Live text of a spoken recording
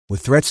With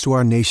threats to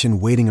our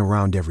nation waiting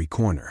around every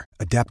corner,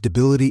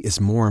 adaptability is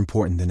more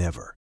important than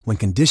ever. When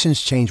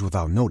conditions change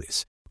without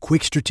notice,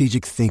 quick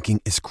strategic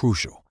thinking is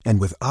crucial.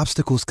 And with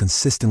obstacles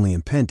consistently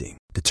impending,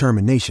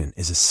 determination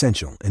is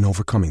essential in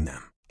overcoming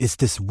them. It's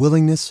this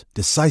willingness,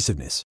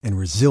 decisiveness, and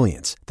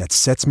resilience that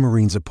sets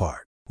Marines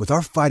apart. With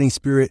our fighting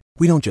spirit,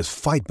 we don't just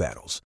fight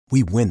battles,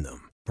 we win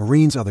them.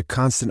 Marines are the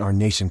constant our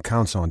nation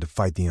counts on to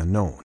fight the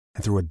unknown.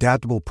 And through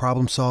adaptable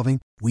problem solving,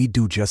 we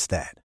do just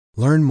that.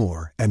 Learn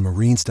more at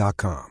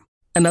marines.com.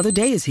 Another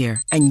day is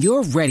here, and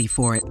you're ready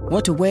for it.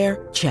 What to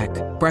wear? Check.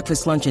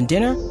 Breakfast, lunch, and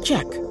dinner?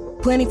 Check.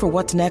 Planning for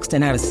what's next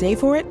and how to save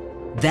for it?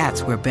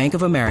 That's where Bank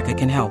of America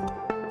can help.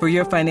 For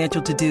your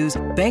financial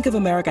to-dos, Bank of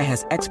America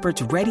has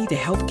experts ready to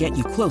help get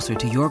you closer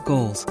to your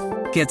goals.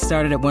 Get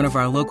started at one of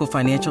our local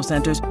financial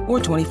centers or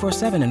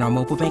 24/7 in our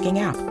mobile banking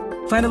app.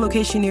 Find a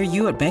location near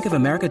you at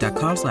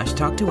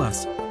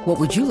bankofamerica.com/talktous. What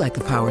would you like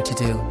the power to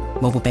do?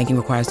 Mobile banking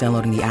requires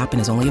downloading the app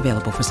and is only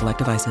available for select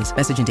devices.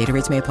 Message and data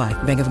rates may apply.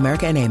 Bank of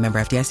America N.A., member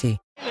FDIC.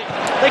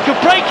 They could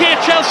break here,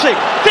 Chelsea.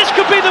 This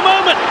could be the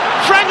moment.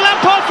 Frank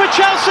Lampard for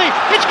Chelsea.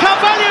 It's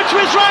Carvalho to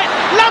his right.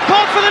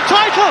 Lampard for the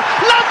title.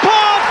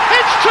 Lampard!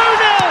 It's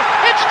 2-0.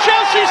 It's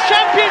Chelsea's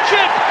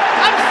championship.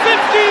 And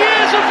 50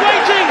 years of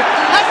waiting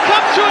have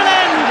come to an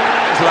end.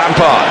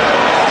 Lampard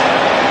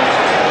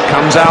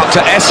comes out to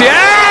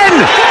Essien.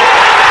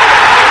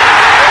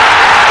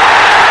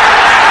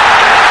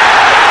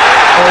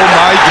 Oh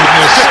my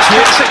goodness.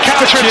 Classic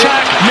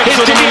counter-attack.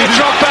 Here's Didier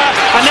Drogba.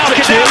 And now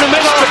get down the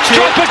middle.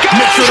 Drogba goes.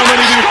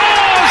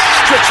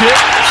 Stretch it.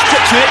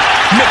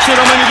 Mix it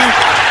on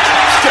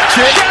Stretch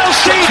it.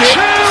 Chelsea 2,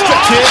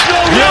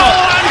 Arsenal 0.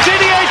 And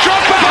Didier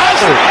Drogba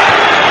has it.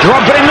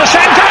 Drogba in the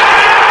centre.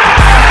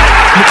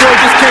 McCoy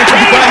just came from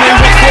the Bayern and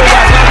went forward.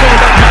 Now going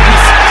back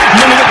madness.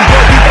 None of it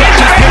will be back.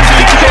 Just came to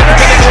you to get it.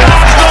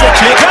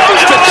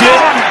 Stretch it.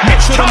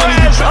 Mix it on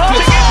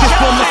This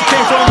one must have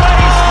came from.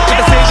 With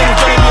the stage and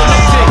Johnny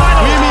Electric.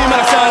 Me, man,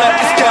 I sound like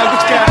this guy.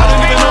 Which guy? I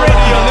don't even know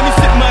already. Let me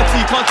sip my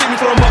tea. Can't take me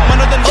for a month. Man,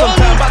 I done some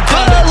time back.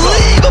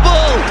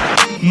 Unbelievable.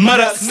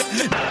 Madas.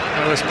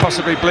 Well, as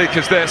possibly bleak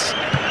as this.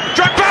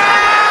 Drogba!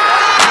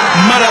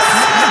 Madas.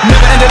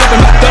 Never ended up in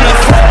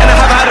McDonald's. And I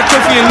haven't had a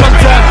trophy in a long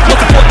time. Not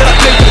the fault that I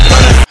played for the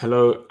Gunners.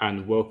 Hello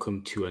and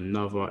welcome to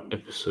another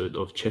episode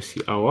of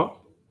Chelsea Hour.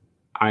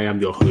 I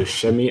am your host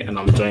Shemi and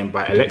I'm joined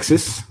by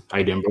Alexis. How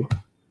you doing, bro?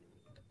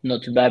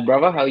 Not too bad,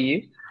 brother. How are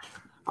you?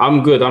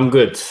 I'm good.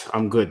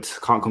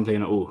 Can't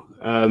complain at all.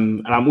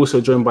 And I'm also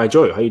joined by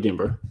Joe. How you doing,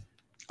 bro?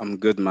 I'm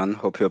good, man.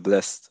 Hope you're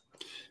blessed.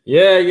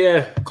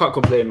 Yeah. Can't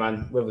complain,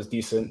 man. Weather's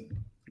decent.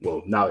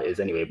 Well, now it is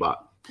anyway, but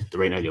the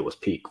rain earlier was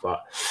peak.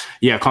 But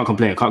yeah, can't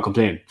complain.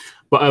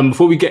 But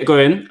before we get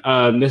going,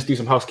 let's do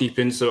some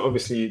housekeeping. So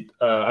obviously,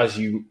 as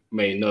you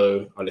may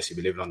know, unless you've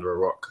been living under a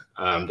rock,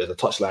 there's a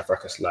Touch Life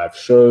Records live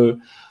show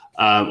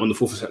on the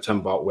 4th of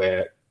September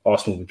where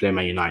Arsenal will be playing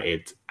Man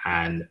United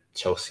and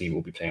Chelsea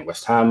will be playing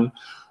West Ham.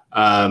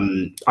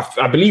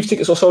 I believe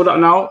tickets are sold out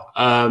now.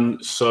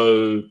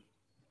 So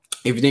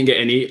if you didn't get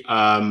any,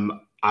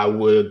 I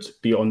would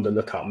be on the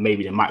lookout.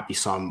 Maybe there might be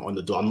some on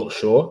the door. I'm not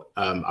sure.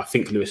 I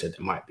think Lewis said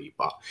there might be,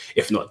 but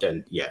if not,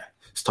 then yeah,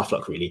 it's tough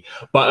luck really.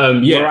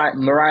 But yeah,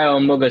 Mariah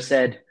and Mugga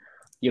said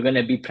you're going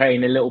to be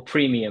paying a little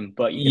premium,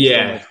 but you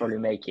can still probably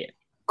make it.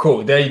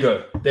 Cool. There you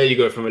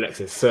go from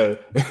Alexis. So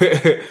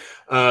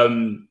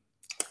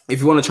if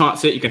you want to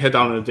chance it, you can head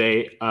down on the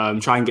day.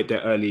 Try and get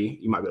there early.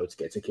 You might be able to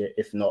get a ticket.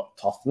 If not,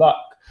 tough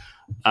luck.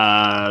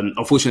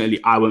 Unfortunately,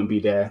 I won't be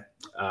there.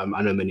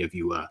 I know many of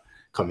you were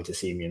coming to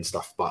see me and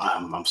stuff, but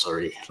I'm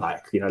sorry.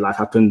 Life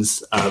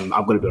happens. I'm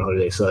going to be on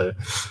holiday. So,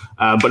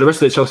 but the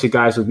rest of the Chelsea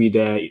guys will be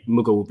there.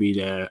 Mugga will be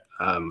there.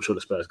 I'm sure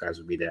the Spurs guys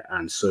will be there,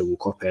 and so will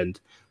Copend.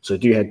 So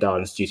do head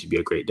down. It's due to be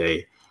a great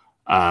day.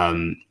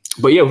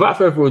 But yeah, without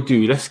further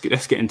ado, let's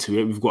get into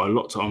it. We've got a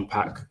lot to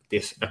unpack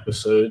this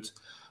episode.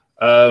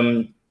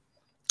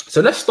 So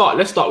let's start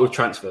with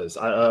transfers.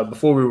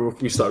 Before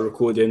we start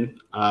recording,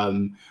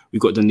 we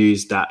got the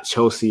news that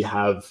Chelsea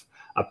have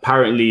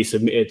apparently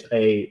submitted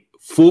a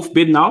fourth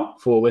bid now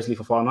for Wesley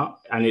Fofana,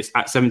 and it's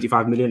at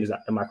 75 million.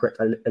 Am I correct,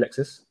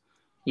 Alexis?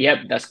 Yep,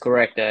 that's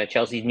correct.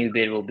 Chelsea's new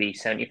bid will be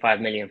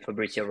 75 million.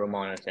 Fabrizio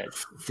Romano said.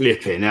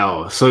 Flipping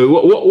hell. So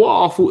what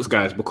are our thoughts,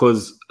 guys?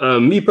 Because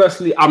me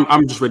personally,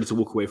 I'm just ready to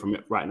walk away from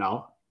it right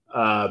now.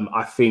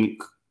 I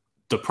think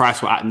the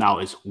price we're at now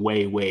is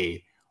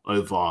way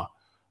over.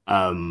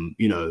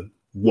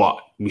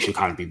 What we should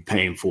kind of be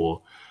paying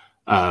for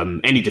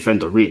any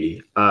defender,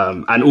 really.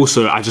 And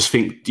also, I just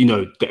think,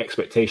 the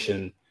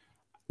expectation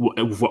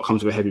with what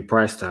comes with a heavy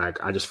price tag,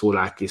 I just feel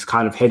like it's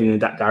kind of heading in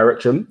that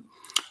direction.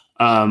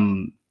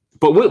 But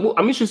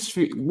I'm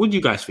interested, what do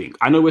you guys think?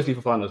 I know Wesley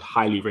Fofana is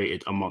highly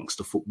rated amongst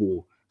the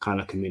football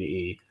kind of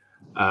community.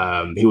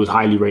 He was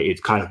highly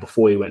rated kind of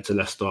before he went to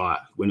Leicester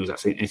when he was at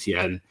St.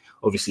 Etienne.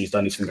 Obviously, he's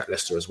done his thing at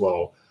Leicester as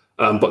well.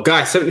 But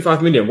guys,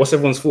 75 million, what's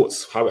everyone's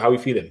thoughts? How are we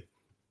feeling?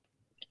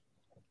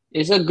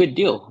 It's a good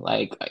deal,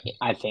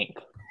 I think,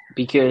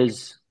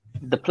 because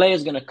the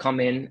player's going to come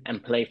in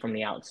and play from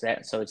the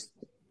outset. So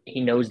he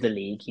knows the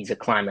league. He's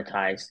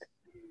acclimatized.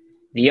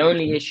 The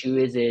only issue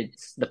is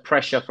it's the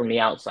pressure from the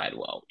outside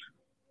world.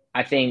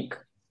 I think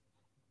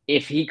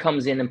if he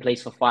comes in and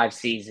plays for 5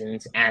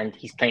 seasons and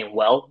he's playing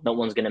well, no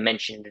one's going to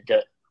mention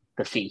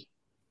the fee.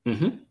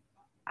 Mm-hmm.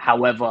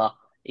 However,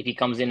 if he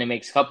comes in and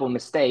makes a couple of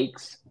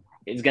mistakes,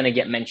 it's going to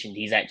get mentioned.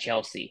 He's at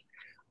Chelsea.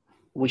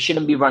 We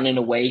shouldn't be running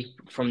away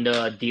from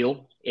the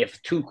deal.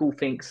 If Tuchel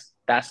thinks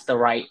that's the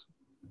right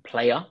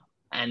player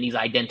and he's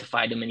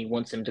identified him and he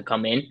wants him to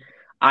come in,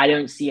 I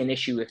don't see an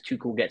issue if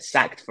Tuchel gets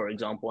sacked, for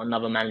example.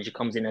 Another manager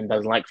comes in and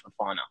doesn't like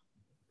Fofana.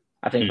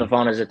 I think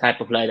Fofana is the type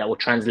of player that will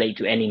translate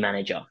to any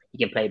manager. He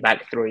can play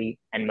back 3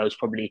 and most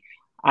probably,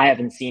 I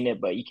haven't seen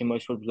it, but he can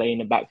most probably play in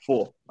the back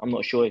 4. I'm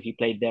not sure if he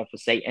played there for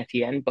Saint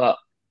Etienne, but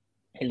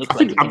it looks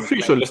I'm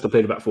pretty sure Leicester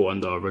played the back 4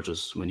 under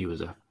Rodgers when he was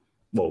there.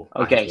 Well,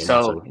 okay,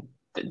 so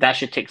that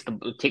should tick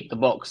the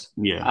box.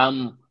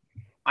 Yeah.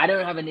 I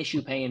don't have an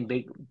issue paying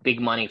big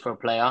money for a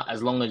player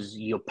as long as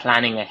you're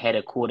planning ahead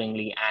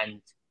accordingly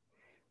and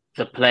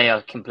the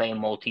player can play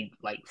in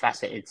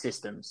faceted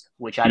systems,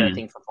 which I don't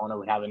think Fofana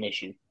would have an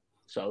issue.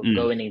 So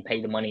go in and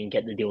pay the money and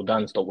get the deal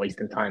done. Stop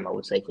wasting time, I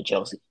would say, for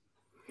Chelsea.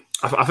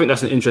 I think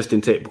that's an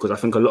interesting take because I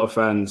think a lot of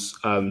fans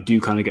do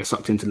kind of get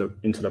sucked into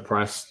the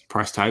price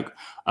tag.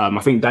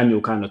 I think Daniel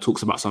kind of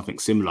talks about something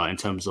similar in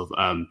terms of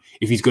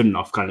if he's good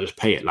enough, kind of just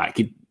pay it.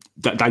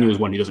 Daniel is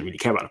one who doesn't really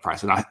care about the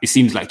price, and it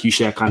seems like you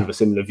share kind of a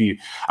similar view.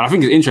 And I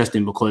think it's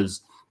interesting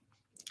because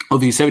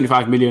obviously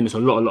 75 million is a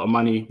lot of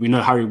money. We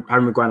know Harry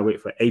Maguire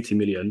waited for 80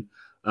 million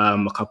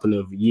a couple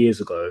of years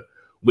ago,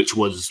 which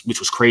was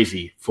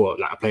crazy for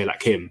a player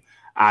like him.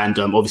 And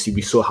obviously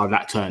we saw how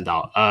that turned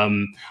out.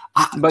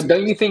 But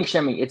don't you think,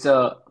 Shemi, it's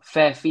a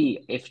fair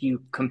fee if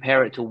you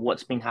compare it to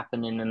what's been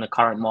happening in the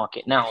current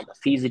market now? The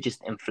fees are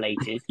just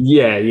inflated.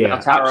 Yeah.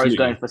 Lautaro is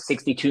going for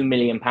 £62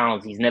 million.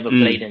 He's never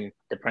played in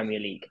the Premier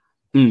League.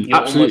 You're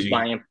Absolutely. almost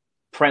buying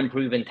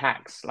Prem-proven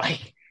tax.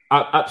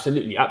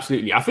 Absolutely.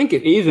 I think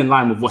it is in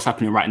line with what's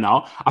happening right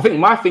now. I think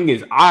my thing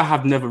is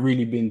I've never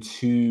really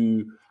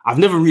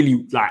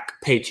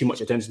paid too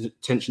much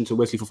attention to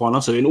Wesley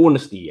Fofana. So in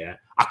honesty,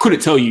 I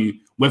couldn't tell you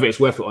whether it's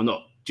worth it or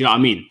not. Do you know what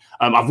I mean?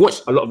 I've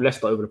watched a lot of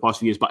Leicester over the past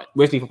few years, but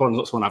Wesley Fofana is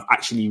not someone I've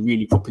actually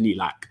really properly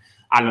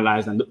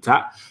analysed and looked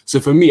at. So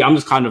for me, I'm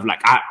just kind of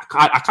I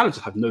kind of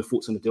just have no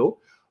thoughts on the deal.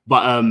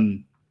 But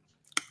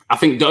I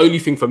think the only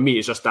thing for me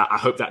is just that I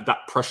hope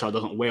that pressure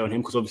doesn't weigh on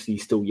him because obviously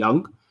he's still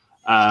young.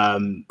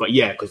 But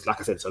yeah, because like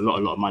I said, it's a lot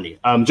of money.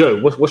 Joe,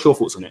 what's your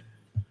thoughts on it?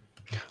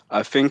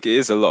 I think it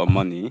is a lot of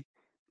money,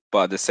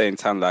 but at the same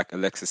time, like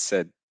Alexis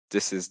said,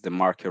 this is the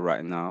market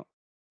right now.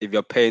 If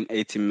you're paying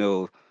 80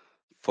 mil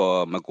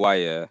for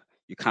Maguire,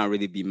 you can't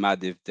really be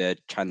mad if they're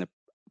trying to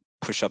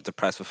push up the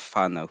price for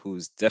Fofana,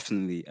 who's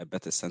definitely a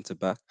better centre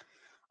back.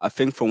 I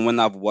think from when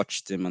I've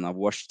watched him, and I've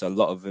watched a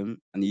lot of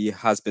him, and he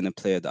has been a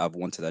player that I've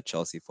wanted at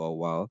Chelsea for a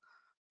while,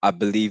 I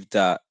believe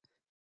that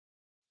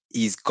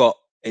he's got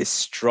a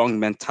strong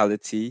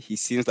mentality. He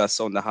seems like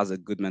someone that has a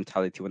good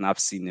mentality when I've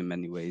seen him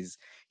anyways.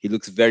 He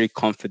looks very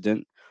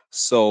confident.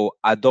 So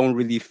I don't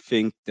really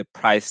think the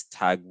price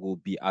tag will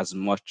be as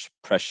much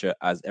pressure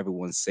as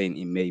everyone's saying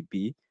it may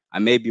be. I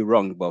may be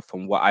wrong, but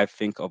from what I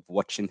think of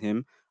watching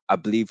him, I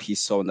believe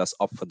he's someone that's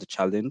up for the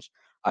challenge.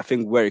 I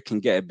think where it can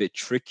get a bit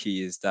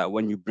tricky is that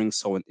when you bring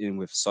someone in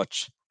with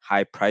such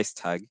high price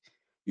tag,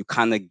 you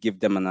kind of give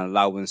them an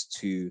allowance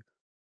to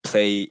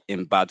play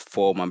in bad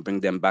form and bring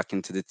them back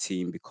into the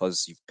team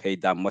because you've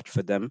paid that much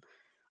for them.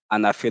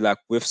 And I feel like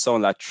with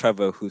someone like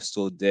Trevor who's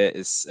still there,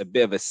 it's a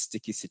bit of a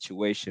sticky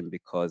situation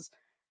because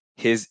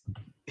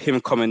him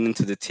coming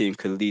into the team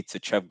could lead to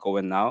Trev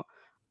going out.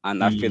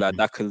 And I feel like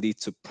that could lead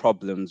to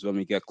problems when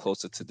we get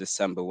closer to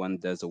December when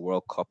there's a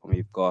World Cup and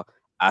we've got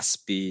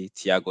Aspi,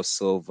 Thiago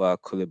Silva,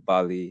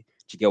 Koulibaly.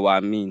 Do you get what I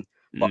mean?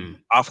 But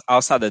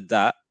outside of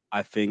that,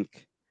 I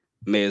think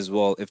may as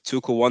well, if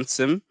Tuchel wants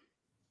him,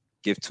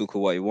 give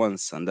Tuchel what he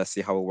wants and let's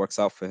see how it works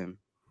out for him.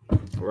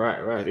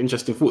 Right.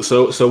 Interesting thought.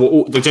 So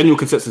the general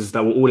consensus is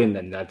that we're all in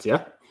then, lads,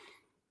 yeah?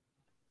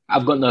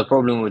 I've got no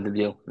problem with the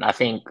deal. I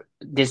think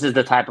this is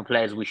the type of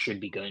players we should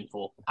be going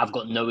for. I've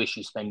got no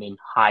issue spending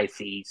high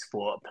fees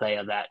for a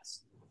player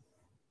that's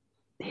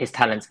his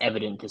talent's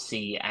evident to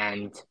see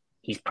and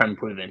he's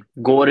Prem-proven.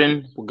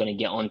 Gordon, we're going to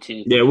get on to.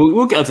 Yeah,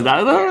 we'll get onto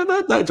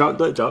that.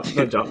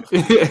 Don't jump.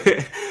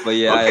 But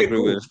yeah,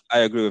 Okay, I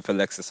agree with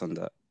Alexis on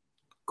that.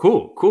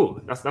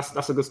 Cool.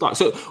 That's a good start.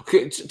 So,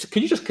 could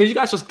you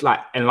guys just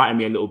enlighten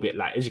me a little bit,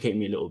 educate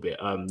me a little bit?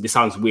 This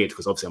sounds weird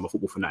because obviously I'm a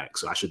football fanatic,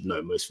 so I should know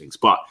most things,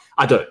 but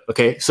I don't.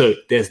 Okay, so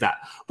there's that.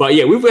 But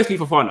yeah, with Wesley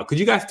Fofana, could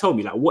you guys tell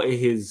me what are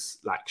his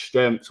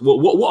strengths?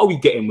 What are we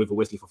getting with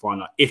Wesley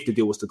Fofana if the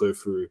deal was to go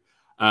through?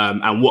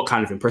 And what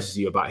kind of impresses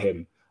you about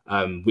him,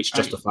 which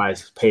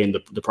justifies paying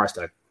the price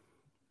tag?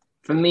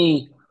 For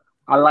me,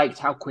 I liked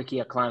how quick he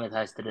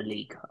acclimatized to the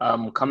league.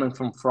 Coming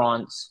from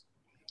France.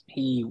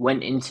 He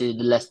went into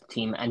the Leicester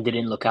team and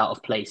didn't look out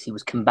of place. He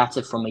was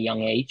combative from a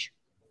young age,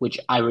 which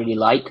I really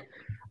like.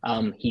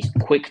 He's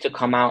quick to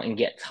come out and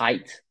get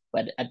tight,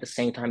 but at the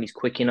same time, he's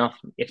quick enough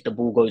if the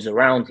ball goes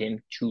around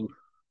him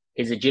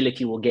his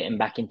agility will get him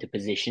back into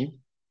position.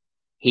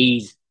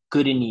 He's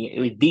good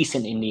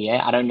decent in the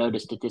air. I don't know the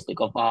statistic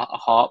of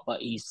heart,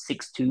 but he's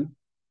 6'2",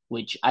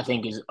 which I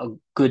think is a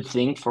good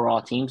thing for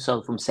our team.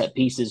 So from set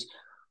pieces,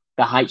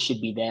 the height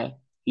should be there.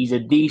 He's a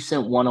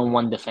decent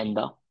one-on-one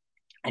defender,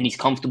 and he's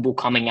comfortable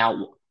coming out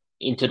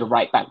into the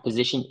right back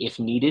position if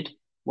needed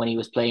when he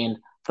was playing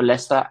for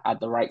Leicester at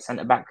the right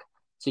centre-back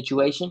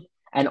situation.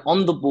 And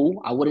on the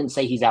ball, I wouldn't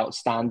say he's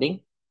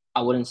outstanding.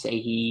 I wouldn't say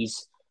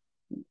he's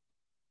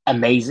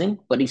amazing,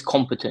 but he's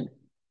competent.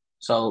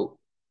 So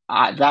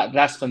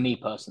that's for me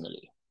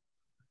personally.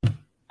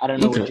 I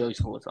don't know what Joe's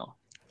thoughts are.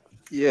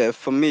 Yeah,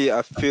 for me,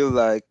 I feel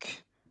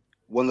like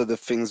one of the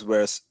things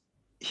where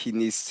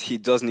he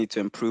does need to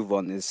improve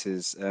on is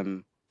his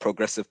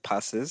progressive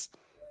passes,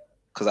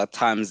 because at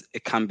times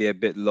it can be a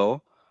bit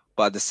low,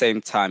 but at the same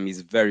time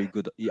he's very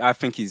good. I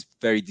think he's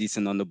very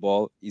decent on the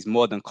ball. He's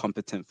more than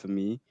competent for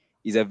me.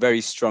 He's a very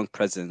strong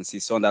presence.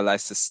 He's someone that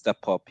likes to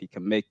step up. He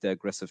can make the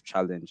aggressive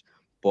challenge,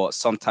 but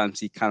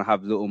sometimes he can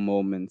have little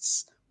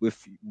moments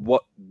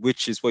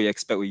which is what you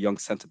expect with young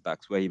centre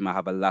backs, where he might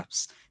have a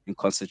lapse in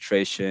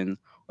concentration,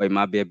 or he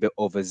might be a bit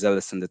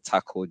overzealous in the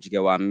tackle. Do you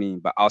get what I mean?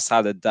 But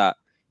outside of that,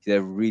 he's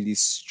a really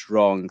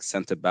strong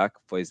centre back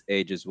for his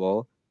age as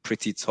well.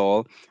 Pretty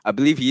tall. I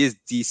believe he is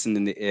decent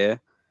in the air.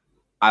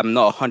 I'm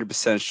not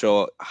 100%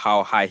 sure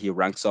how high he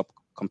ranks up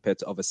compared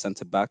to other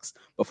centre backs,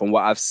 but from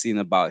what I've seen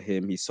about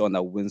him, he's someone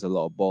that wins a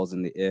lot of balls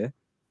in the air.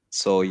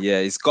 So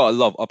yeah, he's got a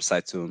lot of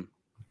upside to him.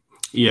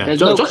 Yeah,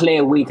 there's no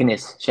clear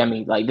weakness,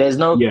 Shemi. Like there's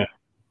no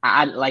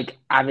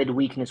avid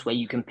weakness where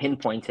you can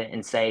pinpoint it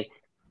and say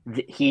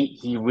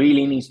he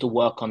really needs to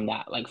work on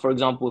that. Like for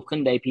example, with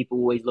Koundé, people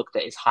always looked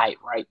at his height,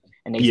 right?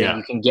 And they say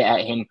you can get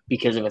at him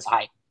because of his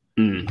height.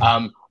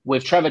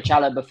 With Trevor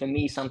Chalobah, for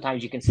me,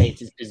 sometimes you can say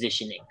it's his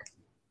positioning.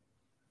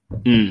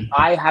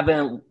 I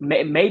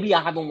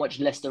haven't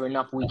watched Leicester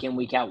enough week in,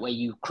 week out where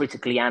you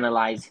critically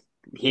analyze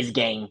his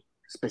game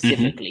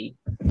specifically.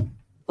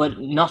 But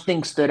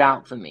nothing stood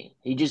out for me.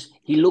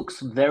 He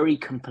looks very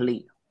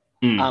complete.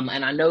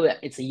 And I know that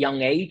it's a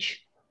young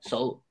age,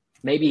 so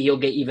maybe he'll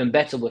get even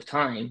better with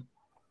time.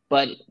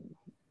 But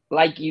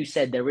like you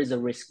said, there is a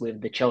risk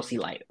with the Chelsea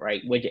light,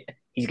 right? Where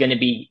he's going to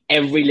be,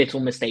 every little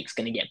mistake's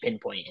going to get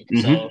pinpointed.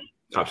 So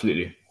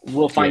absolutely,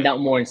 we'll find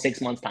out more in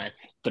 6 months' time.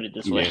 Put it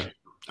this way.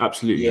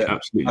 Absolutely.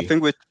 I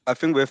think with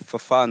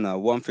Fofana,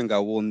 one thing I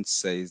won't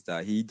say is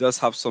that he does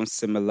have some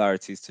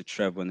similarities to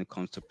Trev when it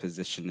comes to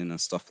positioning and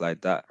stuff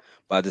like that.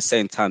 But at the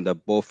same time, they're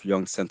both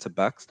young centre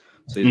backs,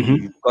 so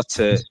you've got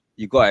to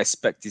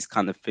expect these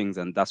kind of things,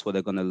 and that's what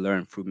they're going to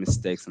learn through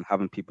mistakes and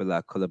having people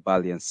like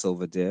Koulibaly and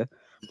Silva there.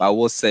 But I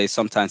will say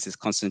sometimes his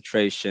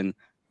concentration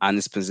and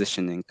his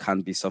positioning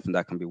can be something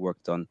that can be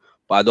worked on.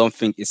 But I don't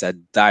think it's a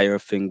dire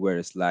thing where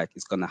it's like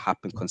it's going to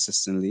happen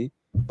consistently.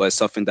 But it's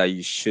something that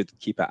you should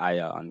keep an eye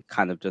out and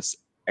kind of just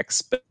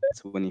expect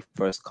when he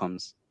first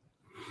comes.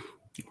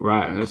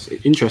 Right, that's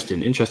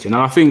interesting. And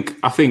I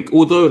think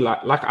although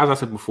like as I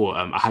said before,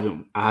 I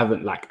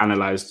haven't like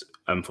analysed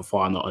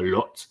Fofana a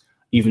lot,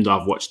 even though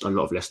I've watched a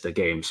lot of Leicester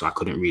games, so I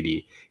couldn't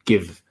really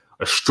give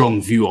a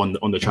strong view on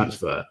the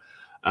transfer.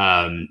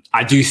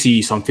 I do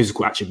see some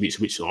physical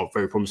attributes which are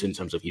very promising in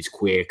terms of he's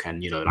quick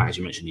and, like as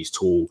you mentioned, he's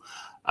tall.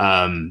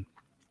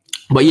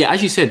 But yeah,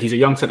 as you said, he's a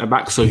young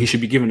centre-back, so he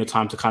should be given the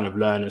time to kind of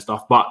learn and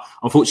stuff. But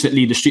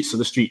unfortunately, the streets are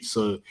the streets,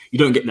 so you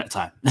don't get that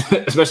time,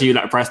 especially with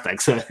that price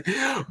tag. So,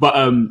 but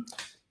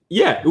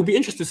yeah, it will be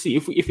interesting to see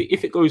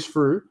if it goes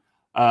through.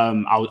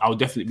 I'll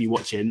definitely be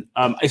watching.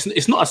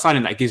 It's not a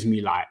signing that gives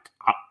me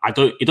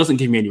it doesn't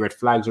give me any red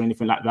flags or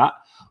anything like that.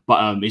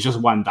 But it's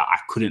just one that I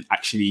couldn't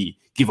actually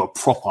give a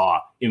proper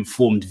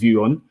informed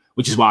view on,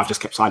 which is why I've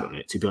just kept silent on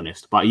it, to be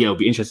honest. But yeah, it'll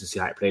be interesting to see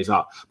how it plays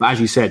out. But as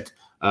you said,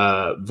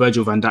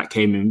 Virgil van Dijk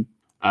came in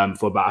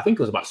for about, I think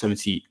it was about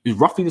 70, it was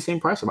roughly the same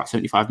price, about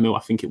 75 mil, I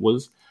think it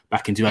was,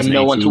 back in 2018.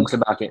 And no one talks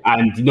about it.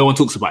 And no one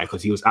talks about it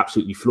because he was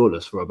absolutely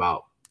flawless for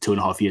about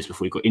 2.5 years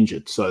before he got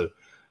injured. So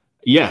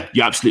yeah,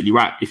 you're absolutely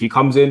right. If he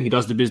comes in, he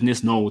does the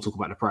business, no one will talk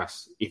about the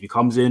price. If he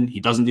comes in, he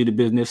doesn't do the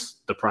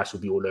business, the price will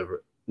be all over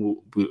it.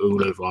 Will be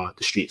all over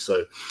the street.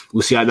 So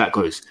we'll see how that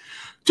goes.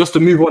 Just to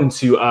move on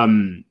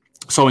to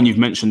someone you've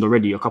mentioned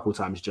already a couple of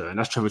times, Joe, and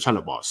that's Trevor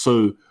Chalobah.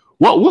 So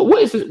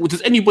what is it?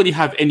 Does anybody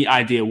have any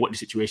idea what the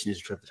situation is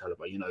with Trevor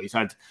Chalobah? He's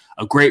had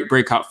a great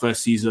breakout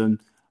first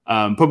season,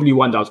 probably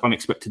one that was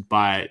unexpected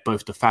by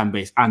both the fan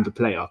base and the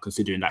player,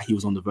 considering that he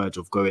was on the verge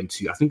of going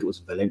to, I think it was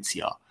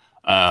Valencia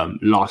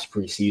last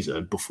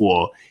pre-season,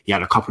 before he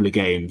had a couple of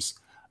games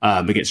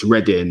against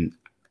Reading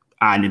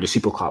and in the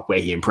Super Cup where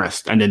he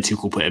impressed, and then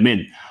Tuchel put him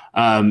in.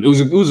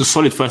 It was a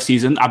solid first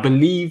season. I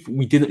believe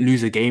we didn't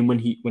lose a game when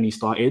he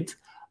started.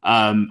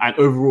 And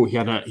overall,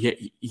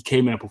 he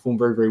came in and performed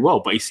very, very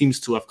well. But he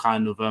seems to have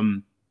kind of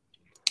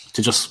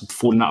to just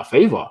fallen out of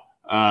favour.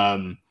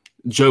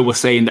 Joe was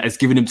saying that it's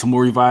giving him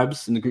Tomori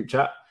vibes in the group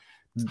chat.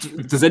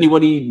 Does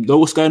anybody know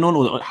what's going on,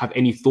 or have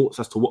any thoughts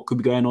as to what could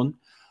be going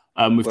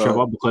on with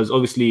Trevor? Because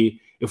obviously,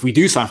 if we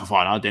do sign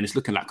Fofana, then it's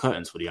looking like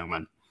curtains for the young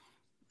man.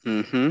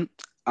 Mm-hmm.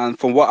 And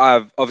from what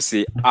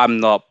I'm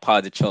not part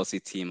of the Chelsea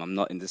team. I'm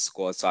not in the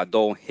squad, so I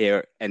don't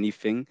hear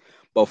anything.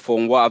 But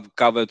from what I've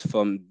gathered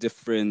from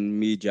different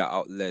media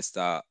outlets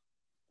that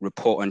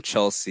report on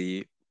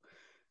Chelsea,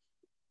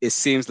 it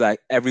seems like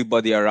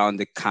everybody around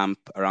the camp,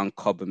 around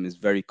Cobham, is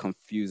very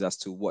confused as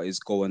to what is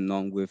going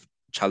on with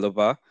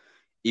Chalobah.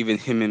 Even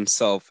him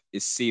himself,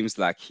 it seems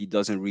like he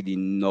doesn't really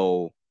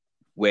know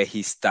where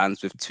he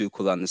stands with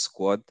Tuchel and the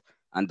squad.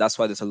 And that's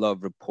why there's a lot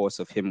of reports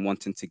of him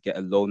wanting to get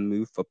a loan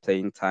move for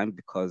playing time,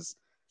 because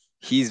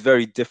he's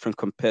very different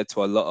compared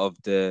to a lot of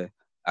the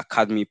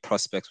academy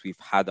prospects we've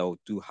had or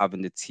do have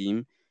in the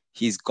team.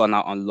 He's gone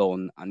out on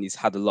loan and he's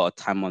had a lot of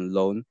time on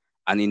loan,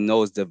 and he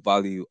knows the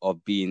value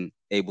of being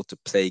able to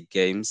play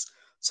games.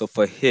 So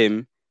for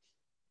him,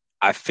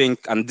 I think,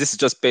 and this is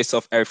just based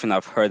off everything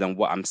I've heard and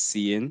what I'm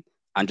seeing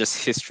and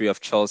just history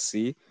of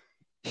Chelsea,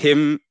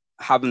 him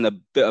having a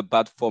bit of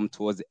bad form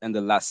towards the end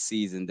of last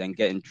season, then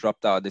getting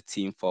dropped out of the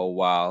team for a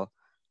while,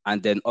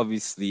 and then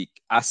obviously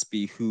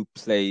Aspie, who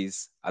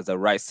plays as a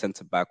right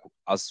centre-back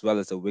as well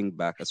as a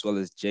wing-back, as well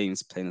as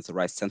James playing as a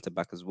right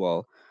centre-back as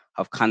well,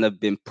 have kind of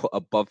been put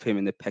above him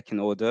in the pecking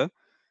order.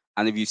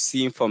 And if you've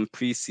seen from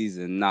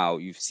pre-season now,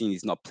 you've seen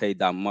he's not played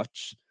that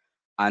much.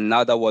 And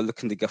now that we're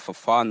looking to get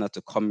Fofana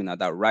to come in at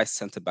that right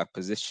centre-back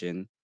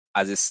position,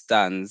 as it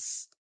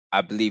stands,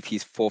 I believe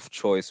he's fourth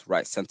choice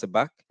right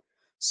centre-back.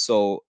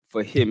 So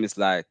for him, it's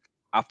like,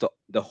 after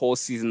the whole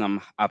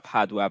season I've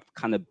had where I've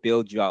kind of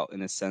bailed you out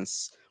in a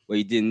sense where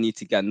you didn't need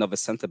to get another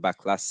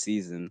centre-back last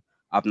season,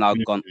 I've now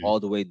gone all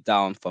the way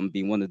down from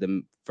being one of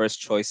the first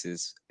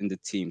choices in the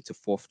team to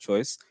fourth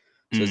choice.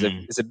 So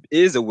it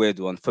is a weird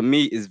one. For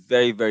me, it's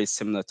very, very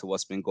similar to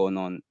what's been going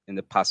on in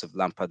the past with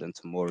Lampard and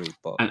Tomori,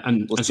 but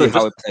we'll see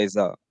how it plays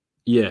out.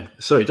 Yeah,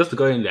 sorry, just to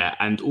go in there.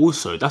 And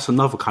also, that's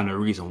another kind of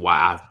reason why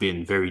I've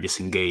been very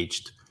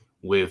disengaged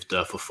with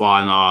the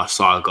Fofana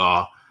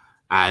saga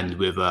and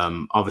with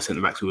other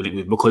centre-backs we were linked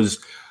with,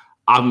 because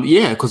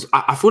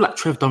I feel like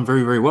Trev done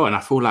very, very well. And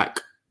I feel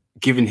like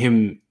giving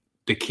him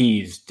the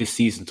keys this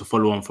season to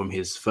follow on from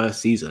his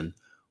first season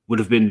would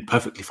have been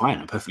perfectly fine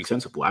and perfectly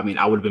sensible. I mean,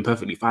 I would have been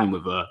perfectly fine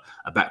with a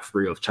back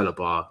three of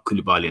Chalobah,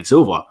 Koulibaly and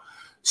Silva.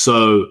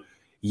 So,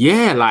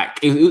 yeah, like,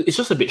 it's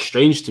just a bit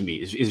strange to me.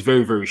 It's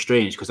very, very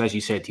strange because, as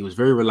you said, he was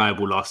very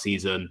reliable last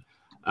season.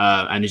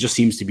 And it just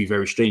seems to be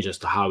very strange as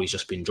to how he's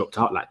just been dropped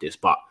out like this.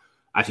 But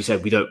as you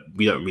said, we don't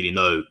really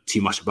know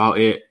too much about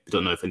it. We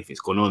don't know if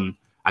anything's gone on.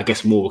 I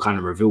guess more will kind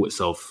of reveal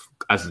itself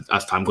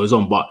as time goes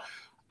on. But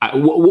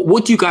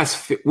what do you guys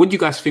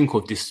think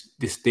of this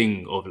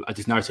thing of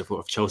this narrative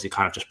of Chelsea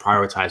kind of just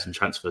prioritizing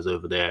transfers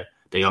over their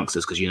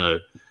youngsters? Because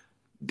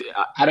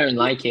I don't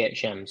like it,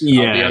 Shems.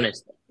 Yeah, I'll be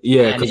honest.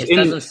 Yeah, and it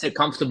doesn't sit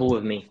comfortable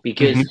with me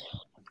because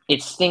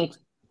it stinks.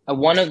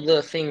 One of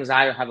the things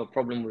I have a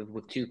problem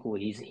with Tuchel,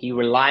 he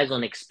relies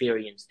on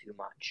experience too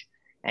much,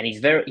 and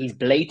he's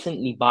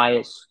blatantly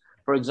biased.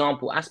 For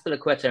example,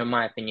 Azpilicueta, in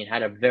my opinion,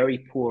 had a very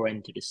poor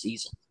end to the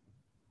season,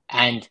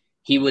 and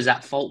he was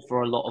at fault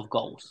for a lot of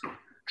goals.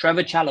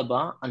 Trevor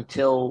Chalobah,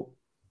 until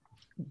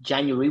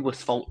January,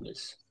 was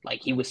faultless.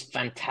 Like, he was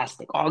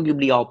fantastic,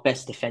 arguably our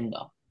best defender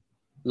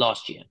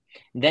last year.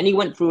 Then he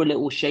went through a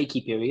little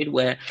shaky period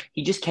where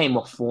he just came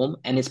off form,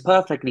 and it's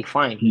perfectly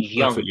fine. He's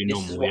young.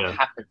 This is what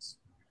happens.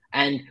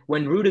 And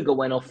when Rudiger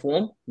went off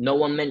form, no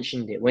one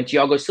mentioned it. When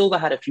Thiago Silva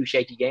had a few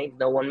shaky games,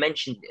 no one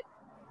mentioned it.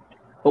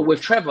 But with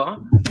Trevor,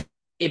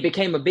 it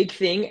became a big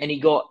thing, and he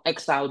got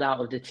exiled out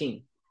of the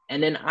team.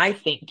 And then I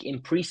think in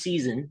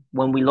pre-season,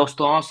 when we lost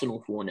to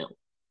Arsenal 4-0,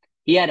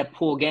 he had a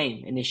poor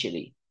game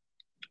initially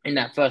in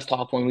that first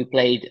half when we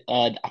played,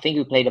 I think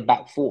we played a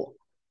back four.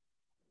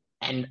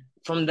 And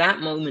from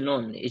that moment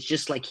on, it's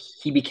just like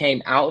he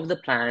became out of the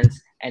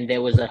plans, and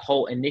there was a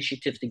whole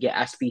initiative to get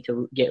Aspie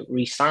to get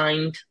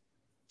re-signed.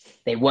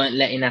 They weren't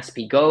letting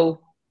Aspie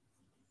go.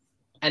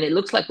 And it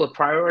looks like we're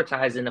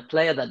prioritizing a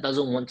player that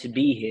doesn't want to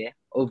be here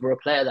over a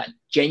player that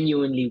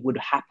genuinely would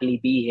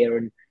happily be here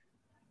and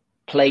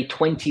play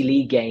 20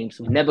 league games,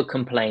 never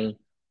complain,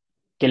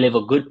 deliver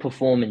good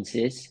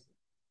performances.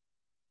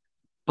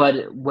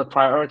 But we're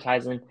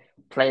prioritizing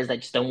players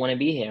that just don't want to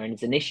be here, and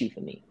it's an issue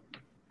for me.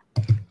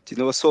 Do you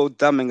know what's so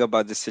damning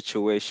about this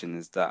situation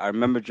is that I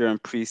remember during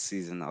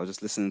pre-season, I was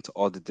just listening to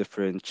all the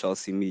different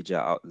Chelsea media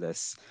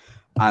outlets,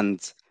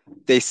 and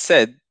they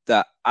said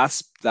that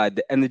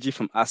the energy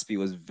from Aspie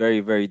was very,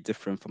 very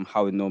different from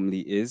how it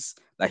normally is.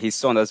 Like, he's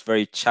someone that's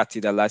very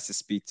chatty, that likes to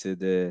speak to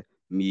the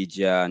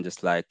media, and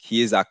just like,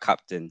 he is our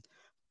captain.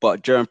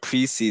 But during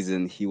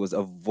pre-season, he was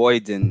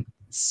avoiding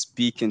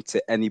speaking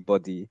to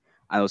anybody.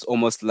 And it was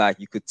almost like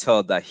you could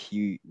tell that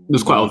it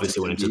was quite obvious he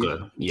wanted to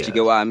go. Yeah. Do you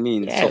get what I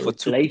mean? Yeah, so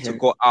to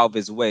go out of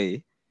his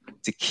way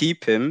to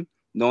keep him,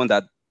 knowing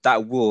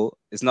that will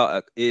is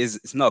not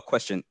a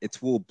question. It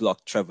will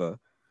block Trevor.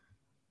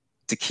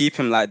 To keep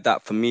him like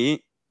that, for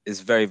me,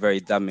 is very,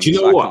 very damning. Do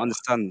you know what? I can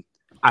understand.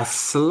 I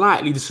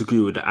slightly disagree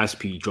with the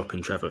Aspie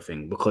dropping Trevor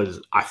thing, because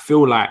I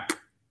feel like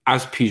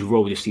Aspie's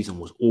role this season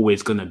was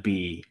always going to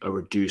be a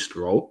reduced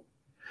role,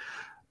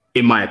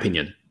 in my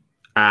opinion.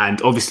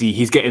 And obviously,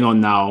 he's getting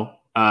on now.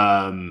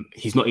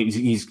 He's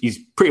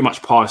pretty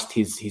much past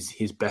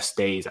his best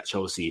days at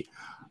Chelsea.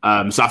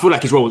 So I feel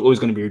like his role was always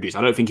going to be reduced.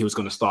 I don't think he was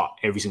going to start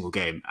every single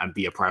game and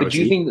be a priority. But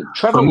do you think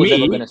Trevor was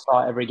ever going to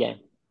start every game?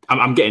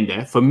 I'm getting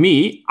there. For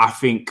me, I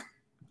think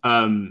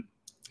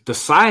the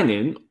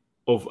signing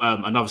of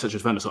another central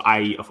defender, so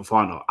i.e. a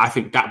Fofana, I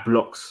think that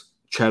blocks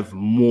Trev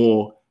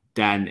more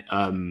than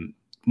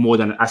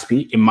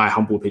Aspi, in my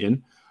humble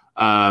opinion.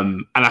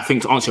 And I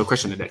think to answer your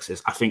question,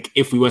 Alexis, I think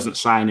if we wasn't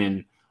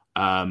signing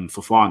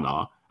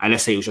Fofana, and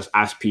let's say it was just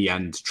Aspi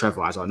and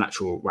Trevor as our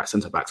natural right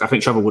centre backs, I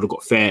think Trevor would have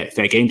got fair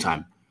game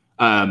time.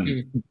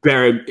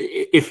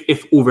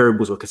 If all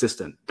variables were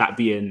consistent, that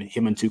being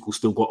him and Tuchel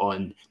still got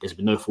on, there's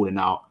been no falling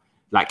out.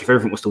 Like if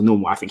everything was still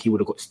normal, I think he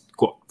would have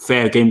got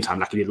fair game time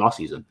like he did last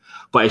season.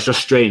 But it's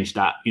just strange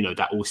that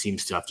that all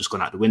seems to have just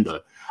gone out the window.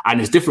 And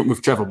it's different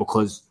with Trevor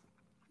because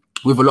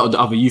with a lot of the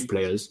other youth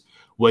players,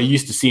 we're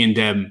used to seeing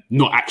them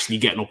not actually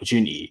get an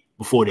opportunity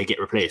before they get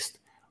replaced.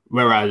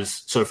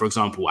 Whereas, so for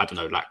example, I don't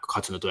know, like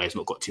Hudson-Odoi has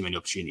not got too many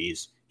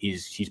opportunities.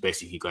 He's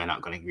basically going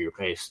to be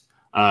replaced.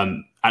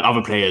 And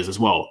other players as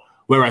well.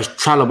 Whereas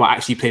Chalobah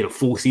actually played a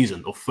full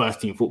season of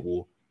first-team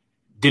football,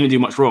 didn't do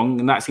much wrong,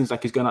 and that seems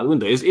like he's going out the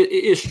window. It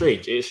is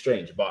strange. It is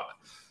strange, but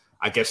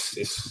I guess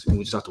we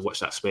just have to watch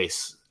that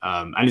space.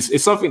 And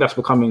it's something that's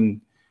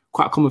becoming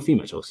quite a common theme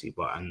at Chelsea.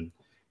 But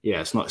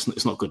it's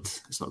not good.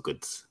 It's not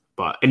good.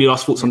 But any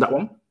last thoughts on that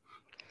one?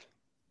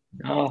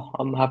 No,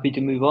 I'm happy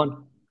to move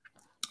on.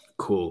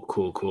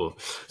 Cool.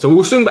 So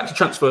we'll swing back to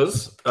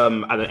transfers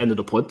at the end of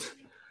the pod.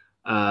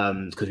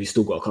 Because we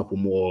still got a couple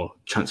more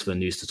transfer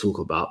news to talk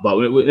about. But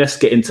let's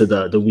get into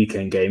the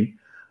weekend game.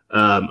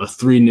 A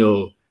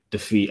 3-0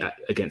 defeat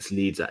against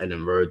Leeds at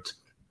Ellen Road.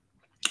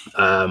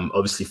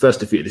 Obviously, first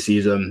defeat of the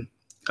season.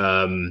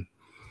 I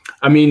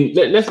mean,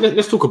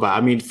 let's talk about it.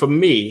 I mean, for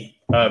me,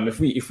 if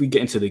we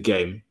get into the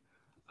game,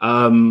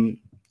 I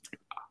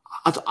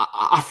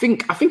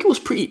think it was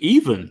pretty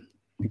even.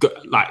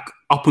 Like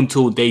up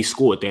until they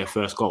scored their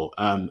first goal.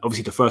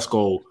 Obviously, the first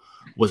goal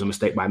was a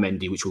mistake by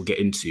Mendy, which we'll get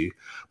into.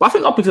 But I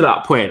think up until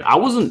that point, I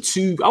wasn't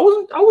too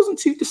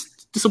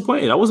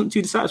disappointed. I wasn't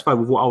too dissatisfied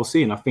with what I was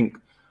seeing. I think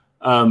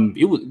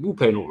we were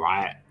playing all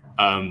right.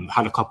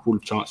 Had a couple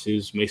of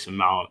chances. Mason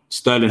Mount,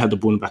 Sterling had the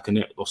ball in the back of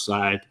net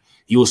offside.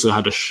 He also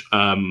had a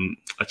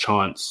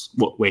chance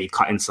where he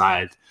cut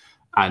inside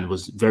and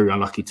was very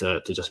unlucky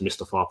to just miss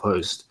the far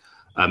post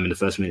in the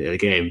first minute of the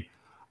game.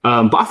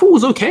 But I thought it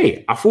was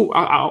okay. I thought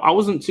I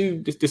wasn't too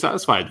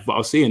dissatisfied with what I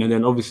was seeing. And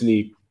then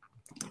obviously,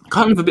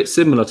 kind of a bit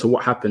similar to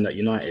what happened at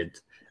United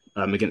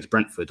against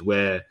Brentford,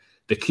 where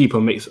the keeper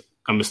makes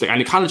a mistake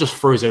and it kind of just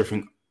throws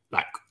everything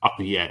like up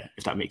in the air,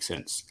 if that makes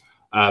sense.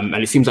 And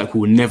it seems like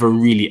we were never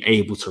really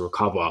able to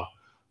recover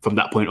from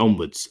that point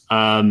onwards.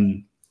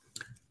 And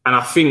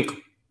I think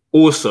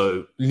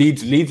also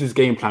Leeds'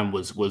 game plan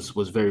was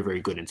very,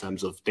 very good in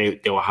terms of they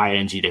were high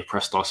energy. They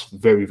pressed us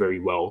very, very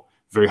well,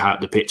 very high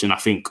up the pitch. And I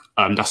think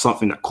that's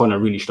something that Connor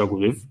really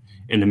struggled with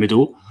in the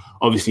middle.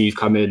 Obviously, he's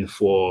come in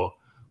for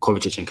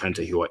Kovacic and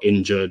Kante, who are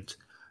injured.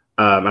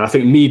 And I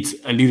think Meads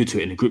alluded to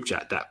it in the group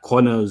chat that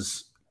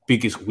Connor's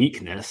biggest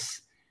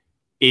weakness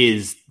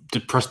is the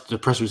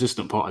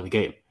press-resistant part of the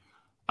game,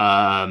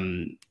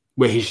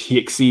 where he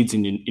exceeds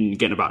in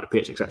getting about the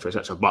pitch, etc.,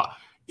 etc. But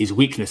his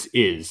weakness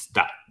is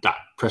that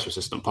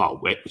press-resistant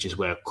part, which is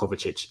where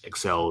Kovacic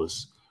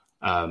excels,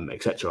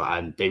 etc.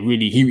 And he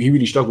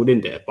really struggled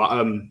in there.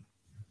 But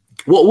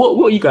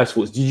what are you guys'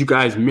 thoughts? Did you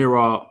guys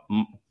mirror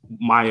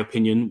my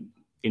opinion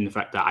in the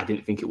fact that I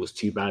didn't think it was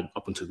too bad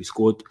up until we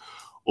scored?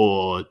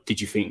 Or did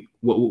you think,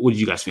 what did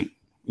you guys think?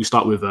 We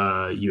start with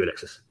you,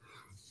 Alexis.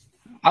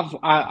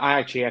 I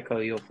actually echo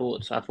your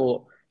thoughts. I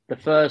thought the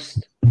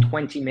first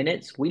 20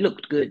 minutes, we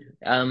looked good.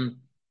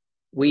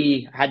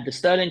 We had the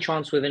Sterling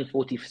chance within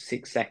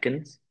 46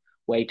 seconds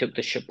where he took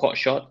the pot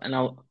shot. And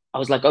I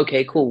was like,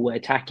 okay, cool, we're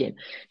attacking.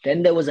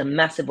 Then there was a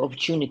massive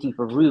opportunity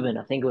for Ruben.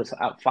 I think it was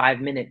about 5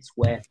 minutes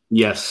where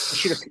he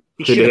should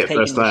have taken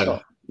the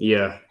shot.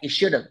 Yeah. He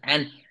should have.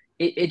 And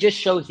it just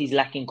shows he's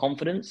lacking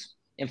confidence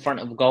in front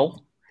of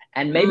goal.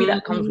 And maybe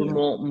that comes with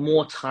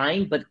more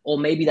time, or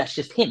maybe that's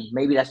just him.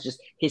 Maybe that's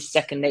just his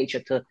second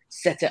nature to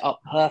set it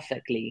up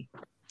perfectly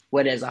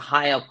where there's a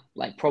higher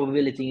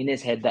probability in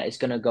his head that it's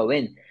going to go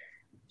in.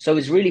 So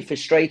it's really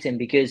frustrating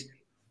because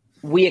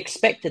we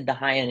expected the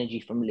high energy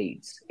from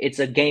Leeds. It's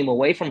a game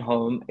away from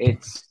home.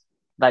 It's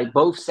like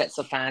both sets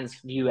of fans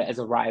view it as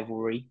a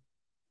rivalry.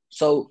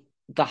 So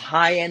the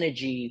high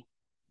energy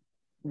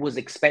was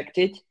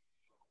expected.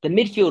 The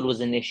midfield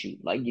was an issue.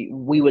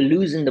 We were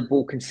losing the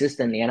ball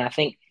consistently. And I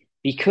think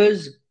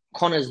because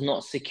Connor's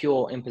not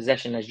secure in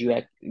possession, as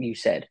you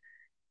said,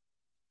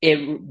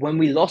 when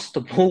we lost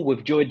the ball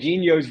with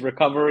Jorginho's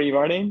recovery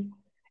running,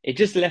 it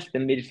just left the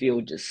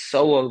midfield just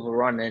so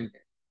overrun and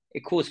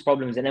it caused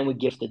problems. And then we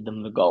gifted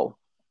them the goal.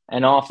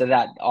 And after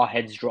that, our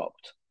heads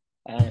dropped.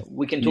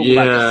 We can talk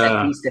about the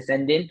set-piece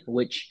defending,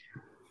 which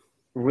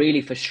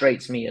really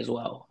frustrates me as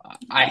well.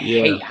 I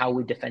hate how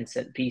we defend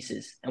set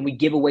pieces and we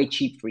give away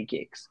cheap free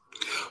kicks.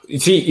 You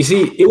see,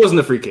 it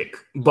wasn't a free kick,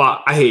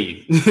 but I hear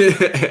you.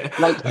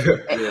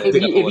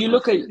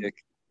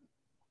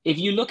 If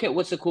you look at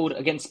what's it called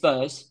against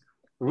Spurs,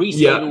 Reece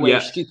gave away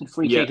a stupid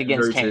free kick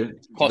against very Kane.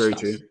 True. Very Us.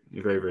 true.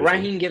 Very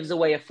Raheem gives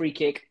away a free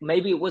kick.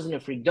 Maybe it wasn't a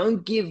free.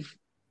 Don't give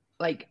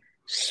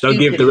Don't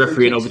give the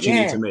referee an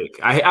opportunity to make.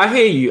 I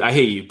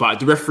hear you, but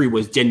the referee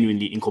was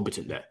genuinely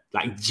incompetent there,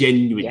 like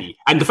genuinely. Yeah.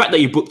 And the fact that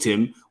you booked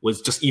him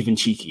was just even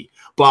cheeky.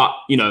 But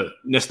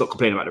let's not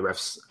complain about the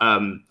refs.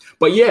 I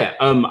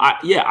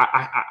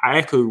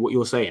echo what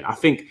you're saying. I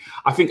think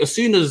as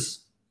soon as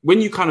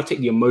when you kind of take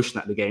the emotion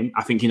out of the game,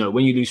 I think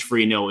when you lose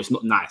 3-0, it's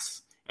not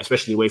nice,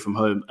 especially away from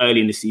home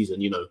early in the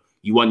season.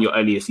 You want your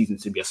earlier season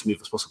to be as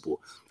smooth as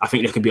possible. I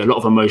think there can be a lot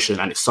of emotion,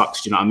 and it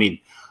sucks. Do you know what I mean?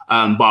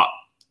 But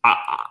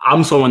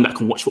I'm someone that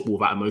can watch football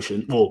without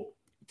emotion, well,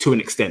 to an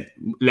extent,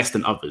 less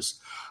than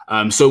others.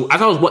 So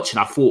as I was watching,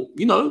 I thought,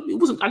 it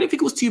wasn't. I didn't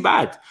think it was too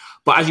bad.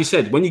 But as you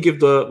said, when you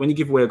give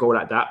away a goal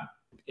like that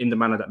in the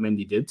manner that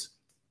Mendy did,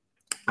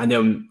 and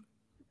then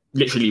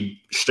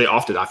literally straight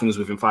after that, I think it was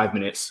within 5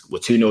 minutes, we're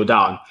 2-0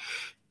 down.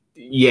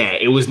 Yeah,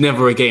 it was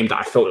never a game that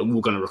I felt that we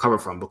were going to recover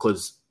from,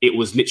 because it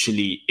was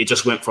literally, it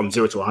just went from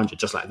 0 to 100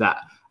 just like that.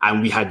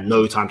 And we had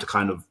no time to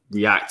kind of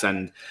react.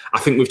 And I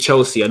think with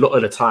Chelsea, a lot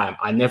of the time,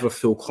 I never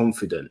feel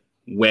confident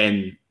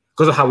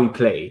because of how we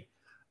play,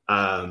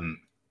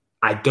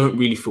 I don't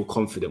really feel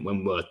confident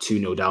when we're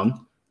 2-0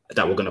 down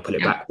that we're going to pull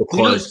it back.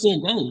 Because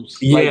 4 goals.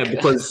 Yeah,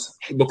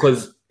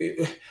 because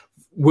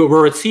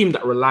we're a team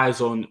that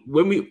relies on,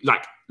 when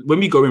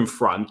we go in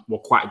front, we're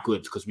quite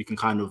good because we can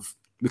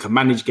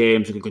manage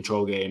games, we can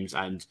control games,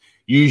 and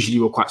usually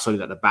we're quite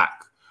solid at the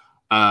back.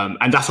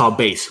 And that's our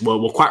base.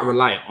 We're quite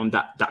reliant on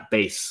that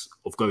base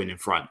of going in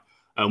front.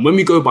 When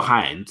we go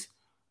behind,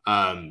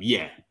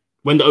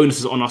 when the onus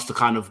is on us to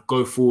kind of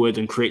go forward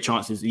and create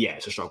chances,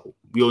 it's a struggle.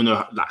 We all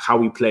know how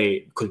we play,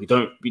 because we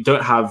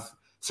don't have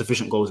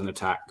sufficient goals in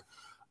attack,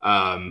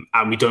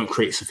 and we don't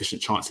create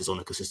sufficient chances on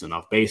a consistent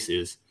enough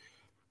basis.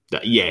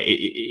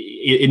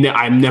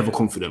 I'm never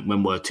confident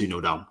when we're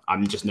 2-0 down.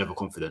 I'm just never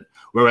confident.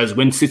 Whereas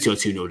when City are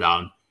 2-0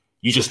 down,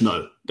 you just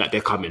know that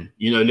they're coming.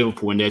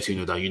 Liverpool, when they're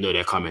 2-0 down,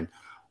 they're coming.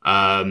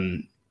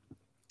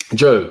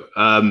 Joe,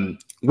 I'm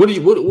going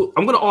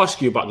to ask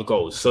you about the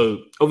goals. So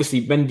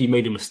obviously Mendy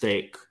made a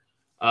mistake.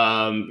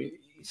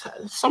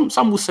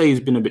 Some will say he's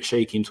been a bit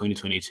shaky in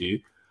 2022.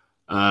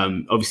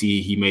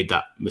 Obviously he made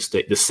that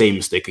mistake, the same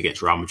mistake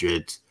against Real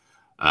Madrid.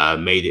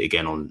 Made it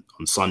again on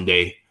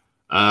Sunday.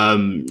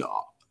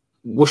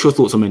 What's your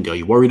thoughts on Mendy? Are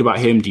you worried about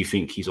him? Do you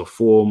think he's off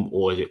form,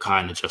 or is it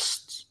kind of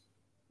just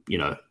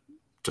a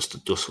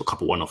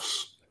couple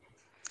one-offs?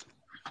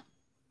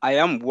 I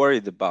am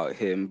worried about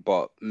him,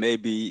 but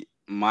maybe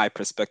my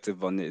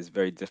perspective on it is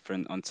very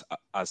different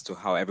as to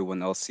how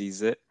everyone else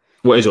sees it.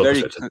 What is your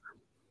perspective?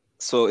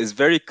 So it's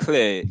very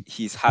clear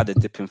he's had a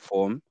dip in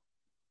form.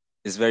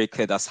 It's very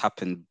clear that's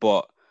happened.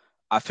 But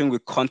I think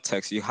with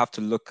context, you have to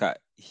look at,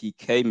 he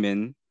came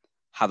in,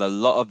 had a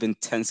lot of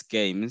intense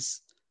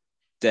games.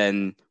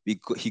 Then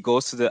he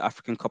goes to the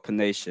African Cup of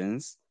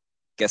Nations,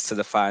 gets to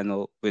the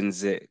final,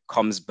 wins it,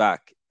 comes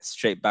back,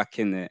 straight back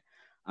in it.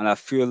 And I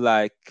feel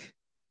like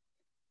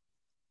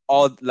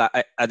at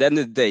the end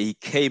of the day, he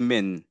came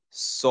in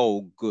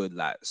so good.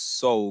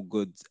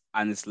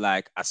 And it's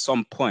like, at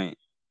some point,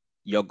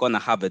 you're going to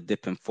have a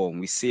dip in form.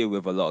 We see it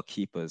with a lot of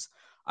keepers.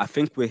 I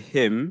think with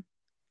him,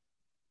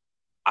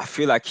 I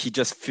feel like he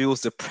just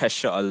feels the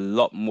pressure a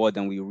lot more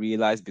than we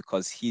realize,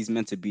 because he's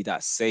meant to be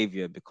that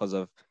savior because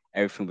of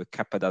everything with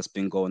Kepa that's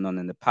been going on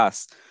in the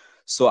past.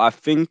 So I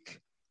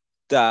think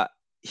that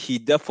he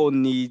definitely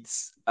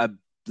needs a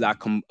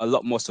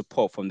lot more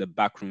support from the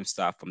backroom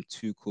staff, from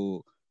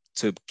Tuchel,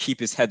 to keep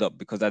his head up,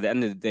 because at the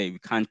end of the day, we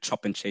can't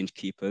chop and change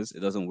keepers. It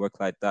doesn't work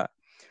like that.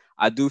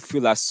 I do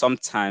feel like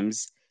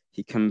sometimes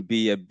he can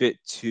be a bit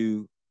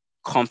too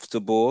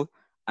comfortable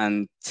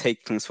and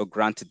take things for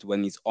granted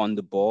when he's on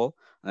the ball.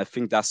 And I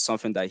think that's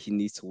something that he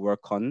needs to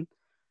work on.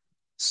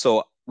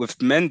 So with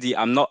Mendy,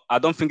 I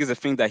don't think it's a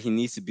thing that he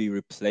needs to be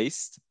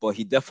replaced, but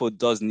he therefore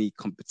does need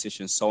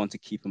competition, someone to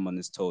keep him on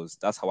his toes.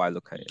 That's how I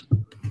look at it.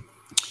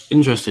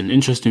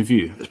 Interesting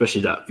view,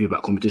 especially that view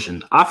about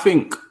competition. I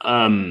think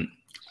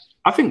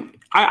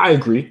I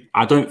agree.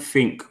 I don't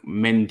think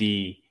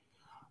Mendy.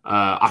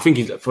 I think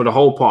he's, for the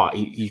whole part,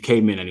 he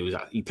came in and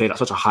he played at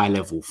such a high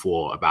level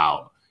for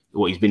about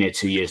he's been here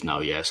 2 years now.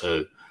 Yeah,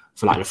 so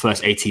for like the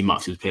first 18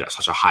 months, he was played at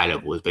such a high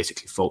level. It was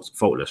basically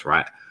faultless,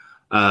 right?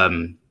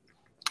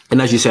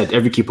 And as you said,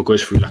 every keeper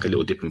goes through like a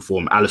little dip in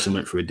form. Alisson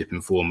went through a dip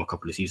in form a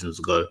couple of seasons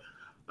ago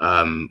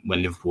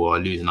when Liverpool are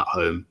losing at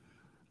home,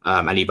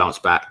 and he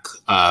bounced back.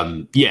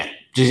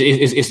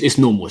 It's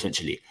normal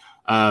essentially.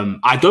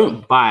 I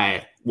don't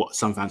buy what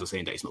some fans are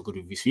saying that he's not good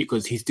with his feet,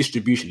 because his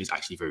distribution is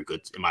actually very good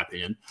in my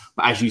opinion.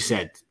 But as you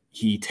said,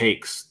 he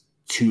takes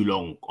too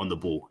long on the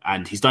ball,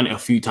 and he's done it a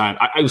few times.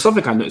 It was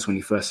something I noticed when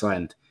he first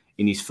signed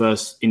in his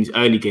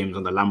early games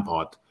under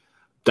Lampard,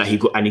 that he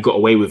got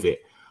away with it.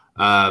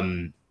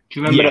 Do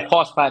you remember the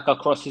pass back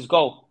across his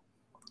goal?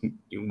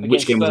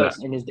 Which game Spurs,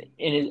 was that?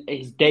 In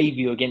his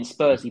debut against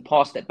Spurs, he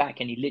passed it back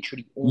and he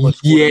literally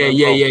almost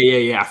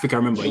Yeah. I think I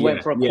remember. He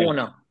went for a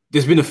corner.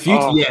 There's been a few.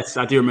 Yes,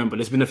 I do remember.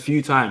 There's been a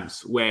few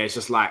times where it's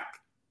just like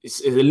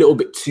it's a little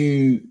bit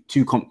too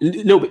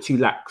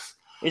lax.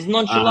 It's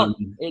nonchalant.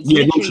 It's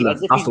nonchalant.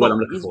 as if That's the word I'm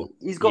looking for.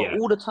 He's got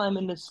all the time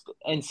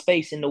and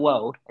space in the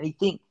world, and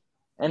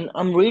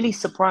I'm really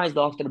surprised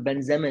after the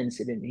Benzema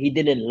incident, he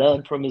didn't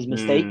learn from his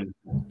mistake.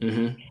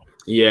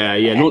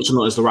 Yeah,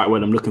 nonchalant is the right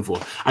word I'm looking for.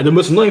 And the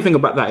most annoying thing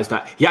about that is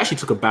that he actually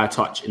took a bad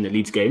touch in the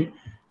Leeds game,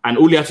 and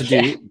all he had to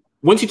do,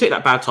 once you take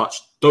that bad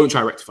touch, don't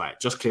try to rectify it,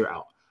 just clear it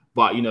out.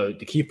 But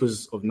the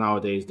keepers of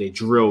nowadays, they're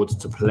drilled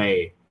to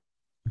play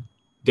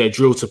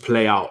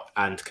out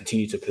and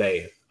continue to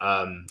play.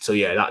 So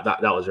yeah,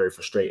 that was very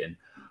frustrating.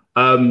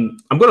 I'm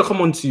going to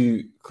come on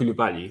to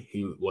Koulibaly,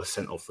 who was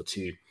sent off for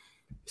 2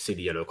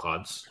 silly yellow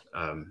cards.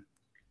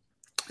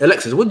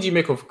 Alexis, what did you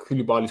make of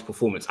Koulibaly's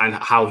performance and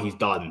how he's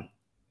done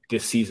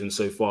this season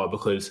so far?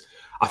 Because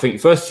I think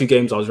the first 2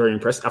 games I was very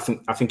impressed. I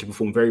think he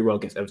performed very well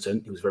against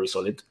Everton. He was very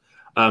solid.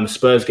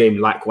 Spurs game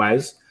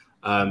likewise,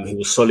 he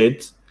was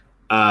solid.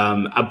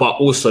 But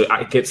also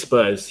against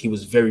Spurs, he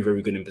was very,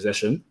 very good in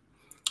possession.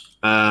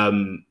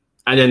 And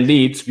then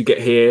Leeds, we get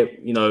here,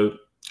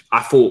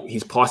 I thought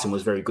his passing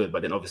was very good,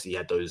 but then obviously he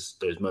had those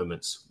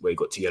moments where he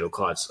got 2 yellow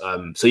cards.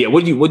 So yeah,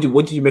 what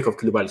did you make of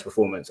Koulibaly's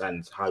performance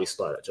and how he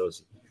started at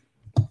Chelsea?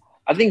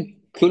 I think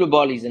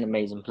Koulibaly is an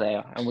amazing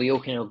player, and we all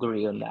can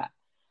agree on that.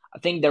 I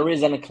think there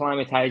is an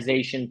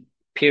acclimatization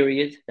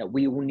period that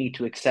we all need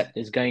to accept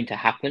is going to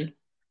happen.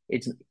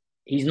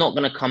 He's not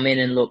going to come in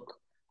and look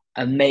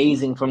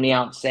amazing from the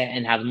outset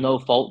and have no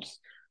faults.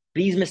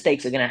 These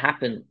mistakes are going to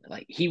happen.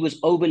 Like, he was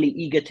overly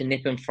eager to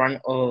nip in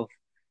front of,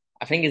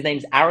 I think his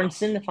name's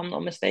Aronson, if I'm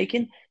not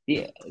mistaken,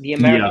 the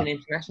American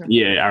international.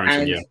 Yeah,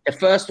 Aronson. And the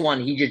first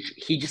one,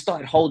 he just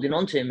started holding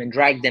on to him and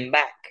dragged him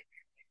back.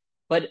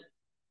 But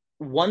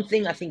one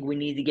thing I think we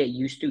need to get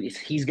used to is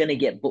he's going to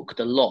get booked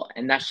a lot,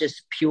 and that's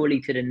just purely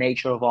to the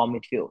nature of our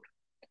midfield.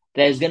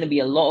 There's going to be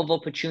a lot of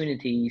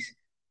opportunities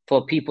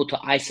for people to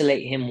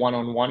isolate him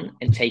one-on-one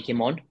and take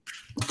him on.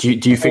 Do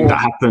you think that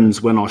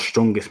happens when our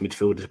strongest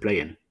midfield is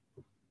playing?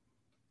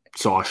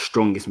 So our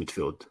strongest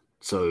midfield.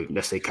 So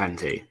let's say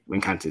Kante,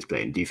 when Kante is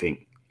playing, do you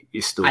think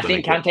it's still? I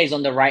think Kante's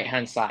on the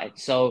right-hand side.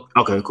 So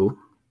okay, cool.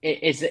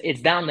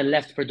 It's down the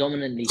left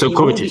predominantly. So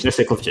Kovacic, let's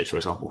say Kovacic, for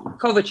example.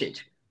 Kovacic.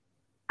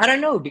 I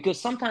don't know,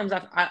 because sometimes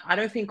I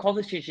don't think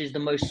Kovacic is the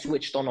most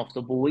switched on off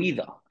the ball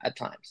either at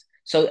times.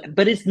 So,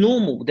 but it's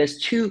normal. There's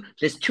two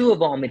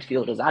of our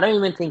midfielders. I don't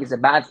even think it's a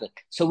bad thing.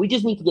 So we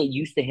just need to get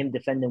used to him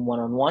defending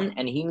one-on-one,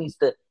 and he needs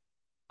to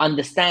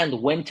understand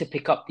when to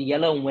pick up the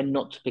yellow and when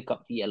not to pick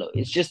up the yellow.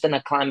 It's just an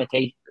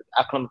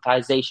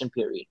acclimatization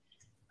period.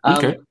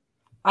 Okay.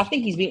 I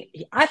think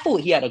I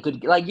thought he had a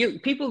good,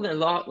 people are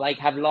gonna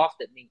have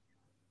laughed at me.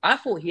 I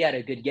thought he had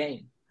a good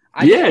game.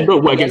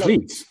 Against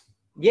Leeds.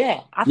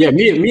 Yeah. Yeah.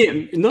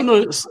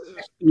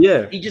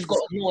 He just got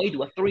annoyed.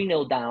 We're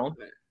 3-0 down,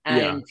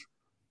 and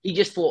he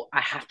just thought,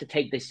 I have to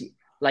take this.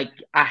 I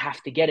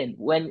have to get him.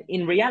 When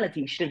in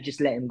reality, he should have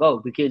just let him go,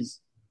 because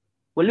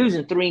we're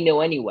losing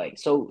 3-0 anyway.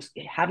 So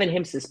having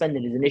him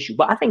suspended is an issue.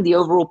 But I think the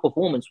overall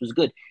performance was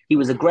good. He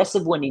was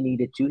aggressive when he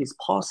needed to. His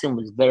passing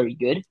was very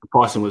good. The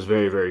passing was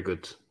very, very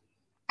good.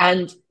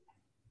 And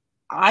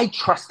I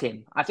trust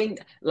him. I think,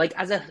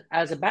 as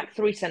a back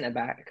 3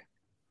 centre-back,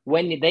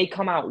 when they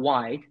come out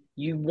wide,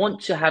 you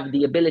want to have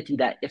the ability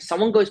that if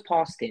someone goes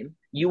past him,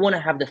 you want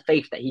to have the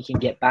faith that he can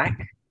get back.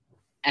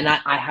 And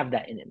I have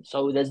that in him.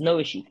 So there's no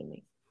issue for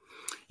me.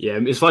 Yeah,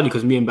 it's funny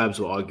because me and Babs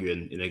were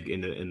arguing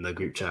in the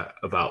group chat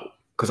about,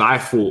 because I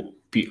thought,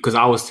 because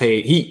I was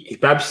saying,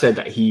 Babs said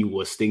that he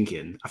was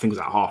thinking, I think it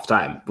was at half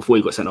time before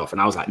he got sent off.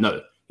 And I was like,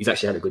 no, he's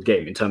actually had a good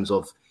game in terms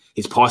of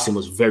his passing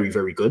was very,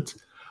 very good.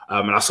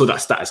 And I saw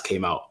that status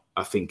came out,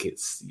 I think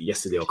it's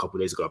yesterday or a couple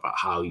of days ago, about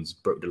how he's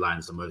broke the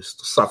lines the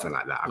most, something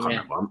like that. I can't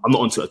remember. I'm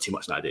not onto it too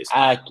much nowadays.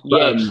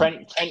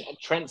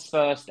 Trent's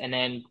first, and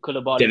then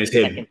Koulibaly then it's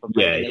second.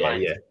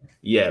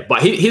 Yeah.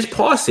 But his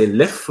passing,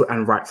 left foot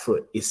and right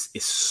foot, is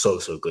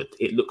so good.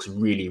 It looks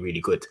really,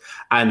 really good.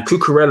 And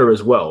Cucurella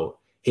as well.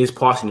 His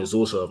passing is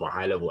also of a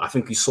high level. I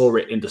think we saw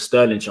it in the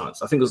Sterling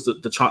chance. I think it was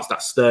the chance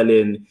that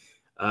Sterling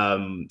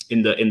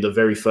in the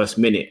very first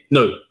minute.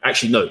 No,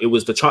 it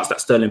was the chance that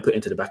Sterling put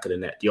into the back of the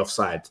net, the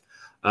offside.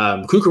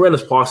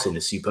 Cucurella's passing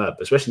is superb,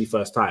 especially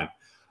first time.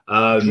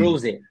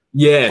 Drills it.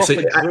 Yeah,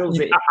 drills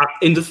it.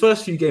 In the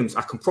first few games,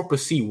 I can properly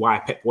see why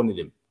Pep wanted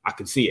him. I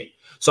can see it.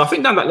 So I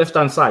think down that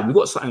left-hand side, we've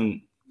got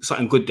something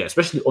good there,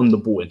 especially on the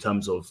ball in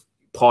terms of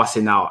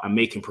passing out and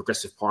making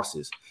progressive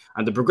passes.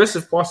 And the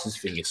progressive passes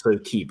thing is so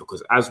key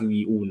because, as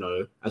we all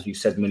know, as we've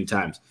said many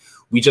times,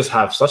 we just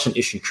have such an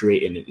issue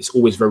creating it. It's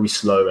always very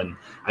slow and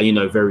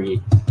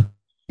it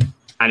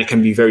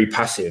can be very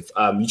passive.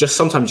 You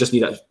sometimes just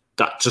need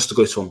that just to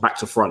go from back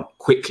to front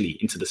quickly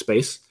into the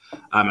space.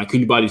 And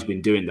Koulibaly's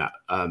been doing that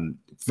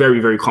very,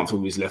 very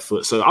comfortable with his left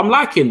foot. So I'm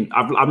liking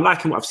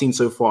what I've seen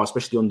so far,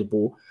 especially on the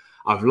ball.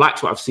 I've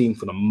liked what I've seen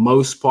for the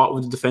most part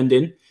with the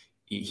defending.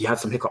 He had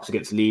some hiccups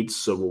against Leeds,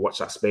 so we'll watch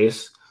that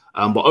space.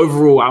 But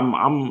overall,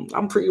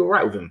 I'm pretty all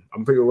right with him.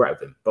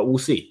 But we'll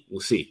see.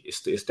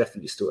 It's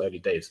definitely still early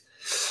days.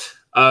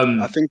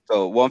 I think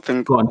though one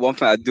thing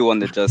I do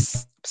want to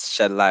just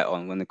shed light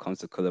on when it comes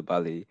to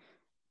Koulibaly,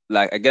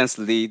 like against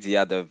Leeds,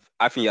 I think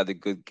he had a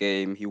good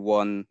game. He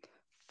won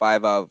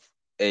 5 out of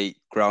 8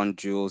 ground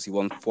duels. He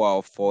won 4 out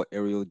of 4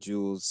 aerial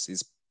duels.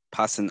 His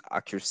passing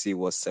accuracy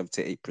was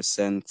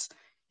 78%.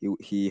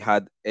 He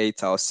had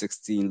 8 out of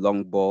 16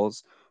 long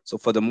balls. So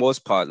for the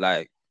most part,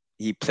 like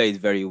he played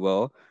very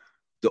well.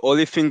 The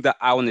only thing that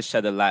I want to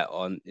shed a light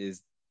on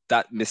is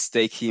that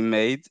mistake he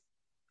made.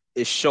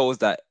 It shows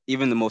that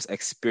even the most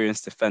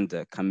experienced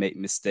defender can make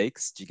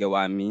mistakes. Do you get what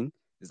I mean?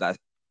 Is that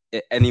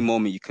at any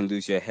moment you can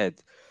lose your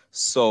head.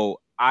 So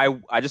I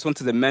just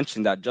wanted to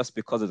mention that just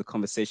because of the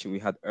conversation we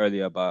had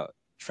earlier about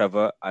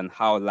Trevor and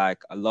how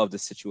like a lot of the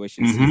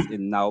situations he's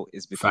in now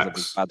is because of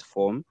his bad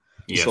form.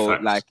 Yeah, so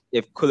like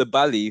if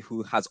Koulibaly,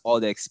 who has all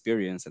the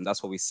experience and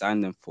that's what we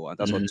signed him for, and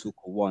that's what Tuchel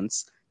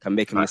wants, can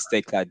make a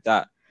mistake like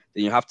that,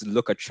 then you have to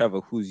look at Trevor,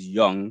 who's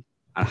young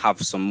and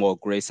have some more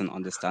grace and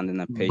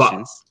understanding and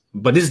patience.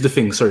 But this is the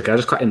thing. Sorry, can I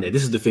just cut in there?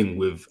 This is the thing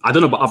with, I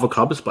don't know about other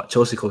clubs, but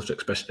Chelsea culture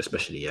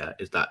especially,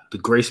 is that the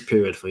grace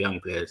period for young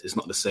players is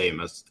not the same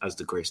as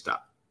the grace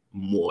that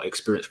more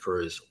experienced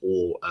pros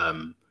or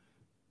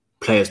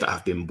players that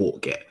have been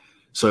bought get.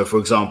 So, for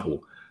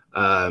example,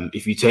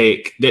 if you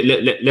take,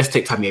 let's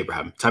take Tammy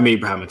Abraham and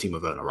Timo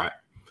Werner, right?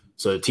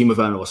 So Timo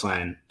Werner was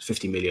signed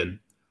 50 million,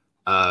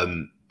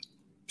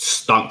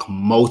 stunk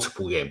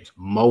multiple games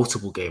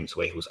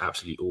where he was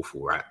absolutely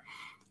awful, right?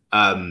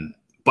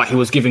 But he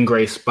was given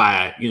grace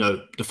by,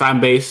 the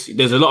fan base.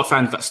 There's a lot of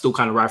fans that still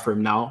kind of ride for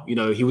him now.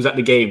 He was at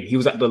the game. He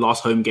was at the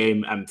last home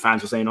game and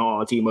fans were saying,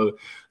 oh, Timo,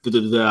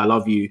 I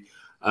love you.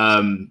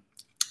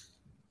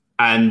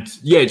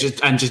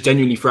 Just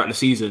genuinely throughout the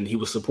season, he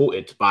was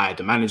supported by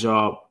the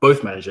manager,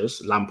 both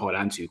managers, Lampard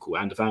and Tuchel,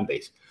 and the fan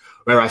base.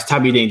 Whereas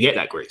Tammy didn't get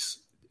that grace.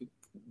 Do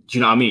you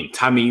know what I mean?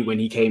 Tammy, when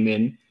he came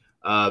in,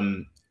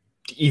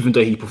 even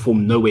though he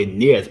performed nowhere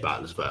near as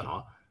bad as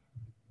Werner,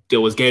 there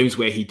was games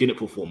where he didn't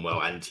perform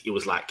well, and it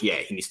was like, he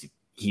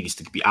needs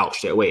to be out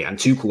straight away. And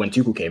when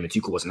Tuchel came, and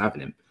Tuchel wasn't having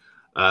him.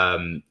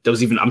 I'm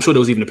sure there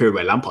was even a period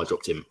where Lampard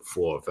dropped him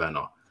for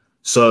Werner.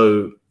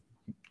 So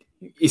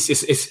it's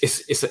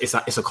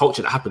a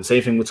culture that happens.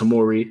 Same thing with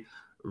Tomori.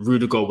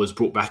 Rudiger was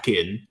brought back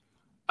in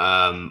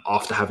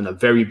after having a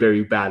very,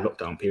 very bad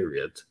lockdown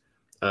period.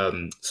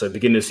 So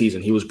beginning of the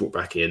season, he was brought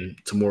back in.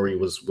 Tomori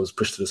was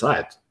pushed to the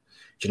side.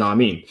 Do you know what I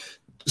mean?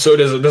 So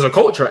there's a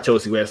culture at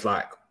Chelsea where it's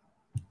like,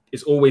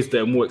 it's always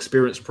the more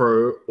experienced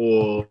pro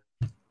or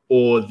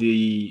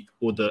the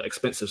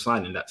expensive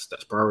signing that's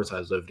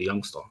prioritized over the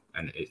youngster,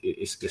 and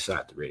it's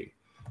sad, really.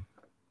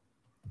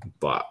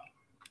 But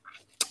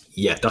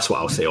yeah, that's what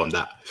I'll say on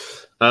that.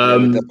 We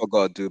definitely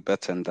got to do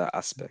better in that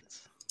aspect.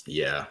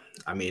 Yeah,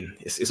 I mean,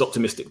 it's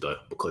optimistic though,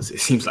 because it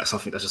seems like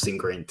something that's just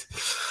ingrained.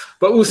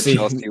 But we'll see.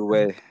 Chelsea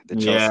way.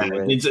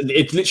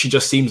 It literally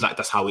just seems like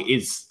that's how it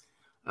is.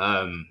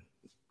 But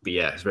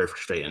yeah, it's very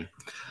frustrating.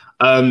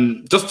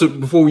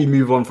 Before we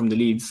move on from the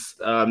Leeds,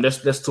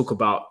 let's talk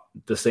about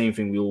the same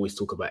thing we always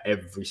talk about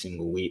every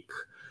single week.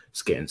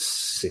 It's getting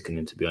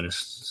sickening, to be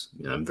honest.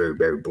 Very,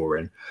 very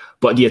boring.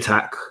 But the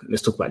attack,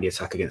 let's talk about the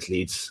attack against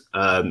Leeds.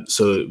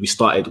 So we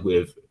started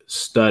with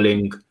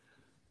Sterling,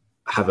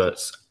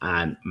 Havertz,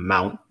 and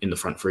Mount in the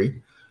front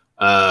three.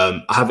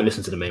 I haven't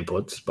listened to the main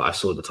pod, but I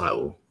saw the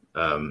title.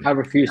 I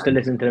refuse to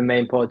listen to the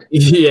main pod.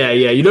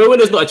 Yeah. When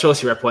there's not a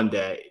Chelsea rep on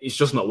there, it's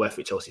just not worth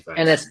it, Chelsea fans.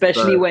 And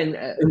especially when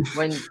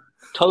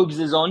Tobes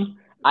is on,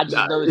 I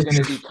just know it's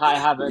going to be Kai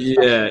Havertz.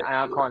 Yeah, and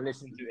I can't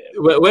listen to it.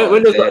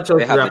 When there's not a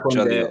Chelsea rep on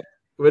there,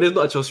 when there's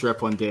not a Chelsea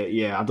rep on there,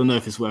 yeah, I don't know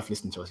if it's worth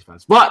listening to Chelsea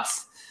fans. But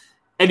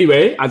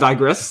anyway, I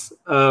digress.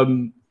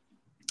 Let's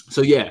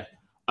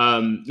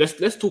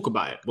talk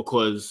about it,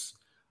 because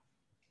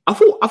I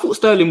thought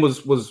Sterling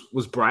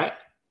was bright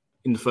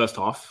in the first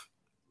half.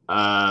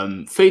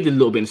 Faded a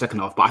little bit in the second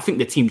half, but I think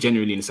the team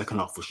generally in the second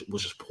half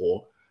was just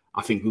poor.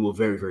 I think we were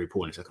very, very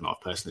poor in the second half,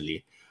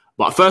 personally.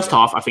 But first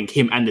half, I think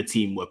him and the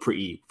team were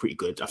pretty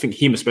good. I think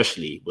him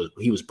especially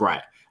was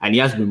bright, and he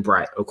has been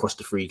bright across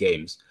the 3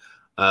 games.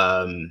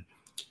 I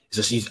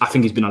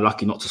think he's been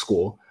unlucky not to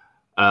score.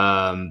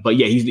 But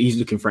yeah, he's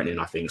looking threatening,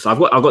 I think. So I've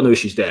got no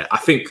issues there. I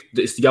think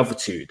it's the other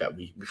two that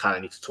we kind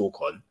of need to talk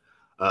on,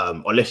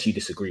 unless you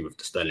disagree with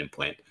the Sterling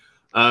point.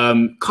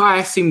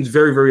 Kai seems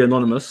very, very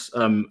anonymous.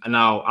 And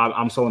now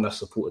I'm someone that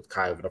supported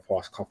Kai over the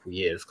past couple of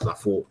years, because I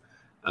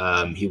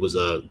thought he was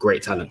a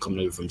great talent coming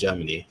over from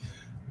Germany.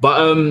 But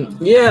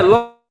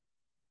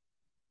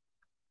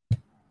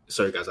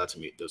sorry guys, I had to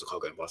mute. There was a car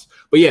going past.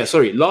 But yeah,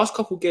 sorry. Last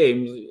couple of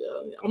games,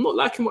 I'm not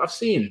liking what I've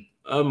seen.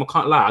 I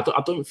can't lie.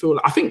 I don't feel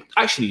like. I think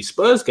actually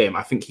Spurs game,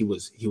 I think he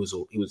was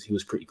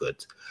pretty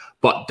good.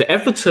 But the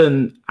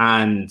Everton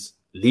and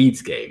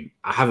Leeds game,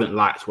 I haven't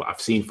liked what I've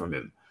seen from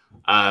him.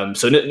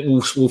 So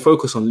we'll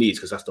focus on Leeds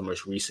because that's the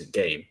most recent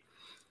game.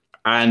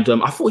 And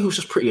I thought he was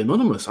just pretty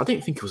anonymous. I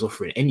didn't think he was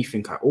offering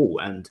anything at all,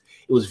 and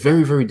it was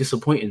very, very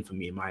disappointing for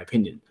me, in my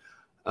opinion.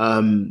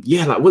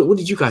 What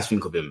did you guys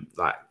think of him?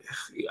 Like,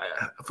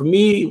 for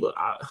me,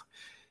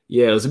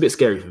 it was a bit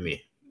scary for me.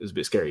 It was a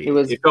bit scary.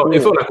 It felt like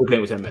we were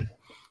playing with 10 men.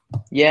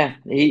 Yeah,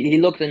 he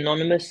looked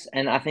anonymous,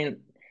 and I think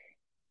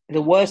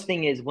the worst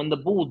thing is when the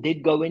ball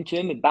did go into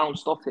him, it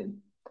bounced off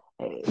him.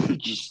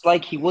 It's just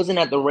like he wasn't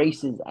at the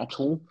races at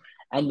all.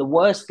 And the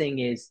worst thing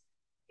is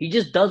he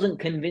just doesn't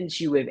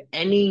convince you with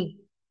any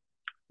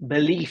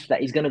belief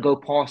that he's going to go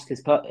past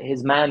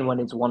his man when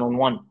it's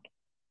 1-on-1.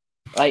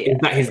 Like, is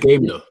that his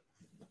game though?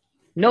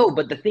 No,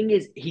 but the thing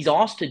is, he's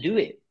asked to do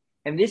it.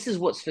 And this is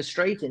what's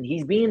frustrating.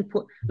 He's being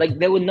put, like,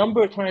 there were a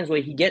number of times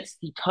where he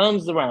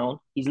turns around,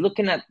 he's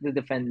looking at the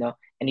defender,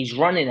 and he's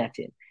running at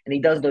him. And he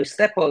does those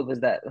step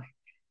overs that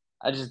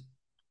I just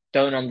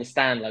don't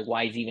understand, like,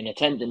 why he's even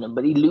attempting them.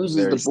 But he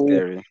loses the ball.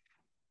 Scary.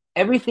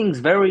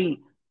 Everything's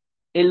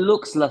it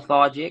looks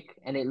lethargic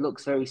and it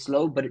looks very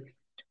slow. But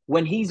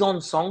when he's on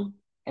song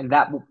and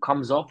that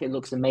comes off, it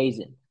looks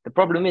amazing. The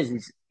problem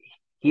is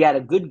he had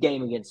a good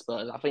game against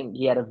Spurs. I think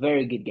he had a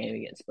very good game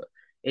against Spurs.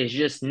 It's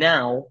just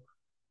now,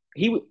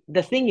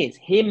 the thing is,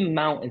 him,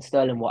 Mount, and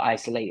Sterling were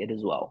isolated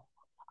as well.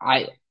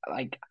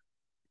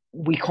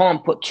 We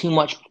can't put too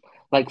much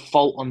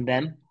fault on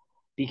them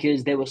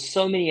because there were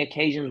so many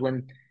occasions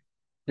when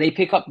they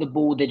pick up the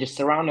ball, they're just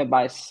surrounded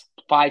by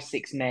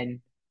 5-6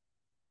 men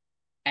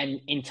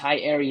and in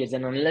tight areas,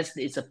 and unless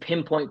it's a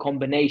pinpoint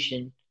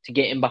combination to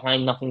get in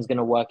behind, nothing's going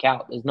to work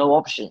out. There's no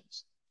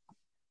options.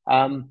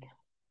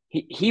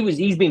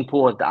 He's been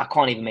poor. I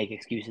can't even make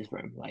excuses for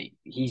him. Like,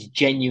 he's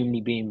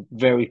genuinely been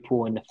very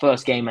poor in the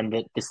first game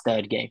and this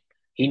third game.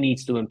 He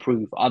needs to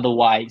improve.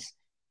 Otherwise,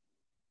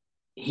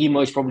 he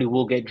most probably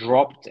will get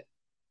dropped.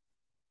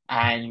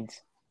 And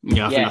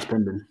I think that's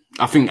pending.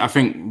 I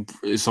think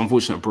it's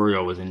unfortunate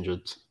Borja was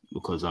injured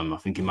because I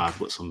think he might have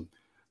got some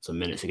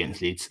minutes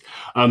against Leeds.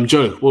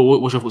 Joe,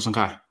 what's your thoughts on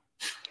Kai?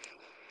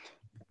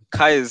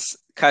 Kai's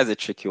a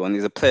tricky one.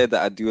 He's a player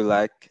that I do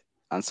like,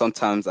 and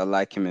sometimes I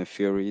like him in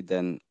theory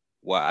than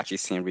what I actually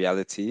see in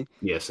reality.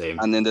 Yeah, same.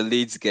 And in the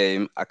Leeds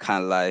game, I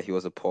can't lie, he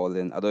was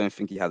appalling. I don't even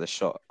think he had a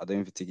shot. I don't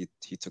even think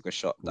he took a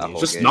shot that whole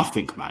just game.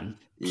 Nothing, man.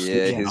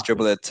 His nothing.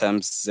 dribble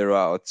attempts 0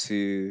 out of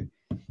 2.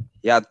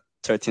 He had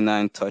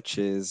 39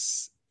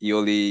 touches. He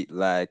only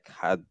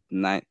had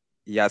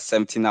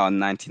 17 out of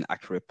 19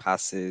 accurate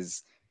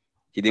passes.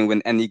 He didn't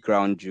win any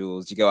ground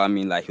duels. You get what I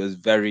mean? Like, he was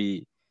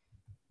very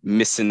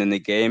missing in the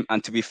game.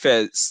 And to be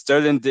fair,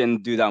 Sterling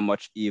didn't do that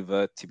much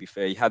either. To be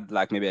fair, he had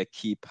maybe a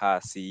key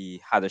pass.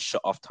 He had a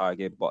shot off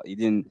target, but he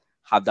didn't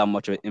have that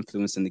much of an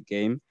influence in the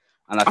game.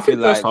 And I feel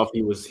think first half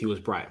he was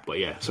bright, but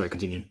yeah. Sorry,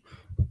 continue.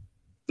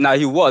 Now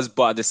he was,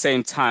 but at the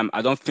same time,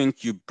 I don't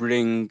think you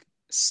bring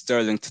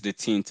Sterling to the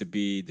team to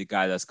be the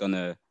guy that's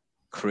gonna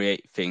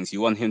create things. You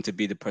want him to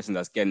be the person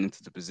that's getting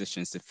into the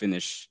positions to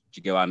finish. Do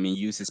you get what I mean?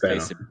 Use his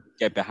pace to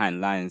get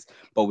behind lines.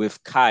 But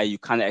with Kai, you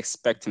kind of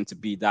expect him to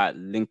be that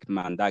link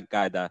man, that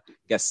guy that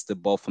gets the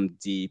ball from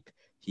deep.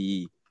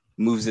 He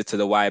moves it to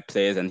the wide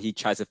players and he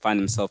tries to find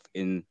himself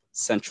in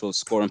central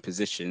scoring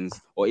positions.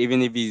 Or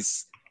even if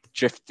he's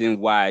drifting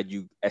wide,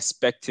 you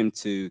expect him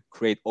to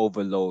create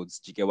overloads.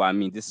 Do you get what I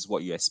mean? This is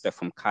what you expect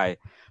from Kai.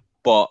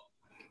 But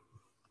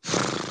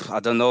I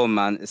don't know,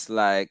 man. It's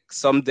like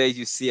some days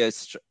you see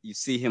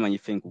him and you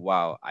think,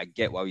 wow, I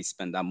get why we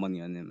spent that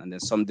money on him. And then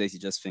some days you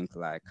just think,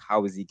 like,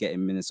 how is he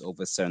getting minutes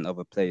over certain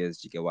other players?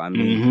 Do you get what I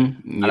mean?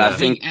 Mm-hmm. Yeah. And I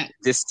think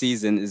this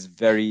season is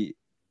very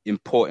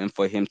important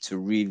for him to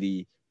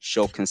really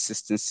show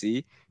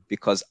consistency,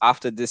 because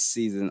after this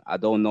season, I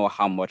don't know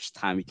how much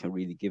time we can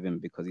really give him,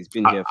 because he's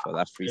been here for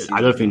that 3 seasons.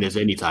 I don't think there's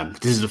any time.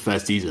 This is the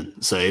first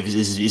season. So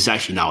it's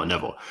actually now or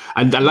never.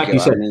 And like you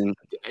said,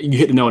 you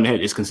hit the nail on the head,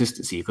 it's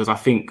consistency, because I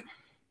think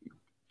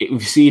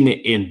we've seen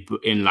it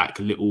in like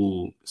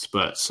little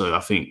spurts. So I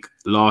think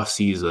last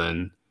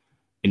season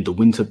in the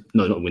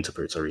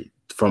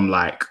from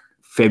like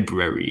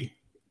February,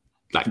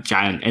 like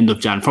end of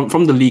Jan,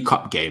 from the League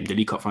Cup game, the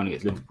League Cup final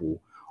against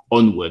Liverpool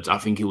onwards, I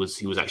think he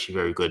was actually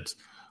very good.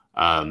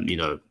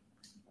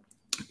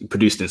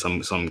 Produced in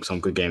some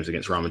good games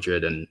against Real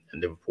Madrid and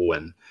Liverpool,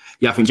 and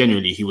I think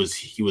genuinely he was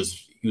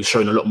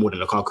showing a lot more than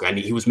Lukaku, and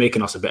he was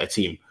making us a better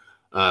team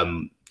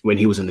when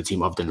he was in the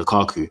team other than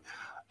Lukaku.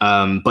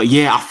 But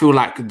yeah, I feel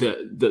like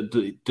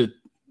the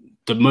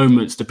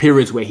moments, the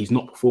periods where he's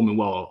not performing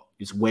well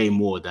is way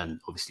more than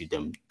obviously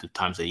the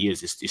times that he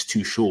is. It's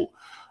too short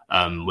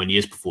when he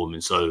is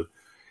performing. So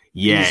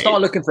yeah, you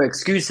start looking for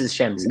excuses,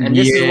 Shems, and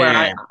this is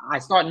where I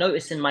start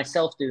noticing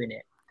myself doing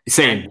it.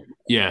 Same,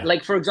 yeah.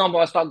 Like, for example,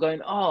 I start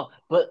going,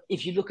 but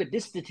if you look at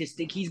this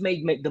statistic, he's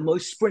made the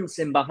most sprints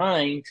in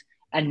behind,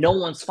 and no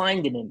one's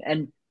finding him.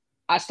 And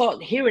I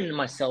start hearing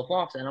myself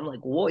after, and I'm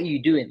like, what are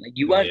you doing? Like,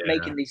 you weren't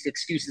making these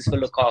excuses for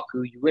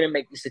Lukaku. You wouldn't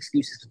make these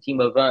excuses for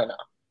Timo Werner.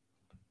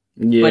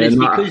 Yeah, but it's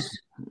because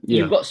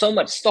you've got so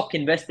much stock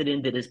invested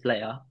into this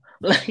player.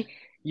 Like,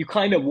 you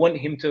kind of want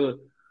him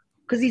to,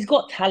 because he's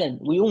got talent.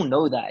 We all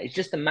know that. It's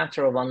just a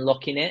matter of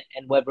unlocking it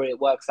and whether it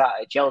works out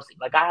at Chelsea.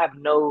 Like, I have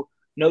no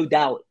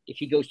doubt if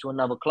he goes to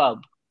another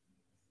club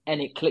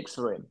and it clicks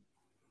for him.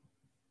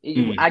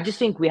 I just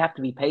think we have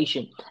to be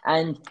patient.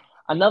 And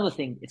another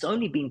thing, it's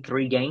only been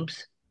 3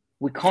 games.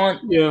 We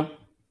can't. Yeah,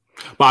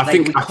 but I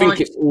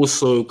think it's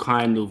also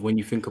kind of, when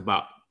you think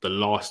about the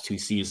last 2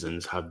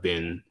 seasons have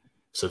been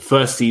So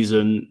first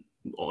season,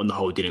 on the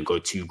whole, didn't go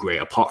too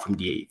great, apart from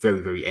the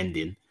very, very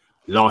ending.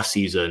 Last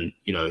season,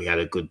 he had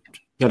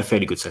a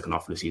fairly good second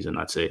half of the season,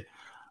 I'd say.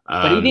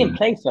 But he didn't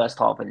play first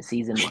half of the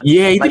season. Man.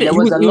 Yeah, he did. He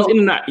was in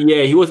and out.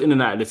 Yeah, he was in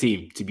and out of the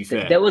team. To be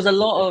fair, there was a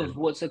lot of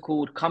what's it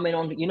called coming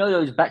on.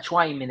 Those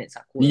Batshuayi minutes.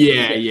 I call it.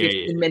 Yeah,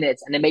 15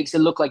 minutes, and it makes it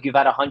look like you've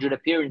had 100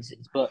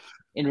 appearances, but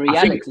in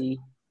reality,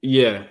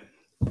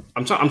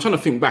 I'm trying to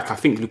think back. I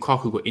think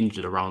Lukaku got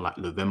injured around like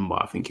November,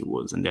 I think it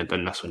was, and then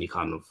that's when he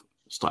kind of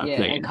started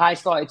playing. And Kai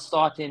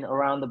starting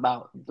around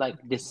about like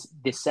this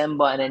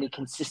December, and then he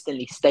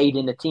consistently stayed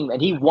in the team,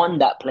 and he won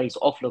that place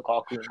off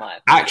Lukaku. In my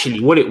opinion. Actually,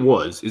 what it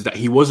was is that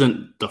he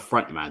wasn't the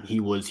front man.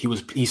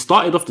 He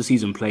started off the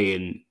season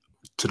playing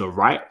to the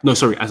right. No,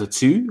 sorry, as a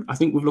 2, I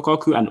think, with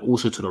Lukaku, and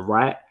also to the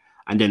right.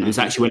 And then it's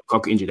actually when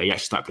Lukaku injured that he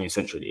actually started playing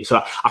centrally.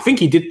 So I think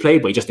he did play,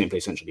 but he just didn't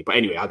play centrally. But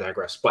anyway, I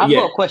digress. But I've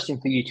got a question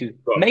for you too,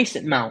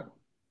 Mason Mount.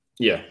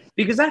 Yeah,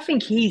 because I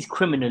think he's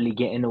criminally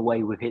getting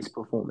away with his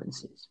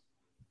performances.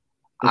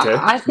 Okay.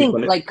 I think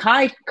like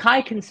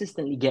Kai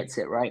consistently gets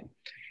it right,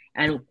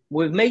 and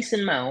with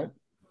Mason Mount,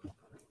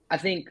 I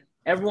think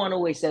everyone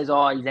always says,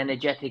 "Oh, he's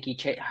energetic, he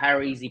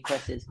harries, he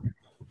presses."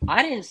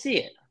 I didn't see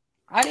it.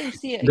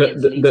 Against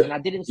Leeds, and I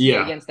didn't see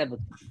it against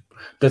Everton.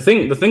 The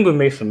thing with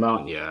Mason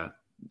Mount,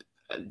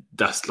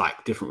 that's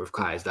like different with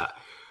Kai, is that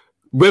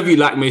whether you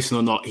like Mason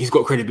or not, he's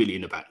got credibility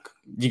in the bank.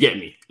 You get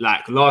me?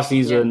 Like last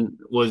season,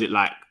 I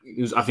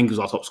think he was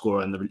our top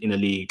scorer in the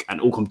league, and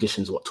all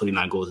competitions,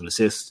 29 goals and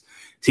assists.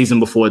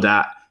 Season before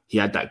that, he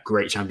had that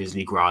great Champions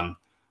League run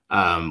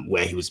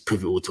where he was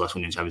pivotal to us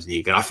winning the Champions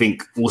League. And I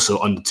think also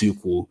under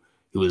Tuchel,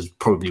 he was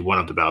probably one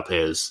of the better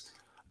players.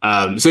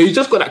 So he's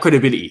just got that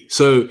credibility.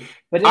 So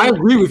I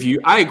agree with you.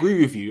 I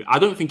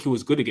don't think he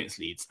was good against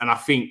Leeds. And I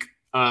think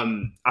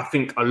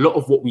a lot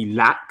of what we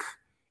lack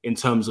in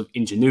terms of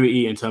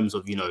ingenuity, in terms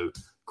of,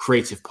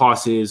 creative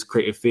passes,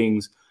 creative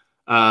things,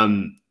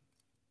 like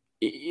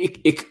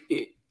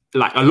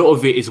a lot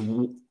of it is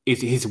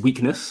his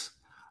weakness.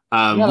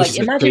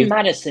 Imagine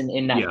Maddison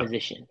in that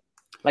position,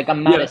 like a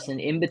Maddison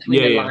in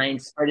between the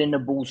lines, spreading the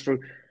balls through.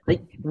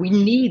 Like we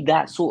need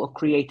that sort of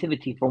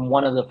creativity from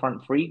one of the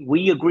front three.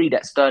 We agree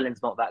that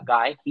Sterling's not that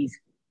guy. He's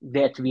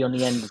there to be on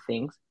the end of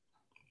things.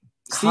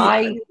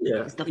 Kai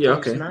is the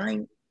first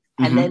 9,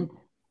 and then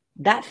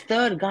that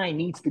third guy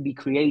needs to be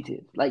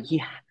creative.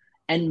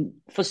 And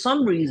for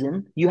some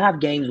reason, you have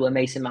games where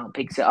Mason Mount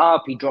picks it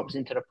up, he drops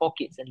into the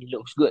pockets, and he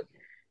looks good.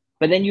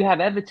 But then you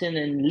have Everton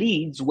and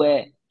Leeds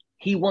where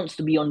he wants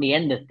to be on the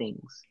end of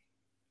things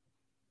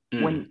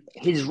when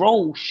his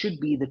role should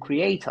be the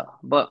creator.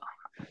 But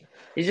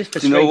it's just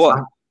frustrating. Do you know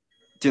what?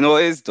 Do you know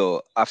what it is,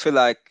 though? I feel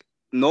like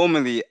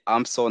normally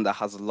I'm someone that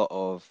has a lot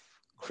of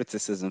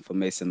criticism for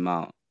Mason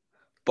Mount.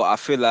 But I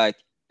feel like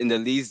in the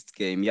Leeds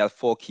game, he had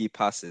 4 key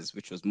passes,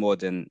 which was more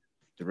than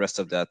the rest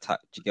of the attack.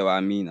 Do you get what I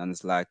mean? And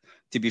it's like,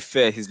 to be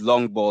fair, his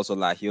long balls are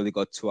like, he only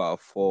got 2 out of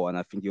 4, and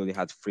I think he only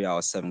had 3 out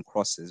of 7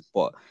 crosses.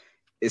 But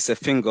it's a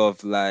thing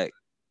of like,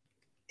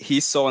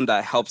 he's someone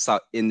that helps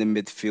out in the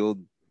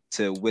midfield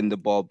to win the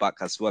ball back,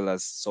 as well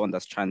as someone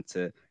that's trying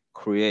to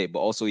create. But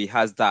also he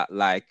has that,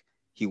 like,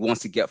 he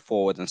wants to get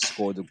forward and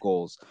score the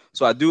goals.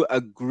 So I do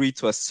agree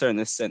to a certain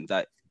extent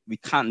that we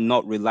can't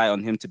not rely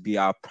on him to be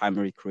our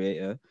primary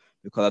creator,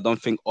 because I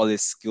don't think all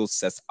his skill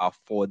sets are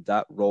for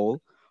that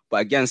role.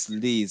 But against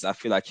Leeds, I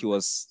feel like he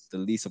was the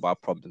least of our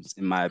problems,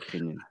 in my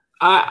opinion.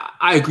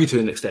 I agree to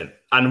an extent.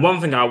 And one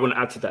thing I want to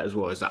add to that as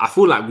well is that I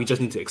feel like we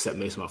just need to accept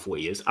Mason Mount for what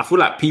he is. I feel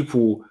like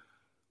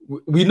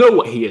we know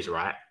what he is,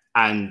 right?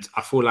 And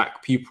I feel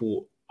like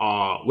people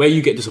are, where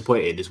you get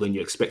disappointed is when you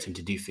expect him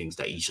to do things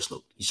that he's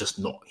just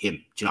not him.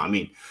 Do you know what I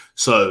mean?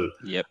 So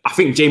I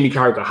think Jamie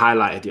Carragher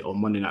highlighted it on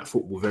Monday Night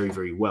Football very,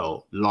 very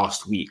well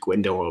last week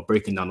when they were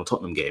breaking down the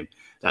Tottenham game,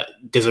 that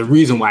there's a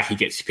reason why he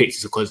gets picked.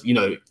 Is because,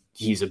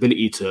 his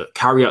ability to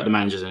carry out the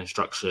manager's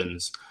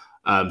instructions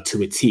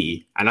to a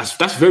T. And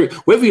that's very,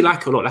 whether you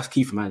like it or not, that's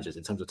key for managers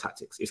in terms of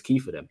tactics. It's key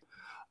for them.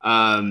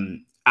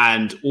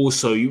 And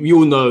also, you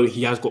all know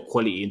he has got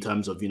quality in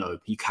terms of,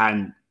 he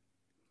can,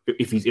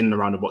 if he's in and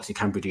around the box, he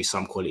can produce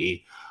some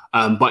quality.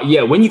 But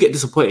yeah, when you get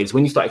disappointed, it's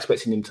when you start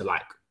expecting him to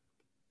like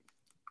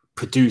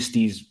produce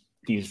these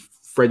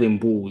threading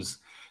balls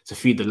to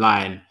feed the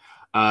line.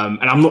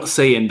 And I'm not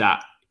saying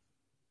that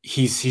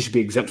he should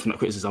be exempt from that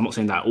criticism. I'm not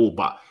saying that at all,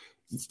 but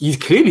he's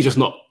clearly just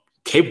not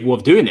capable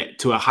of doing it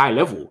to a high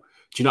level.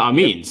 Do you know what I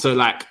mean? Yep. So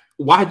like,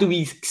 why do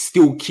we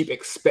still keep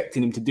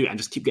expecting him to do it and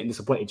just keep getting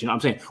disappointed? Do you know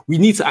what I'm saying? We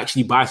need to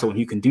actually buy someone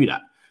who can do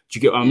that. Do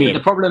you get what I mean? The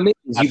problem is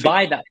you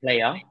buy that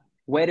player,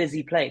 where does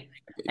he play?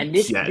 And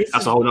this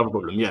that's a whole other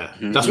problem. Yeah.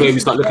 That's where we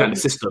start looking at the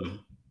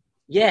system.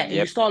 Yeah.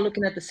 You start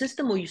looking at the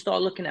system, or you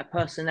start looking at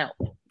personnel.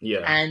 Yeah.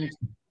 And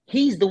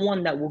he's the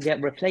one that will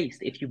get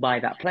replaced if you buy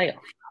that player.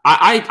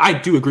 I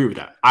do agree with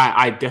that.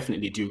 I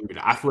definitely do agree with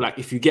that. I feel like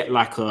if you get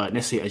like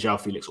let's say a João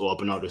Felix or a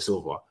Bernardo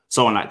Silva,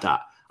 someone like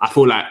that, I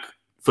feel like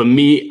for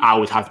me, I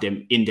would have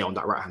them in there on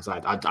that right-hand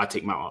side. I'd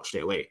take Mount out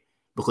straight away,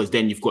 because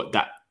then you've got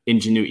that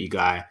ingenuity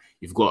guy,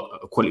 you've got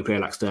a quality player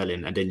like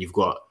Sterling, and then you've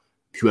got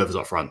whoever's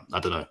up front. I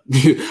don't know.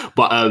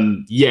 But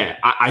yeah,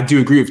 I do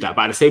agree with that.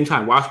 But at the same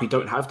time, whilst we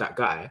don't have that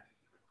guy,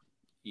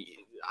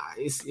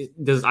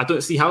 I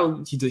don't see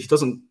how he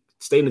doesn't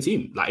stay in the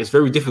team. Like, it's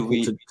very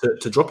difficult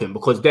to drop him,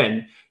 because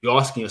then you're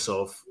asking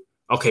yourself,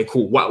 okay,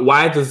 cool.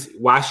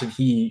 Why should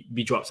he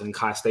be dropped and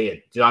Kai stay in?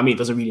 Do you know what I mean? It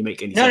doesn't really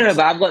make any sense.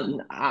 No,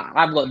 but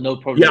I've got no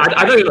problem. Yeah,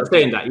 I know you're not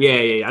saying that.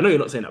 Yeah. I know you're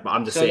not saying that, but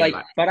I'm just saying.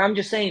 But I'm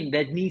just saying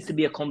there needs to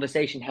be a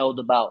conversation held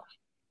about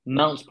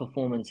Mount's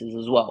performances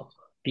as well,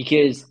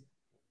 because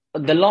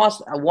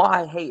what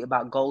I hate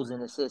about goals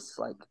and assists,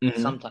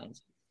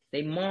 sometimes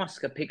they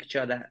mask a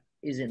picture that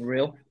isn't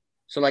real.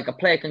 So like a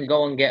player can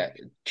go and get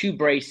 2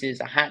 braces,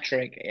 a hat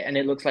trick, and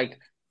it looks like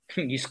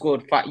you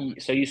scored 5.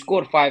 So you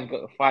scored five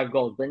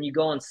goals. Then you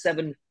go on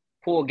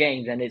 4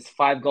 games and it's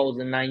 5 goals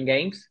in 9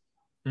 games.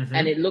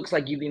 And it looks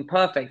like you've been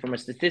perfect from a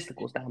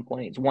statistical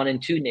standpoint. It's 1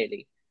 and 2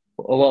 nearly.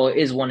 Well, it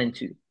is 1 and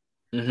 2.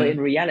 But in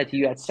reality,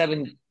 you had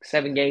 7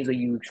 games where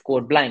you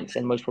scored blanks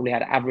and most probably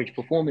had average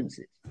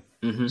performances.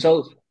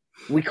 So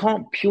we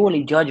can't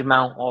purely judge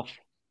Mount off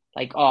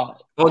like, no,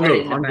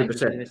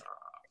 100%.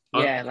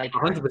 Yeah, like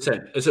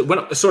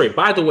 100%. Sorry,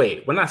 by the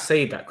way, when I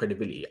say that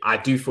credibility, I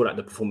do feel like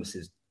the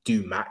performances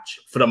do match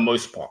for the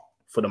most part.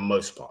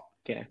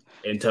 Okay.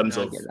 In terms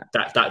of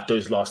that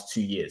those last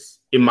 2 years,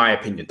 in my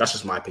opinion, that's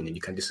just my opinion.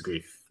 You can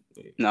disagree.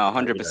 No,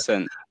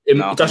 100%.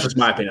 That's just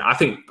my opinion. I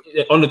think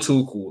on the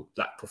tool call,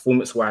 like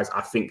performance-wise,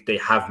 I think they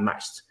have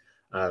matched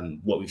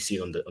what we've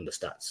seen on the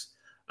stats.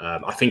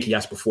 I think he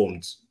has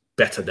performed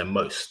better than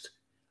most,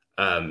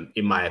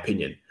 in my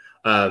opinion.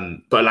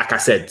 But like I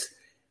said,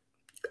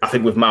 I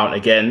think with Mount,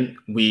 again,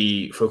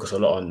 we focus a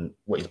lot on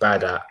what he's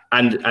bad at,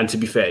 and to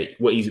be fair,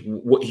 what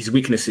his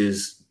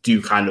weaknesses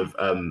do kind of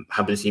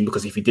have in the team,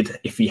 because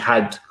if he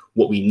had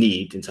what we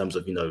need in terms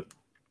of, you know,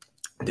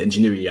 the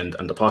engineering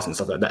and the passing and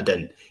stuff like that,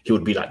 then he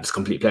would be like this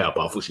complete player.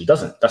 But unfortunately, he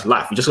doesn't. That's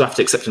life. We just have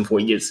to accept him for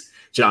what he is.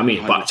 Do you know what I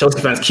mean? 100%. But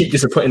Chelsea fans keep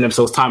disappointing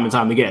themselves time and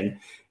time again,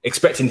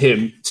 expecting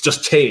him to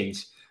just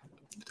change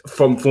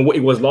from what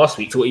he was last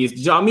week to what he is. Do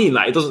you know what I mean?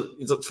 Like,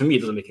 for me, it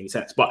doesn't make any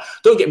sense. But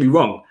don't get me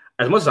wrong.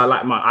 As much as I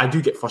like Mount, I do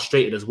get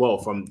frustrated as well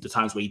from the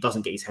times where he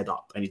doesn't get his head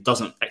up and he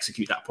doesn't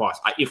execute that pass.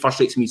 It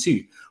frustrates me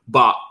too.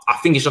 But I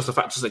think it's just the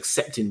fact just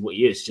accepting what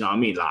he is. Do you know what I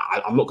mean? Like,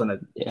 I'm not gonna.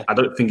 Yeah. I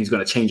don't think he's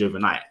gonna change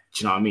overnight.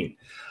 Do you know what I mean?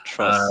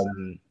 Trust.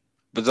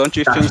 But don't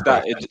you think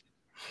that it?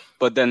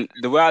 But then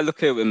the way I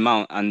look at it with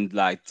Mount and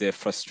like the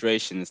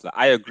frustration is like,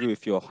 I agree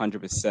with you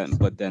 100%.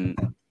 But then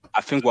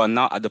I think we're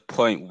now at the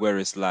point where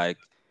it's like,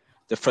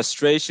 the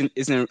frustration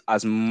isn't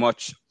as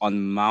much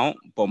on Mount,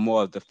 but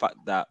more of the fact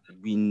that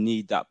we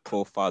need that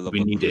profile of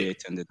a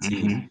creator in the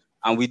team.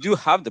 And we do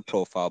have the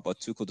profile, but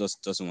Tuchel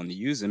doesn't want to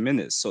use him in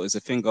it. So it's a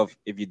thing of,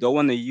 if you don't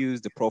want to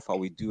use the profile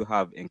we do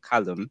have in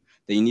Callum,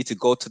 then you need to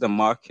go to the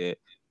market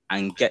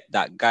and get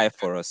that guy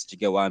for us. Do you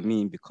get what I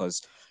mean?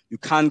 Because you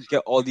can't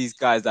get all these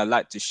guys that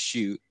like to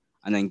shoot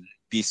and then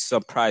be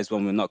surprised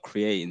when we're not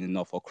creating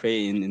enough or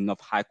creating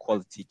enough high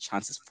quality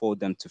chances for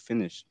them to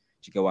finish.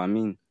 Do you get what I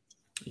mean?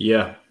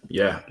 Yeah.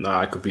 No,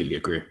 I completely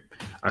agree.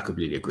 I think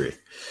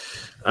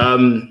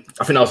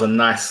that was a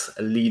nice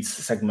Leeds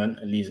segment,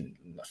 a Leeds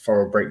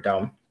thorough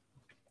breakdown.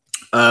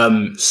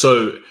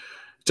 So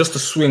just to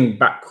swing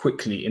back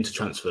quickly into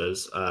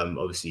transfers,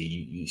 obviously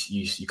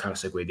you kind of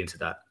segued into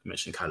that, you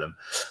mentioned Callum.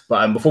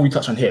 But before we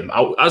touch on him,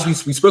 as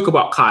we spoke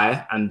about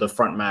Kai and the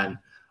front man,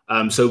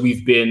 so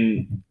we've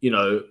been, you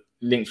know,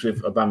 linked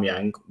with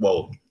Aubameyang.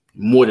 Well,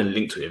 more than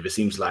linked with it. It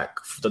seems like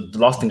the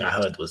last thing I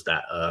heard was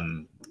that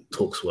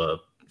talks were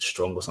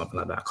strong or something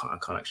like that. I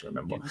can't actually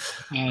remember.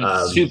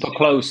 Super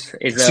close.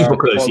 Super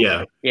close,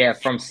 yeah. Yeah,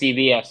 from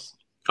CBS.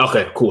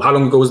 Okay, cool. How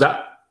long ago was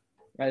that?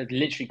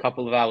 Literally a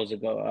couple of hours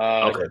ago.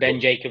 Okay, Ben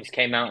cool. Jacobs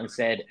came out and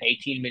said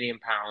 £18 million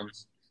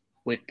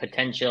with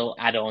potential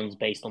add-ons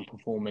based on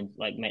performance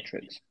like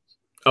metrics.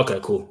 Okay,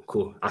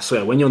 cool. I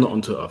swear, when you're not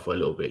on Twitter for a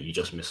little bit, you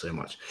just miss so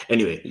much.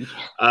 Anyway,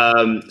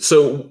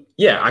 so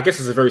yeah, I guess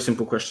it's a very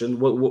simple question.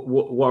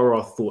 What are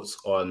our thoughts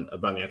on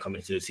Aubameyang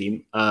coming to the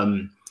team?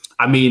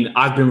 I mean,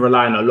 I've been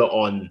relying a lot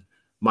on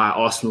my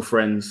Arsenal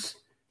friends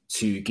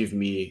to give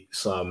me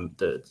some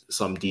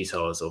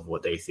details of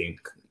what they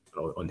think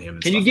on him.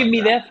 Can you give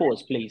me their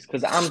thoughts, please?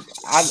 Because I'm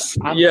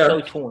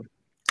so torn.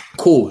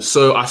 Cool.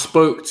 So I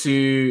spoke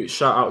to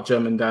shout out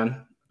German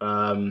Dan.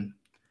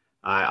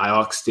 I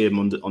asked him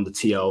on the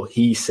TL.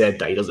 He said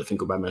that he doesn't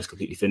think Aubameyang is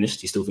completely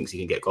finished. He still thinks he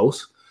can get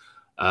goals,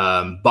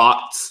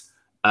 but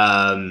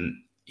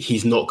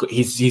he's not.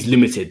 He's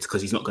limited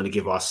because he's not going to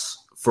give us,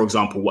 for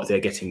example, what they're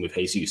getting with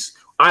Jesus.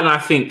 And I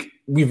think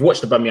we've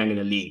watched Aubameyang in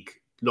the league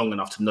long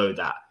enough to know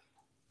that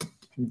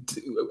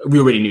we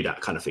already knew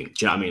that kind of thing. Do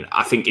you know what I mean?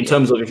 I think in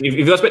terms of if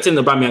you're expecting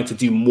Aubameyang to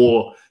do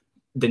more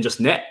than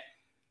just net,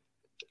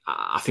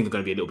 I think I'm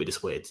going to be a little bit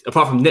disappointed.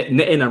 Apart from netting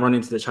and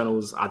running into the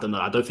channels, I don't know.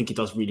 I don't think he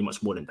does really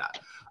much more than that.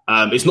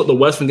 It's not the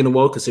worst thing in the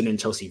world considering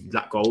Chelsea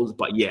lack goals,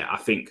 but yeah, I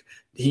think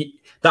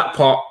that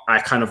part I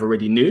kind of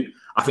already knew.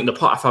 I think the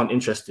part I found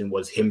interesting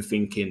was Dan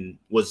thinking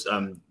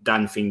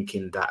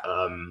that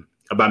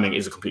Aubameyang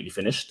isn't completely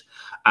finished.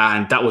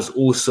 And that was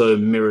also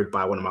mirrored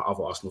by one of my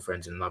other Arsenal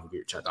friends in another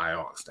group chat that I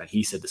asked. And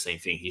he said the same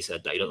thing. He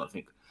said that he doesn't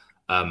think,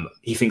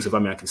 he thinks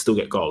Aubameyang can still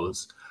get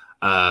goals.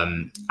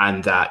 And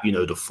that, you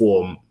know, the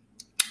form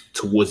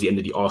towards the end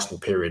of the Arsenal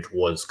period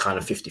was kind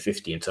of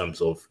 50-50 in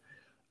terms of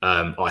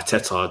the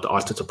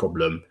Arteta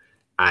problem,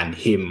 and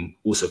him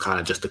also kind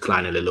of just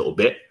declining a little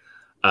bit.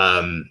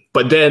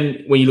 But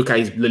then when you look at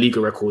his La Liga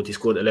record, he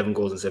scored 11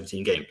 goals in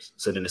 17 games.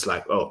 So then it's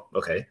like, oh,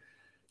 okay.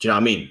 Do you know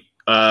what I mean?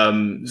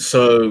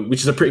 So,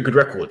 which is a pretty good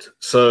record.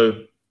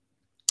 So,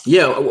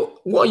 yeah,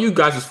 what are you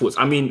guys' thoughts?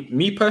 I mean,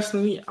 me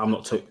personally, I'm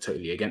not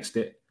totally against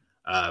it.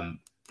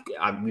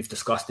 We've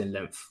discussed in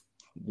length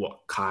what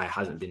Kai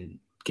hasn't been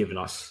giving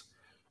us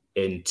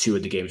in 2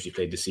 of the games we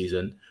played this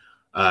season,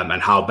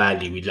 and how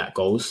badly we lack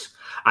goals.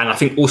 And I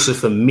think also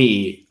for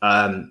me,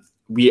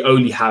 we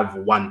only have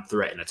one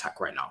threat in attack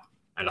right now,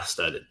 and that's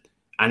Sterling.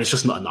 And it's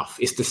just not enough.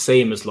 It's the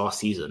same as last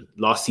season.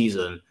 Last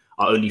season,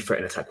 our only threat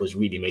in attack was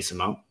really Mason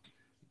Mount.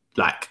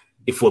 Like,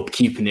 if we're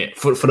keeping it,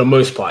 for the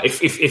most part,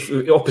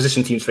 if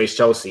opposition teams face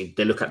Chelsea,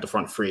 they look at the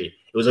front three,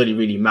 it was only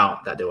really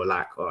Mount that they were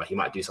like, oh, he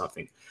might do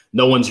something.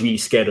 No one's really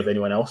scared of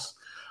anyone else.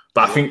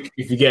 But I think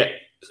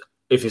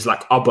if it's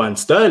like Auba and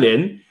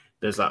Sterling,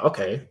 there's like,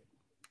 okay,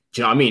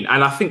 do you know what I mean?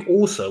 And I think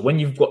also when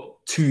you've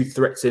got 2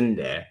 threats in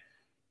there,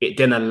 it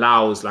then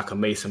allows like a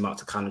Mason Mount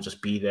to kind of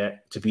just be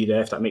there,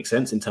 if that makes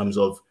sense, in terms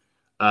of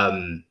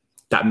that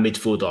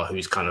midfielder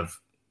who's kind of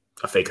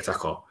a fake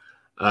attacker.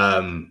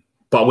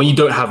 But when you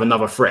don't have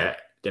another threat,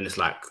 then it's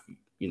like,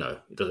 you know,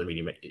 it doesn't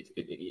really make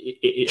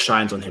it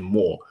shines on him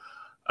more.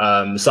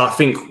 So I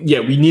think, yeah,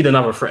 we need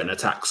another threat in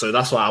attack. So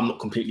that's why I'm not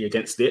completely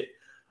against it.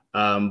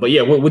 But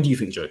yeah, what do you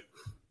think, Joe?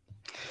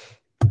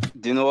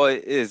 Do you know what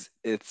it is?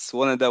 It's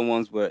one of them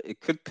ones where it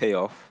could pay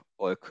off,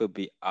 or it could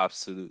be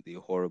absolutely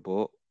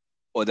horrible,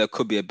 or there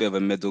could be a bit of a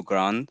middle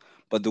ground.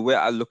 But the way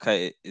I look at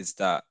it is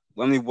that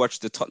when we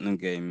watched the Tottenham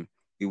game,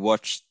 we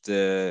watched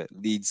the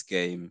Leeds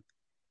game,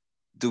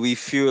 do we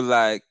feel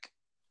like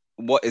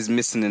what is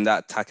missing in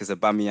that attack is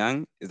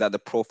Aubameyang? Is that the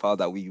profile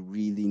that we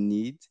really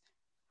need?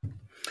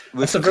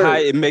 With Kai,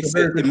 it makes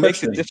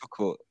it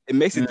difficult. It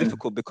makes it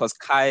difficult because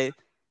Kai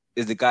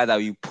is the guy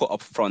that you put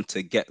up front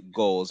to get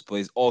goals, but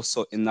he's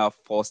also in that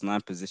false 9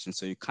 position.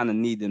 So you kind of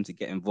need him to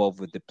get involved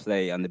with the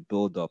play and the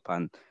build-up.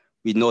 And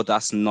we know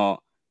that's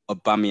not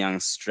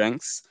Aubameyang's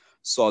strengths.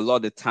 So a lot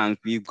of the times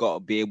we've got to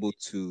be able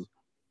to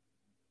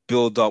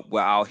build up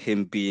without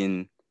him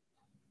being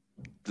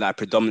like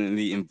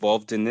predominantly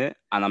involved in it.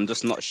 And I'm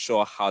just not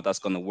sure how that's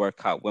going to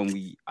work out when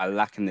we are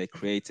lacking a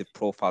creative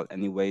profile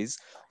anyways.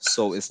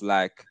 So it's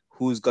like,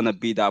 who's going to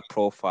be that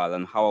profile,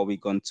 and how are we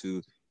going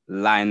to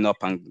line up,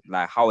 and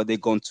like how are they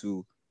going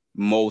to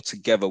mold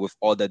together with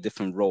all the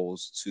different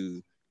roles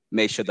to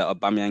make sure that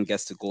Aubameyang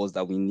gets the goals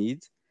that we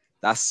need?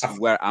 That's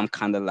where I'm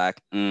kind of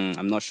like,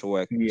 I'm not sure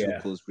where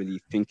Tuchel's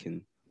really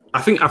thinking.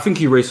 I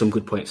think you raised some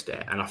good points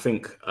there, and I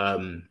think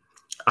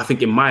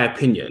in my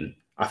opinion,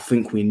 I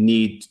think we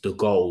need the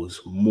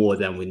goals more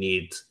than we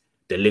need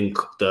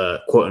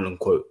the quote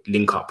unquote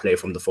link up play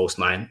from the false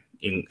 9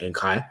 in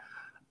Kai.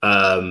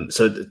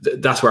 So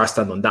that's where I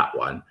stand on that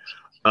one.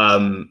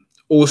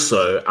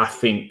 Also, I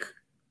think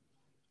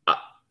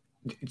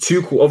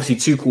Tuchel,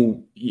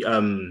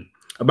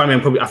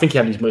 Aubameyang probably, I think he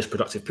had his most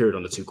productive period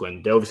on the Tuchel,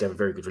 and they obviously have a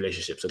very good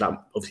relationship, so that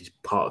obviously is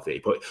part of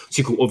it. But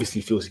Tuchel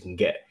obviously feels he can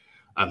get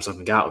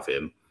something out of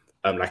him,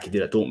 like he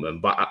did at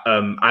Dortmund. But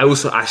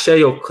I share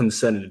your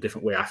concern in a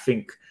different way. I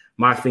think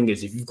my thing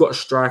is, if you've got a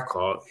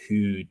striker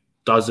who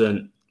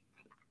doesn't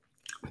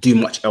do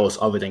much else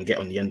other than get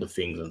on the end of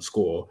things and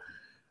score,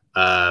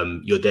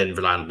 you're then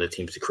relying on the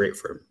teams to create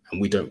for him,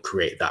 and we don't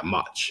create that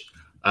much.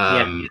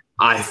 I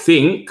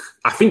think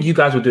you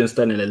guys were doing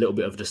Sterling a little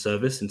bit of a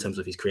disservice in terms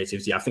of his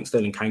creativity. I think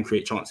Sterling can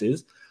create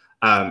chances,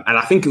 and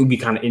I think it would be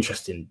kind of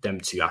interesting,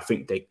 them two. I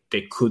think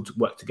they could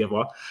work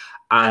together,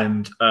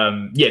 and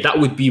that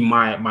would be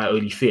my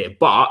only fear.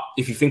 But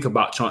if you think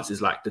about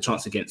chances like the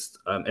chance against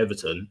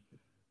Everton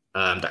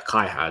that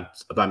Kai had,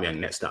 Aubameyang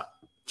nets that.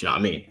 Do you know what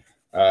I mean?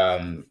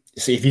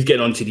 So if he's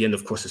getting onto the end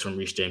of crosses from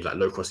Reece James, like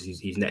low crosses,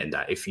 he's netting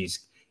that. If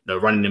he's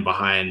running in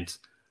behind,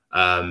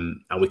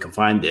 and we can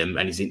find him,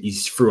 and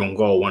he's through on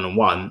goal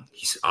 1-on-1,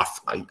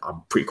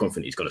 I'm pretty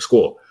confident he's going to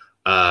score.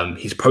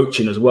 He's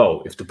poaching as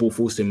well. If the ball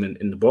falls to him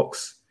in the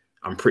box,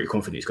 I'm pretty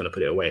confident he's going to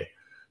put it away.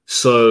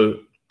 So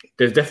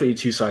there's definitely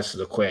 2 sides to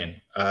the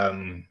coin.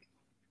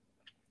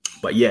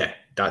 But yeah,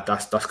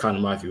 that's kind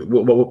of my view.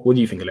 What do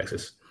you think,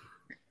 Alexis?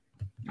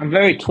 I'm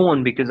very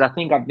torn because I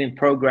think I've been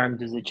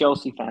programmed as a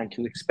Chelsea fan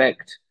to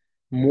expect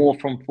more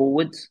from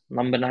forwards,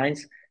 number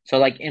 9s. So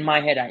like in my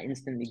head, I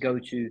instantly go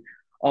to,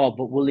 but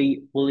will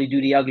he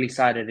do the ugly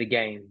side of the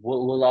game?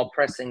 Will our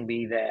pressing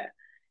be there?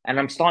 And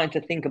I'm starting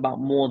to think about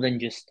more than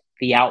just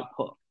the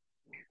output.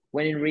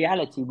 When in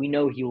reality, we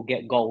know he will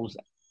get goals.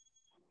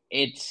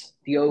 It's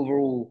the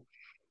overall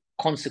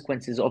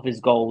consequences of his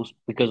goals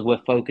because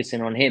we're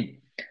focusing on him.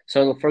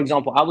 So, for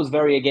example, I was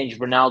very against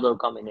Ronaldo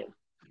coming in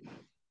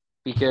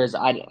because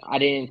I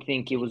didn't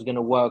think it was going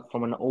to work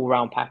from an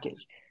all-round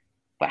package.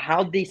 But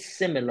how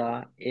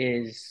dissimilar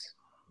is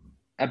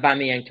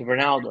Aubameyang to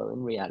Ronaldo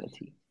in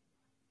reality.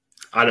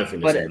 I don't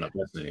think they're similar,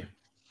 personally.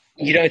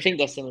 You don't think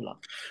they're similar?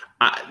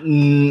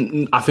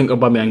 I think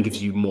Aubameyang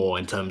gives you more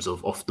in terms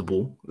of off the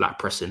ball, like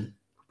pressing.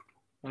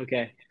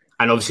 Okay.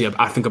 And obviously,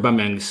 I think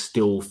Aubameyang is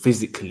still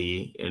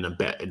physically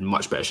in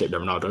much better shape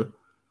than Ronaldo,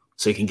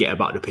 so he can get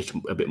about the pitch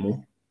a bit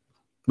more.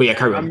 But yeah,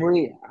 carry on.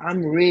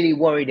 I'm really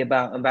worried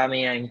about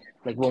Aubameyang,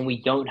 like when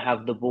we don't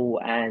have the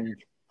ball and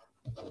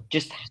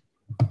just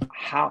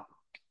how.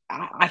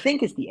 I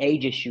think it's the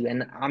age issue,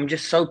 and I'm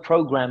just so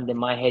programmed in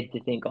my head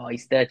to think, oh,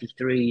 he's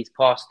 33, he's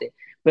past it.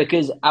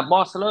 Because at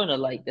Barcelona,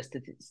 like the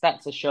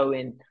stats are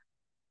showing,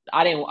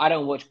 I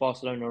don't watch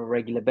Barcelona on a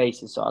regular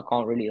basis, so I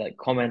can't really like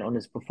comment on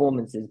his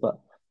performances. But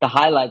the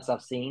highlights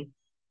I've seen,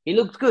 he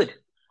looks good.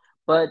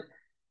 But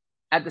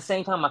at the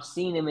same time, I've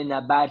seen him in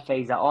that bad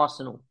phase at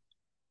Arsenal,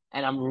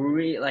 and I'm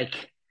really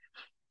like,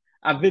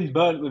 I've been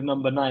burnt with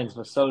number 9s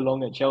for so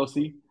long at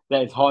Chelsea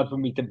that it's hard for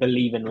me to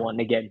believe in one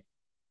again.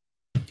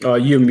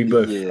 You and me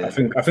both. Yeah. I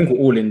think we're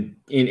all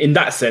in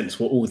that sense.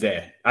 We're all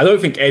there. I don't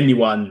think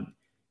anyone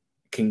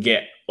can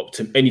get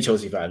any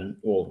Chelsea fan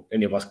or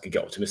any of us can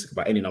get optimistic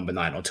about any number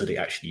 9 until they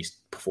actually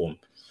perform.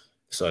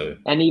 So,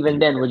 and even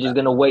then, we're just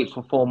gonna wait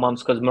for 4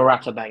 months because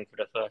Morata banged for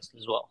the first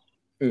as well.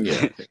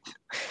 Yeah.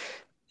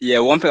 Yeah.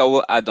 One thing I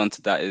will add on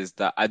to that is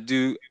that I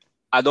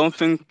don't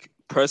think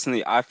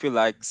personally. I feel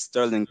like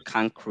Sterling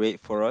can create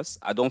for us.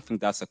 I don't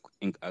think that's a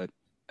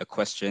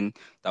question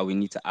that we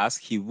need to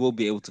ask. He will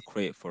be able to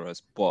create for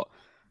us, but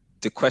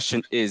the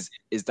question is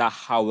that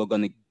how we're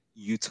going to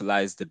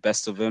utilize the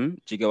best of him?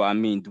 Do you get what I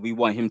mean? Do we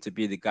want him to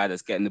be the guy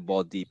that's getting the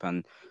ball deep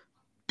and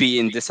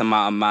being this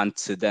amount of man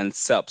to then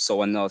set up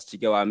someone else? Do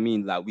you get what I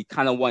mean? Like, we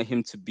kind of want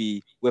him to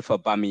be with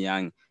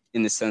Aubameyang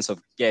in the sense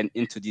of getting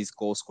into these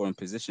goal scoring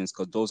positions,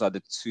 because those are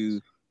the two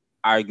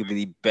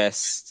arguably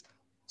best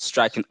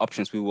striking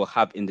options we will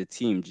have in the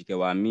team. Do you get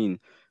what I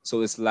mean?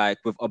 So it's like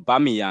with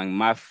Aubameyang,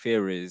 my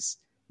fear is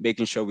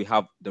making sure we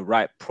have the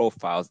right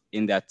profiles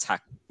in the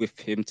attack with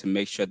him to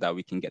make sure that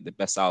we can get the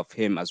best out of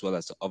him as well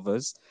as the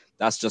others.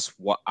 That's just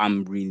what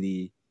I'm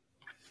really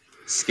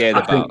scared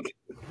about.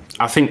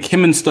 I think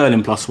him and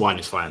Sterling +1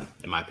 is fine,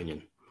 in my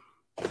opinion.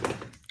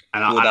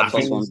 And I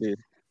think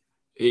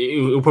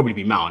it'll probably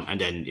be Mount, and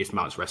then if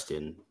Mount's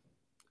resting...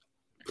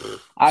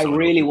 I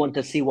really want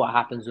to see what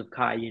happens with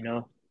Kai,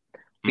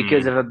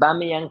 because if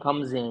Aubameyang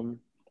comes in,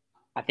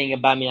 I think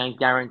Aubameyang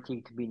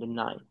guaranteed to be the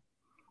 9.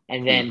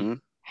 And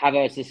then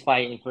Havertz is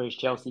fighting for his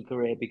Chelsea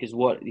career because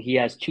he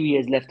has 2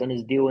 years left on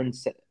his deal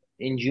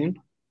in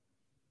June.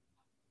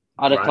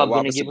 Are the club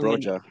going to give him?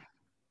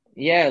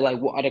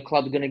 What are the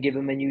clubs going to give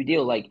him a new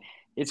deal? Like,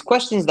 it's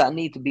questions that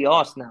need to be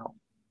asked now,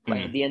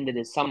 at the end of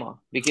this summer,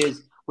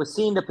 because we're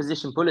seeing the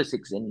position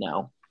Pulisic's in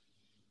now,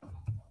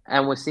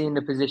 and we're seeing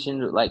the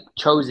position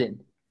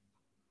chosen.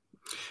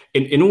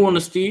 In all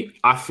honesty,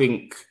 I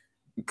think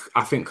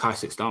Kai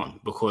sits down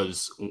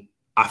because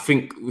I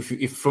think if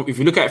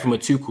you look at it from a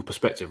Tuchel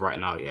perspective right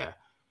now,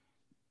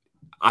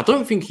 I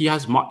don't think he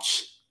has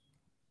much.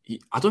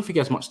 I don't think he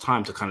has much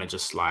time to kind of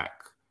just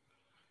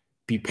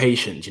be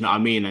patient. You know what I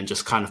mean, and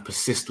just kind of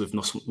persist with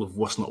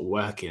what's not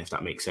working. If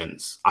that makes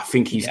sense, I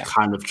think he's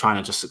kind of trying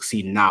to just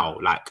succeed now.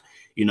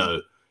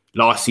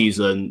 Last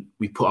season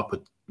we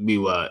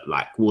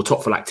were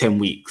top for 10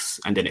 weeks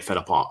and then it fell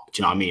apart. Do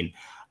you know what I mean?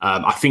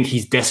 I think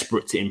he's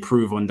desperate to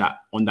improve on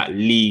that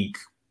league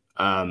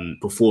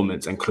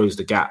performance and close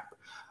the gap.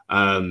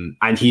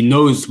 And he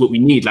knows what we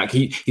need.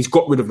 He's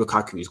got rid of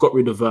Lukaku, he's got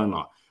rid of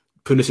Werner.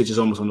 Pulisic is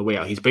almost on the way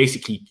out. He's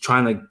basically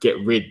trying to get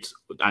rid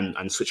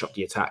and switch up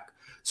the attack.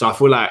 So I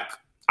feel like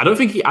I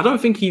think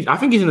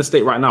he's in a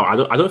state right now.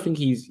 I don't think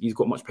he's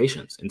got much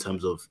patience in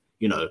terms of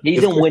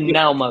he's in win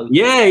now mode.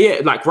 Yeah.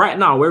 Right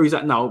now, where he's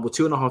at now, we're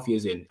 2.5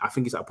 years in. I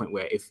think he's at a point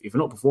where if you're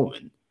not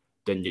performing,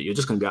 then you're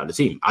just going to be out of the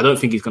team. I don't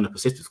think he's going to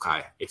persist with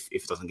Kai if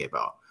it doesn't get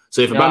better.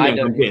 So if Aubameyang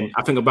comes in,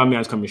 I think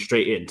Aubameyang's coming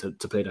straight in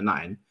to play the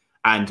 9.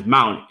 And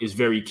Mount is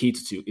very key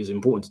is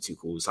important to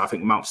Tuchel. So I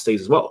think Mount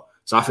stays as well.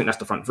 So I think that's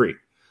the front 3.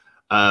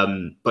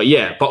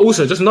 But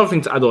also just another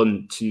thing to add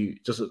on to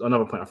just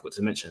another point I forgot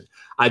to mention.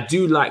 I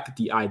do like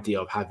the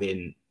idea of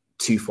having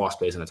 2 fast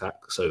players in attack.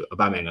 So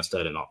Aubameyang and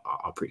Sterling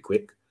are pretty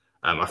quick.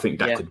 I think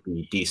that could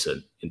be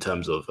decent in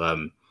terms of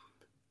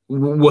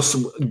what's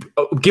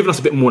giving us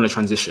a bit more in a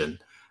transition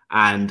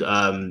and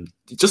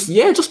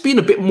just being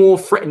a bit more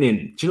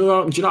threatening. Do you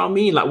know what I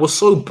mean? We're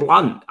so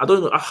blunt. I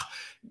don't know.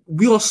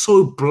 We are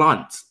so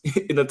blunt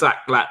in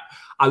attack.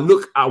 I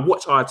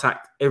watch our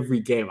attack every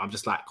game. I'm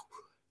just like,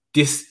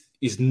 this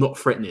is not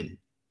threatening.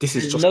 This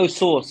is just no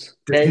source.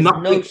 There's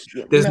nothing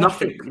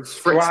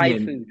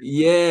threatening.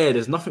 Yeah,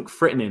 there's nothing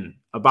threatening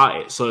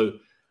about it. So,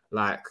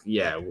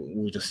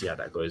 we'll just see how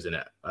that goes,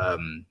 innit?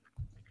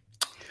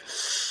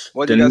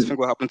 What do you guys think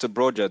will happen to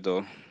Broja,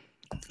 though?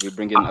 You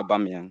bring in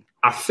Aubameyang.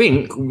 I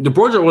think the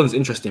Broja one's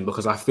interesting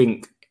because I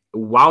think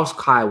whilst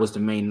Kai was the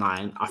main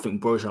 9, I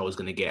think Broja was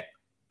going to get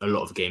a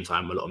lot of game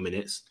time, a lot of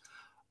minutes.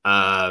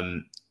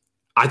 I'm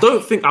not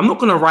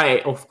going to write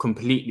it off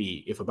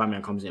completely if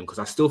Aubameyang comes in because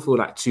I still feel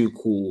like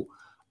Tuchel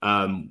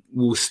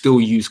will still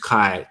use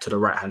Kai to the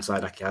right-hand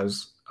side like he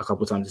has. a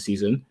couple of times this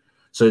season.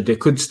 So there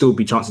could still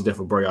be chances there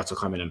for Broja to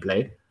come in and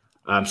play.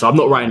 So I'm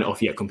not writing it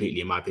off yet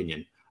completely, in my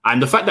opinion.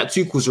 And the fact that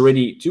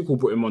Tuchel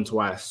put him on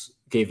twice,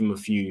 gave him a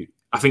few.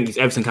 I think his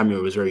Everton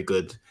cameo was very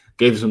good.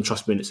 Gave him some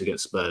trust minutes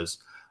against Spurs.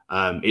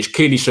 It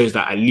clearly shows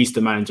that at least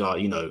the manager,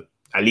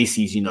 at least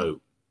he's,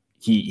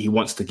 he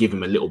wants to give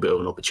him a little bit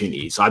of an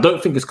opportunity. So I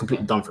don't think it's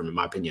completely done for him, in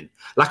my opinion.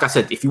 Like I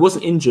said, if he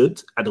wasn't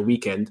injured at the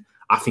weekend,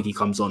 I think he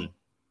comes on.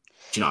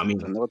 Do you know what I mean?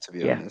 I don't know, to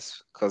be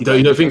honest.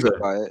 You don't think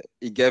so?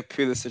 He gave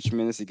Pulisic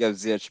minutes, he gave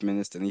Ziyech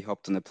minutes, then he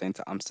hopped on a plane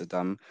to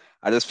Amsterdam.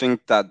 I just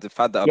think that the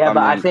fact that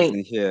Aubameyang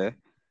isn't here,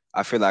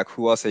 I feel like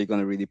who else are you going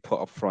to really put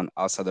up front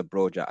outside of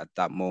Broja at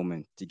that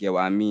moment? Do you get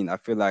what I mean? I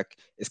feel like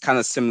it's kind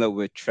of similar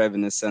with Trev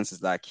in the sense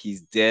it's like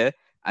he's there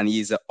and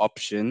he's an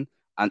option.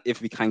 And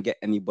if we can't get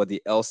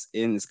anybody else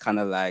in, it's kind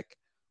of like,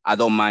 I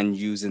don't mind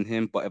using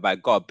him. But if I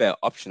got a better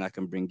option I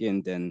can bring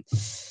in, then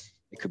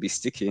it could be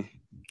sticky.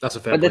 That's a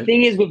fair point. But the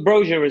thing is with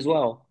Broja as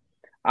well,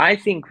 I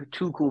think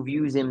Tuchel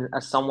views him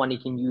as someone he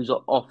can use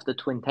off the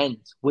twin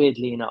tens,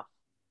 weirdly enough.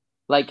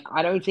 Like,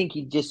 I don't think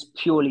he just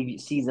purely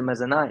sees him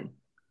as a 9.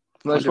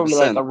 Most probably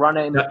like a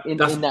runner in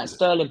that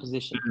Sterling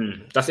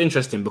position. That's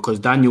interesting because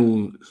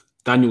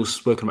Daniel's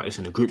spoken about this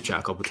in the group chat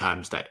a couple of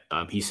times that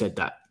he said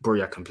that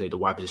Broja can play the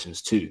wide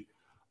positions too.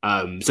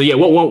 So yeah,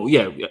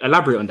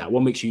 elaborate on that.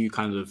 What makes you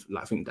kind of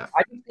like think that?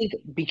 I just think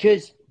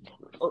because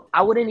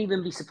I wouldn't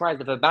even be surprised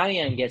if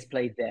Aubameyang gets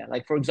played there.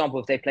 Like, for example,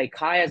 if they play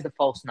Kai as the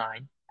false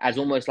 9, as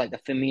almost like the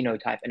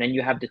Firmino type, and then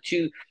you have the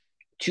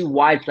two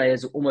wide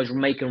players almost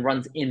making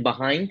runs in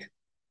behind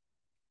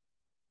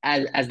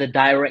as the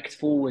direct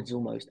forwards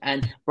almost.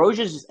 And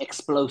Broja's is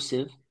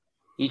explosive.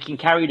 He can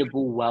carry the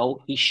ball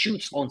well. He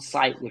shoots on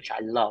sight, which I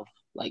love.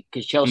 Like,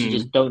 because Chelsea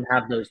just don't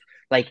have those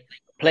like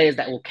players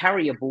that will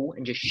carry a ball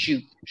and just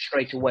shoot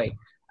straight away.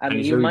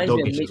 He reminds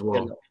me of Mitch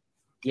well.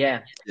 Yeah.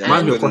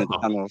 Reminds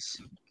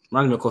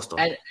me of Costa.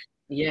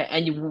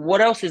 And what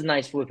else is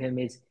nice with him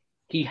is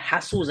he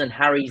hassles and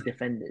harries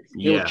defenders.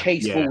 He'll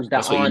chase balls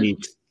that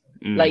aren't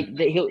like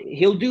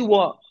he'll do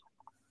what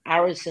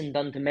Arison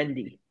done to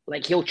Mendy.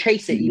 Like, he'll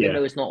chase it even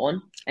though it's not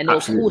on, and it'll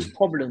cause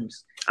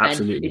problems.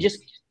 Absolutely. And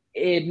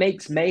it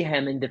makes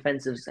mayhem in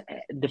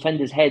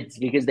defenders' heads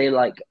because they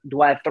like,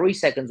 do I have 3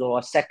 seconds or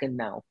a second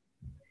now?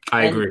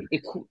 I agree.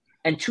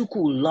 And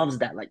Tuchel loves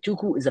that. Like,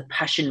 Tuchel is a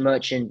passion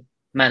merchant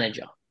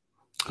manager.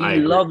 He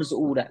loves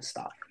all that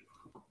stuff.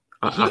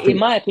 In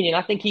my opinion,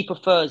 I think he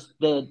prefers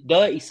the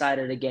dirty side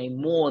of the game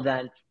more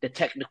than the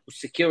technical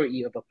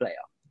security of a player.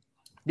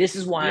 This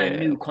is why I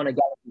knew Conor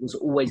Gallagher was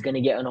always going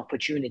to get an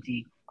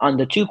opportunity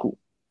under Tuchel.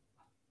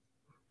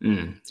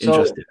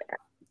 Interesting.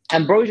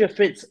 And Broja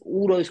fits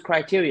all those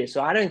criteria,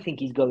 so I don't think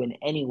he's going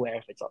anywhere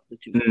if it's up to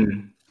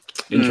Tuchel.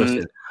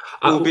 Interesting.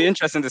 It'll be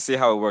interesting to see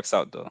how it works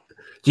out, though.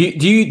 Do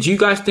you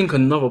guys think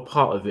another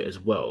part of it as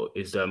well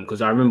is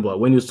because I remember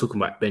when he was talking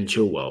about Ben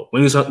Chilwell,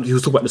 when he was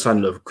talking about the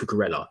signing of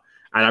Cucurella,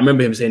 and I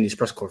remember him saying in his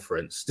press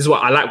conference, this is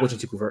what I like watching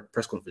Tuchel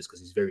press conference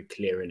because he's very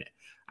clear in it,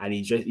 and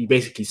he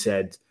basically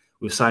said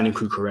with signing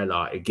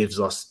Cucurella, it gives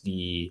us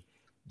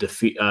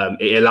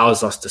it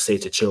allows us to say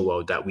to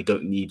Chilwell that we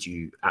don't need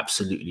you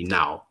absolutely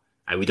now,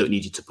 and we don't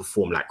need you to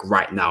perform like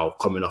right now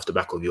coming off the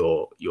back of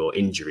your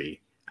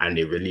injury, and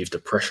it relieves the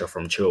pressure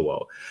from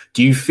Chilwell.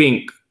 Do you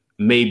think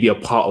maybe a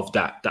part of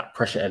that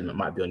pressure element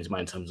might be on his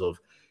mind in terms of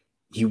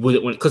he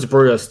wouldn't want, because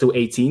Broja is still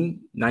 18,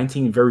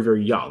 19, very,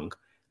 very young,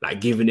 like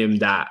giving him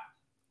that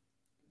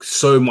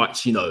so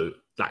much,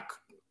 that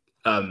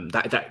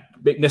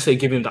let's say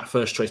give him that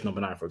first choice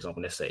number 9, for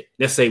example. Let's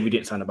say we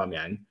didn't sign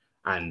Aubameyang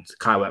and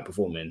Kai weren't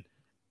performing,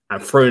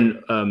 and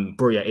throwing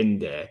Broja in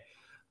there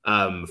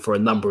for a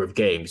number of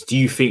games. Do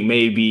you think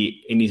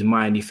maybe in his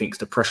mind he thinks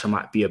the pressure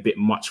might be a bit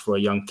much for a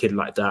young kid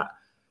like that?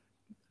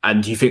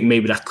 And do you think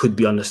maybe that could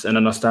be an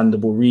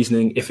understandable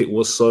reasoning if it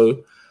was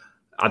so?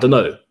 I don't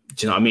know. Do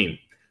you know what I mean?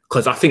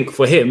 Because I think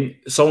for him,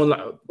 someone like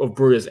of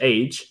Broja's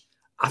age,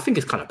 I think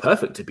it's kind of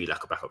perfect to be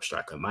like a backup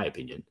striker, in my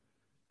opinion.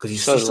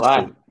 Because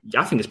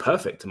I think it's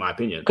perfect, in my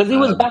opinion. Because he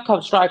was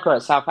backup striker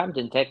at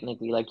Southampton,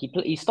 technically. Like,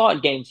 he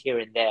started games here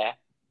and there,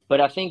 but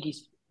I think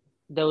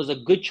there was a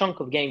good chunk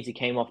of games he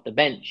came off the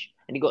bench,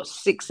 and he got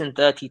 6 in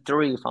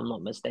 33, if I'm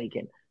not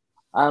mistaken.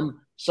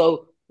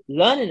 So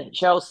learning at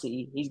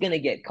Chelsea, he's going to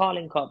get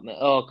Carling Cup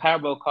or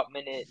Carabao Cup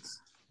minutes.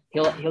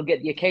 He'll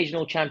get the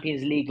occasional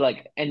Champions League,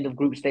 like end of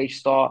group stage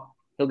start.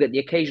 He'll get the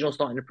occasional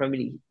start in the Premier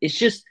League. It's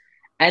just,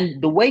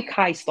 and the way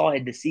Kai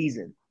started the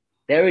season,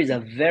 there is a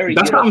very.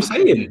 That's what I'm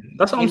saying.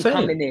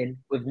 Coming in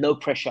with no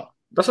pressure.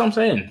 That's what I'm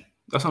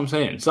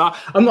saying. So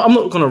I'm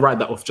not going to write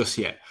that off just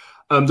yet.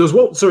 There was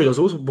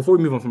also, before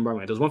we move on from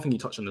Aubameyang, there's one thing you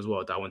touched on as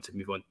well that I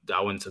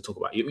wanted to talk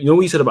about. You know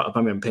what you said about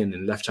Aubameyang playing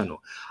in the left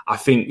channel? I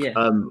think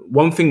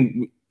one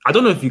thing, I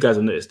don't know if you guys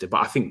have noticed it,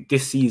 but I think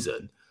this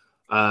season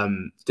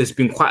there's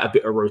been quite a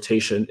bit of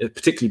rotation,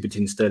 particularly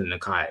between Sterling and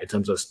Kai, in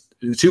terms of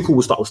Tuchel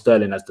will start with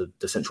Sterling as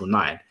the central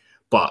 9,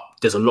 but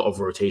there's a lot of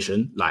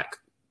rotation. Like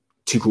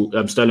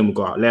Sterling will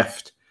go out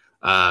left,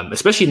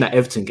 especially in that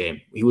Everton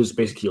game. He was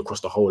basically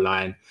across the whole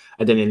line.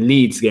 And then in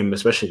Leeds game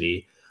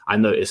especially, I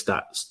noticed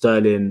that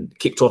Sterling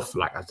kicked off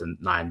like as a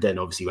 9, then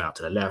obviously went out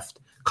to the left.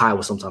 Kai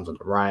was sometimes on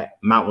the right.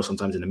 Mount was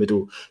sometimes in the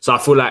middle. So I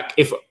feel like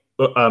if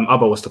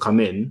Abba was to come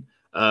in,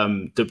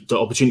 the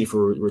opportunity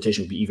for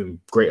rotation would be even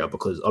greater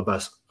because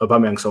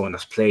Aubameyang's someone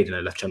that's played in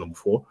the left channel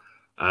before.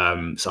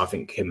 So I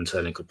think him and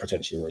Sterling could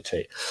potentially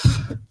rotate.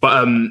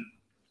 But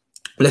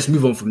let's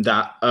move on from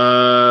that.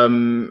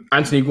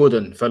 Anthony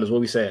Gordon, fellas, what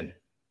are we saying?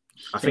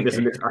 I think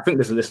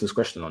there's a listener's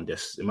question on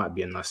this. It might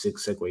be a nice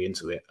segue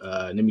into it.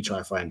 Let me try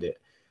and find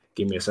it.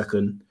 Give me a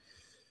second.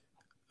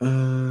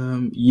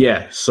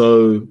 Yeah,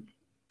 so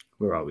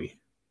where are we?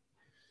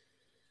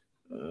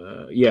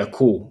 Yeah,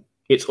 cool.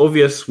 It's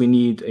obvious we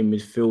need a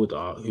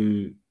midfielder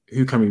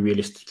who can we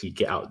realistically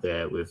get out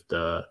there with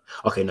the...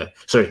 Okay, no,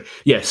 sorry.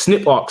 Yeah,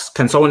 Snip asks,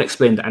 can someone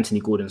explain the Anthony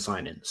Gordon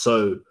signing?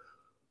 So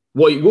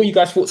what are you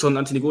guys' thoughts on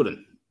Anthony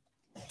Gordon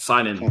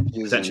signing,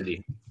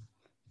 essentially?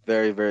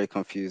 Very, very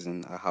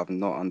confusing. I have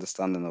no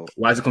understanding of...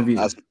 Why is it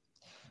confusing?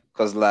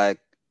 Because, like,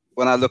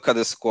 when I look at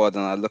the squad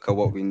and I look at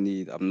what we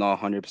need, I'm not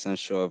 100%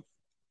 sure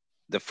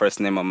the first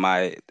name in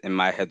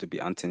my head would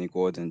be Anthony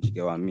Gordon. Do you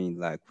get what I mean?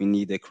 Like, we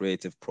need a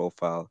creative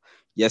profile.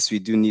 Yes, we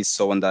do need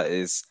someone that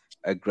is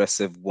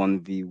aggressive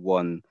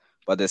 1v1,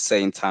 but at the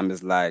same time,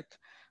 it's like,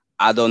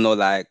 I don't know,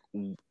 like,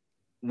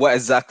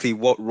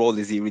 what role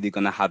is he really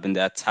going to have in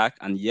the attack?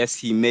 And yes,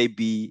 he may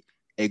be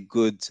a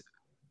good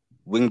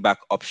wing-back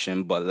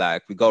option, but,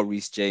 like, we got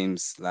Reece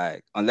James.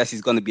 Like, unless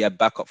he's going to be a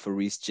backup for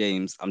Reece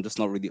James, I'm just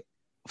not really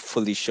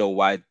fully sure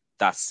why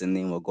that's the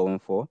name we're going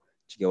for.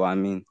 Do you get what I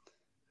mean?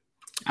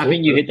 I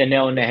think you hit the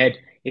nail on the head.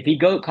 If he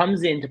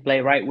comes in to play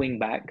right wing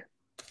back,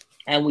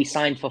 and we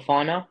sign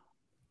Fofana,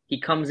 he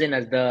comes in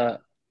as the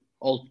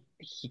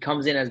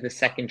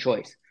second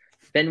choice.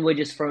 Then we're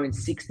just throwing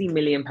 £60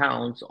 million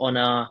on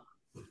a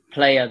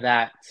player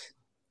that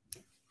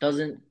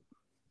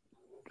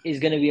is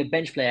going to be a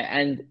bench player.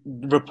 And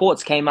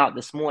reports came out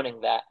this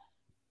morning that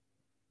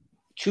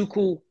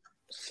Tuchel's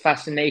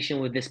fascination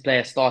with this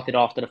player started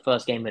after the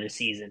first game of the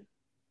season.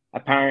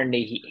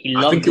 Apparently, he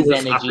loved his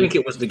energy. I think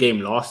it was the game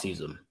last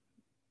season,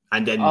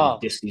 and then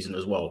this season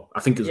as well. I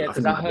think it was. Yeah,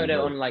 because I heard it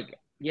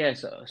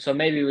on so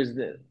maybe it was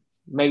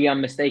maybe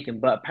I'm mistaken,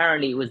 but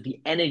apparently it was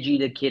the energy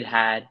the kid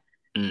had,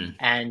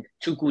 and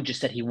Tuchel just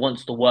said he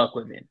wants to work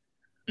with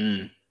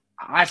him.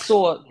 I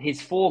saw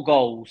his 4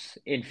 goals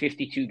in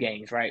 52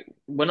 games. Right,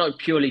 we're not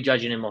purely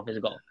judging him off his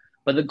goal,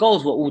 but the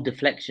goals were all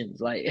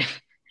deflections. Like,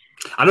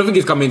 I don't think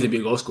he's coming to be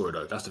a goal scorer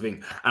though. That's the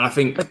thing, and I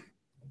think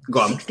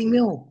 60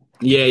 mil.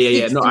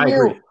 Yeah. No, I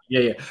agree.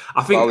 Yeah.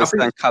 I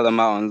think Callum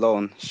out on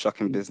loan.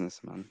 Shocking business,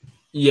 man.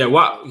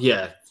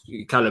 Yeah,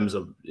 Callum's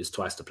is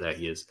twice the player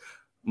he is.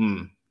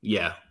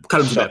 Yeah,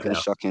 Callum's a better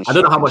player. I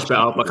don't know how much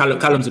better, but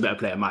Callum's a better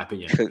player in my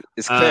opinion.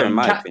 It's clear in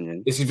my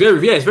opinion. It's very,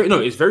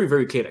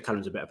 very clear that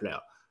Callum's a better player.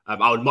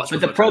 I would much.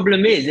 But the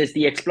problem is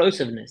the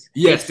explosiveness.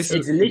 Yes,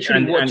 it's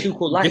literally what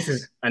Tuchel likes.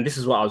 This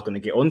is what I was going to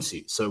get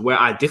onto. So where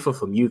I differ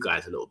from you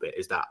guys a little bit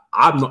is that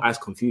I'm not as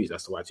confused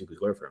as to why Tuchel's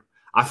going for him.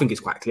 I think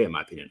it's quite clear in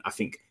my opinion. I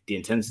think the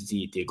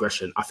intensity, the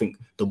aggression, I think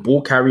the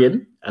ball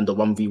carrying and the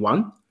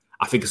 1v1,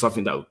 I think it's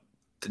something that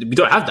we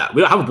don't have that.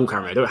 We don't have a ball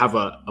carrier. We don't have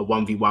a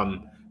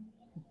 1v1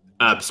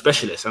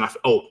 specialist. And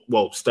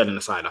Sterling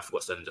aside, I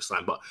forgot Sterling just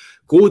signed. But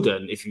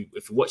Gordon, if you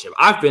watch him,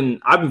 I've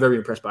been very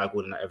impressed by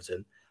Gordon at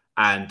Everton.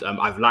 And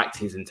I've liked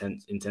his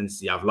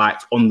intensity. I've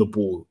liked on the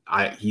ball.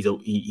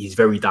 He's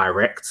very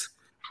direct.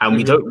 And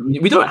we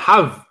don't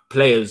have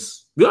players.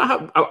 We don't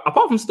have,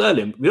 apart from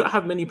Sterling, we don't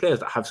have many players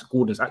that have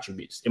Gordon's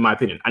attributes, in my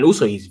opinion. And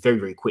also, he's very,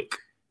 very quick.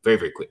 Very,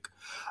 very quick.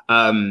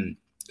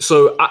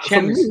 So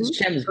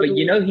Shems, but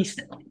he doesn't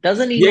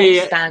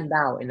stand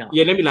out enough.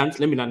 Yeah, let me land.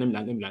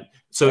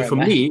 So for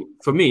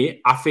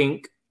me, I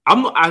think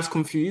I'm not as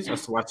confused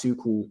as to why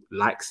Tuchel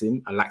likes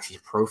him and likes his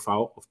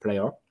profile of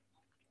player.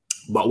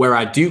 But where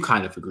I do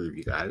kind of agree with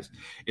you guys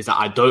is that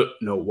I don't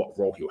know what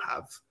role he'll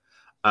have.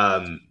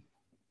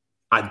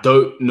 I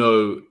don't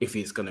know if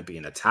he's going to be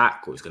in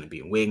attack or he's going to be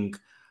in wing.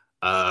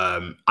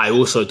 I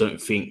also don't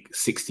think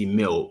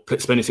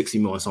spending 60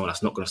 mil on someone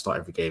that's not going to start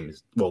every game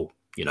is,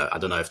 I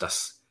don't know if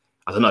that's,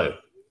 I don't know.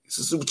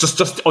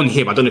 Just on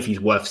him, I don't know if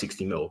he's worth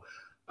 60 mil.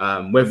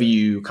 Whether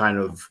you kind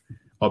of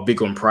are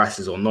big on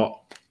prices or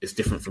not, it's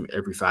different from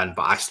every fan.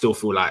 But I still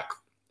feel like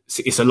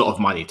it's a lot of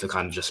money to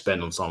kind of just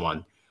spend on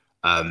someone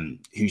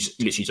who's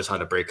literally just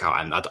had a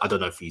breakout. And I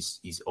don't know if he's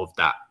of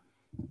that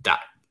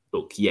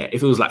look. Yeah,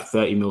 if it was like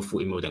 30 mil,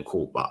 40 mil, then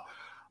cool. But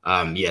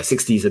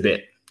 60 is a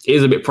bit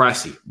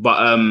pricey.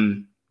 But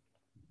and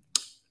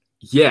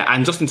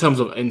just in terms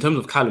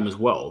of Callum as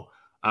well,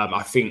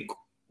 I think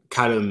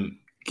Callum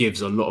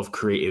gives a lot of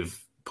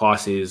creative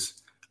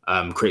passes,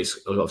 creates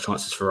a lot of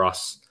chances for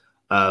us.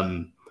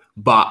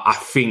 But I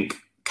think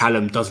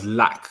Callum does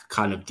lack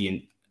kind of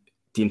the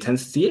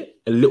intensity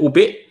a little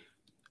bit.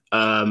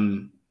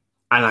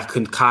 And I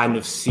can kind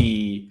of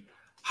see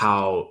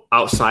how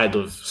outside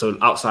of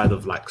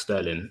like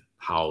Sterling,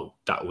 how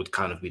that would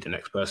kind of be the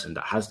next person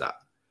that has that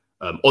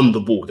on the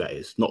ball. That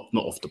is not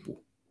off the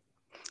ball.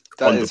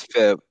 That is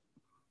fair,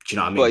 Do you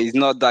know what I mean? But he's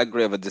not that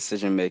great of a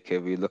decision maker.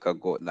 If we look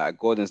at Gordon,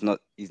 Gordon's not.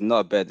 He's not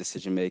a better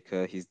decision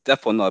maker. He's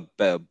definitely not a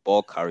better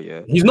ball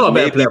carrier. He's not a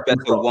better Maybe player.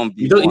 better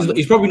 1v1.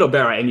 He's probably not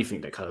better at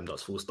anything that Callum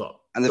does. Full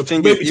stop. And the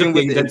thing is, even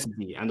with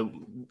intensity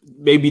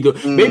maybe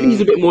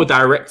he's a bit more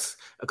direct.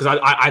 Because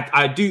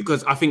I do,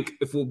 because I think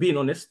if we're being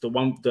honest,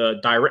 the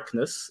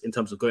directness in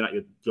terms of going at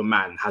your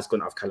man has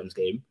gone out of Callum's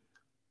game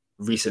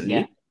recently.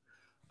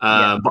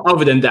 Yeah. But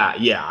other than that,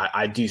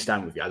 I do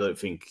stand with you. I don't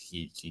think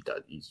he's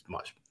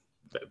much.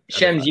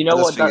 Shems, you know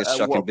what? It's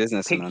shocking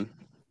business, man.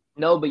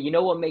 No, but you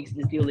know what makes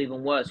this deal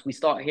even worse? We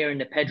start hearing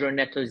that Pedro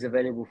Neto is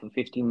available for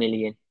 50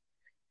 million,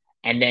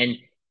 and then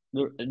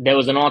there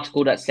was an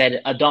article that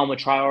said Adama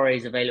Traore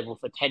is available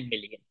for 10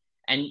 million.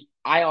 And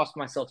I asked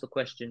myself the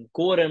question: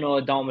 Gordon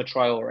or Adama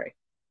Traore?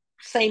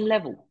 Same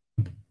level.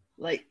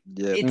 Like,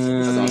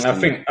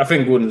 I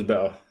think Gordon's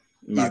better.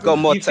 He's got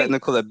more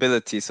technical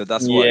ability, so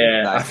that's what.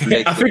 Yeah, I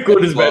think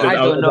Gordon's better. I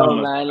don't know,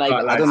 man.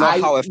 I don't know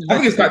how. I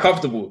think it's quite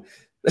comfortable.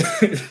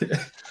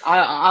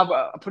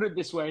 I put it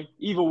this way: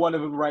 either one of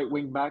them right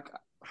wing back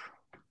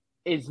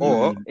it's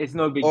no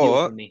big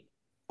deal for me.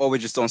 Or we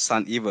just don't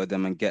sign either of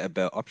them and get a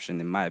better option,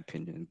 in my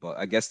opinion. But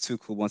I guess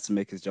Tuchel wants to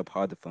make his job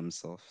harder for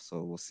himself,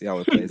 so we'll see how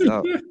it plays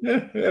out.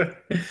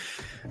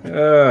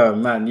 Oh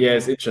man, yeah,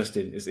 it's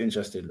interesting.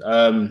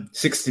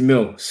 60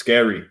 mil,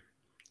 scary.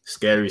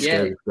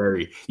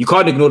 You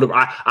can't ignore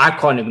I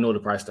can't ignore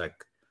the price tag.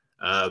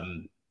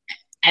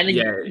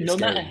 No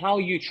matter how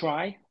you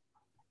try,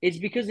 it's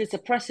because it's a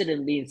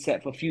precedent being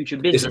set for future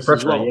business. It's a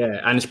pressure, as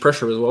well. and it's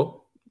pressure as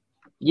well.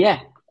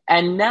 Yeah,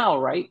 and now,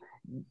 right,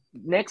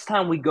 next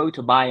time we go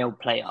to buy a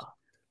player,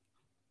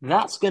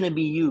 that's going to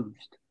be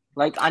used.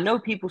 Like, I know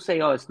people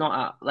say, "Oh, it's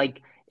not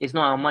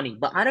our money,"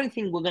 but I don't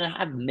think we're going to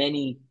have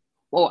many.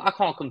 Well, I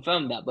can't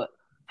confirm that, but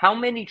how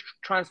many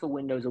transfer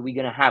windows are we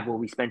going to have where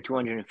we spend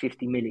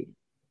 250 million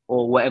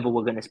or whatever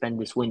we're going to spend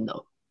this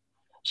window?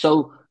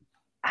 So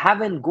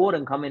having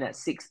Gordon come in at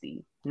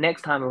 60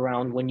 next time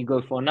around when you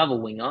go for another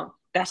winger,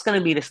 that's going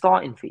to be the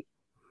starting fee.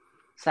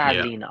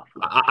 Sadly enough.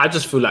 I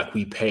just feel like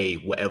we pay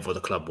whatever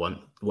the club want,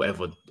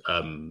 whatever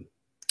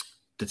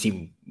the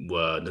team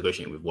were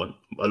negotiating with want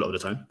a lot of the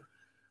time.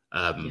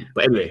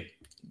 But anyway,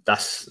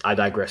 I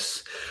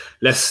digress.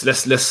 Let's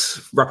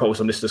wrap up with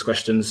some listeners'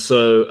 questions.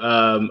 So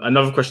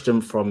another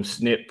question from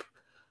Snip.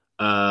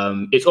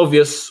 It's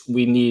obvious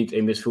we need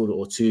a midfielder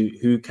or two.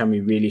 Who can we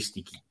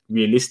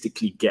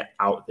realistically get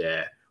out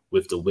there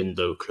with the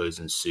window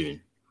closing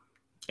soon?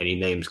 Any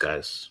names,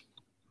 guys?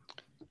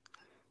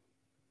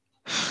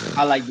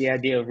 I like the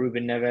idea of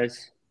Ruben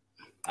Neves.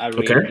 I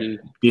really do.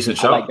 Decent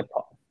shot.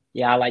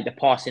 I like the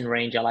passing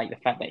range. I like the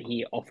fact that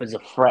he offers a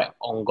threat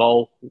on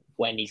goal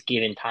when he's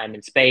given time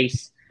and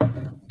space.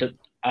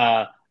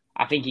 I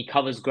think he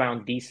covers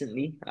ground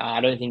decently.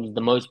 I don't think he's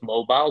the most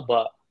mobile,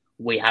 but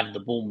we have the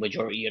ball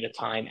majority of the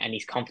time, and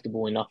he's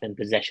comfortable enough in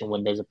possession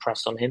when there's a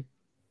press on him.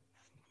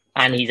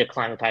 And he's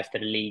acclimatized to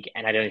the league,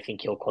 and I don't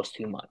think he'll cost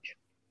too much.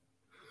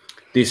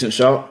 Decent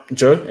shot.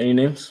 Joe, any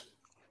names?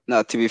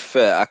 Now, to be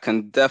fair, I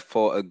can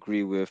therefore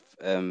agree with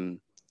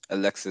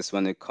Alexis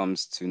when it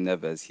comes to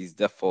Neves. He's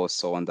therefore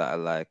someone that I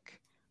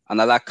like.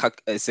 And I like,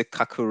 is it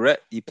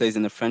Cacuret? He plays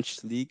in the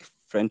French league,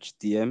 French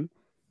DM.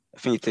 I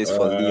think he plays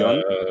for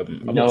Lyon.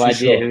 No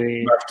idea who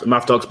he is.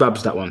 Math Dogs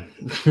Babs, that one.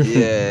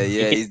 Yeah.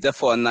 He's a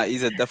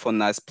definitely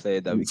nice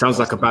player. Sounds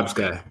like a Babs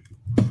guy.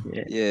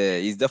 Yeah,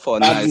 he's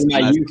definitely Babs nice. Babs is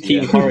my youth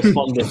team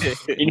correspondent.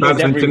 He knows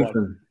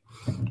everyone.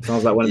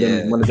 Sounds like one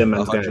of them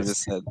man's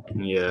 100%. guys.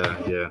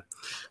 Yeah.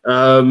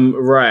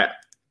 Right.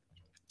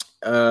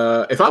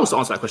 If I was to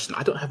answer that question,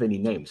 I don't have any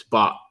names,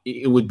 but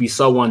it would be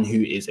someone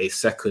who is a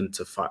second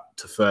to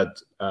third.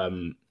 Let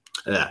me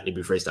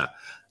rephrase that.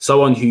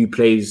 Someone who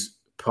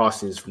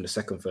passes from the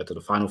second third to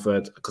the final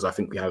third, because I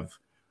think we have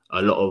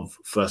a lot of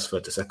first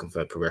third to second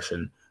third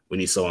progression. We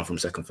need someone from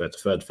second third to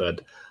third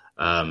third.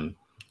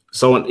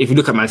 Someone, if you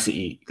look at Man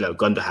City, like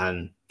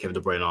Gundogan, Kevin De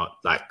Bruyne,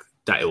 like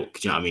that ilk.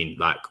 Do you know what I mean?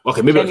 Like,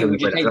 okay, maybe Kenny,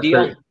 would you take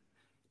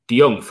De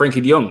Jong?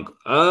 Frankie De Jong.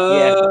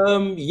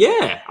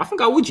 Yeah, I think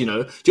I would. You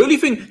know, the only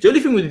thing with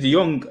the De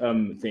Jong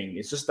thing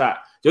is just that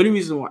the only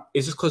reason why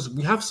is just because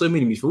we have so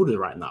many midfielders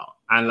right now,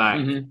 and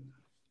like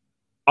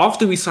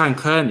after we signed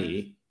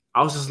Kearney,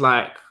 I was just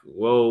like,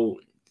 well,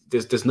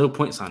 there's no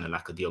point signing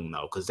like a De Jong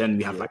now because then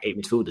we have like 8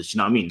 midfielders. You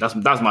know what I mean? That's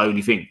my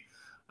only thing.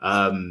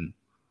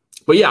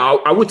 But yeah,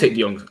 I would take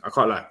De Jong. I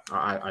can't lie.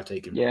 I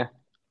take him. Yeah.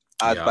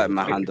 I'd back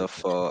my hand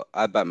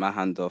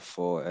off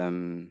for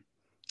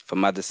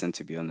Maddison,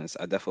 to be honest.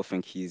 I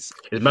definitely think is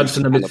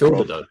Maddison a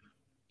midfielder though?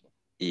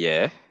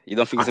 Yeah. You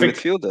don't think he's a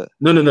midfielder?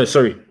 No,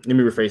 sorry. Let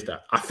me rephrase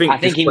that. I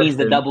think he means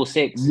the double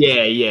six.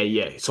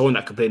 Yeah. Someone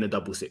that could play in a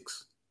double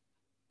six.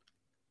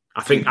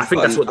 I think that's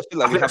what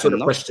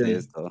the question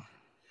is, though.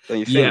 Don't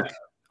you think? Yeah.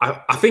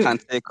 I think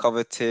Kante,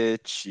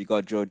 Kovacic, you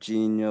got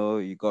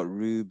Jorginho, you got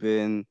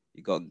Ruben,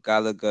 you got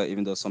Gallagher,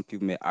 even though some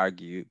people may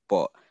argue,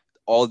 but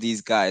all these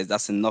guys,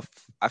 that's enough.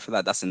 I feel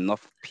like that's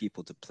enough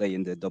people to play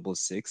in the double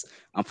six.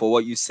 And for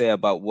what you say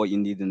about what you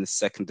need in the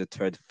second to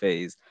third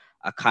phase,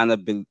 I kind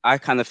of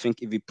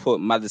think if you put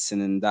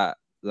Maddison in that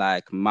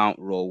like Mount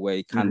role where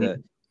he kind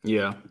of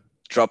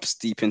drops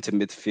deep into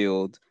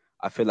midfield.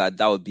 I feel like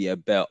that would be a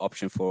better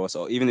option for us.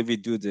 Or even if we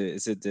do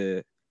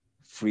the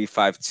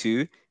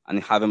 3-5-2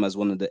 and have him as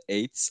one of the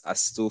 8s, I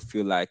still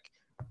feel like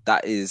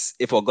that is,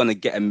 if we're gonna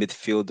get a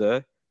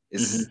midfielder,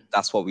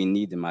 that's what we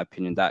need, in my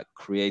opinion. That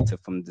creator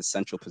from the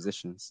central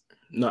positions.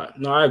 No,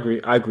 I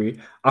agree.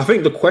 I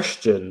think the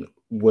question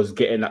was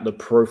getting at the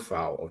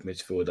profile of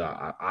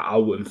midfielder. I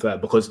would infer,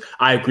 because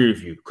I agree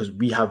with you, because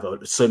we have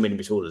so many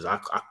midfielders.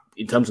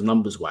 In terms of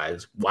numbers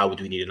wise, why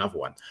would we need another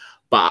one?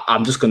 But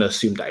I'm just going to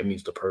assume that it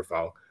means the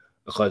profile,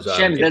 because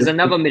Shem, there's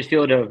another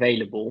midfielder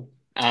available.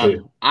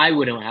 I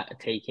wouldn't have to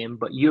take him,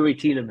 but Yuri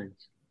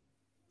Tielemans.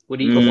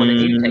 Would you want to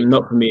take him?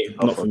 Not for me.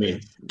 Not for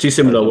me. Too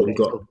similar to what we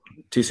got.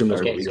 Too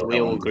similar to what we got. We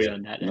all agree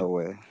on that. Then. No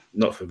way.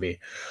 Not for me.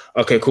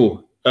 Okay,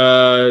 cool.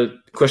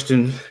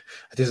 Question.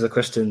 This is a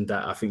question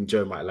that I think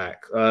Joe might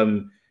like.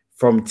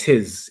 From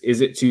Tiz,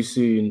 is it too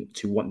soon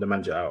to want the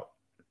manager out?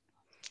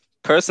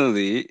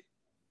 Personally,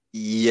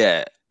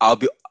 yeah. I'll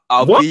be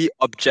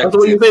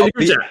objective.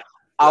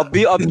 I'll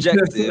be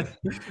objective.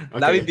 Okay.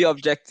 Let me be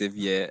objective.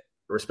 Yeah.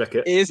 Respect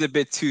it. It is a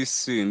bit too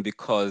soon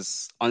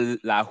because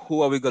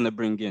who are we gonna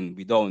bring in?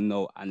 We don't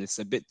know, and it's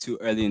a bit too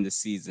early in the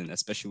season,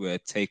 especially with a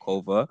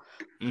takeover.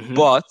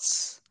 But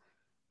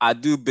I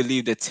do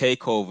believe the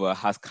takeover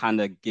has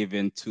kind of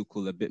given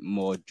Tuchel a bit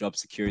more job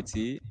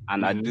security,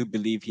 and I do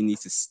believe he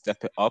needs to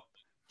step it up.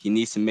 He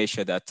needs to make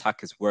sure the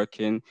attack is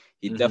working.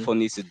 He definitely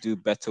needs to do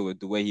better with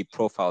the way he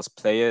profiles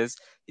players.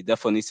 He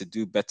definitely needs to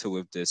do better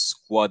with the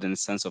squad in the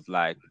sense of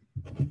like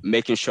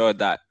making sure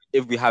that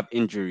if we have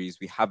injuries,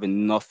 we have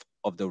enough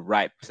of the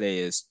right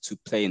players to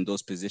play in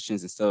those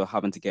positions instead of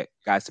having to get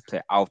guys to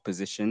play out of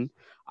position.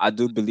 I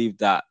do believe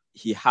that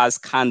he has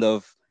kind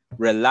of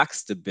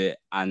relaxed a bit,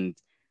 and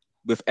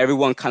with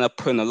everyone kind of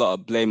putting a lot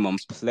of blame on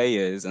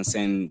players and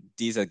saying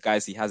these are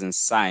guys he hasn't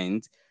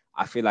signed,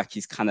 I feel like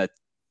he's kind of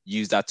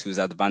used that to his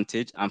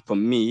advantage. And for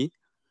me,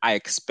 I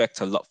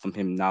expect a lot from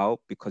him now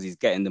because he's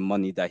getting the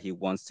money that he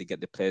wants to get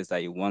the players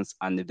that he wants.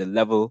 And if the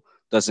level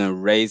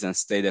doesn't raise and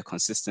stay there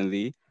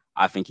consistently,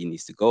 I think he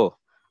needs to go.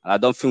 And I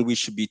don't think we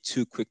should be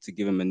too quick to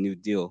give him a new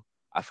deal.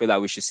 I feel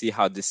like we should see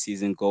how this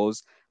season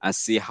goes and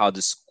see how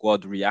the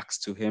squad reacts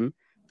to him.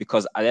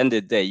 Because at the end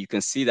of the day, you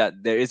can see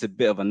that there is a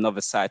bit of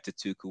another side to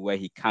Tuchel where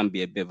he can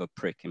be a bit of a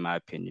prick, in my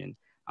opinion.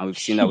 And we've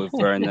seen that with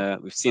Werner.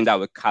 We've seen that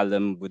with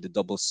Callum with the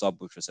double sub,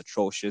 which was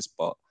atrocious.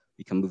 But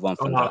we can move on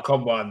from that.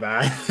 Come on,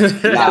 man.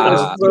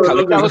 That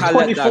was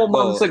 24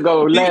 months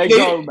ago. Let it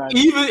go, man.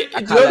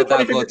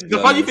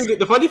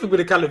 The funny thing with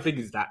the Callum thing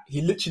is that he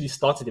literally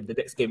started him the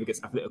next game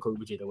against Atletico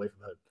Madrid away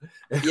from home.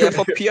 Yeah,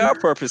 for PR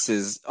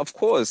purposes, of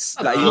course.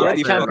 Like you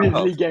already Champions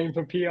League game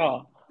for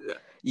PR.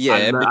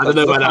 Yeah, because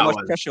look how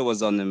much pressure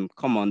was on him.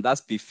 Come on,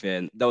 let's be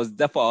fair. There was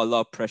definitely a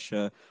lot of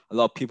pressure. A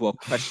lot of people were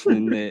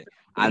questioning it.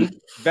 And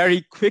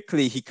very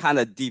quickly, he kind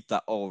of deeped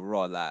that,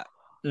 raw, like,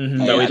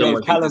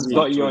 Callum's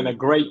got you on a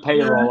great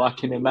payroll, I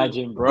can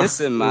imagine, bro.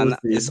 Listen, man,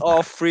 it's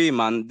all free,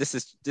 man. This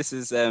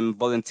is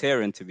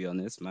volunteering, to be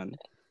honest, man.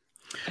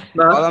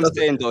 All I'm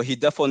saying, though, he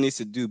definitely needs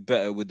to do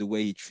better with the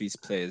way he treats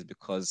players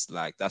because,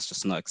 like, that's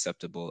just not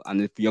acceptable.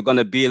 And if you're going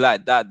to be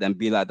like that, then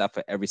be like that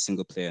for every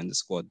single player in the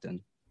squad,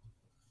 then.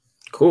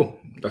 Cool.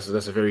 That's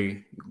a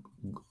very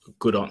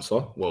good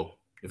answer. Well,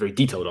 a very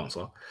detailed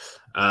answer.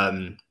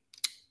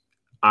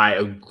 I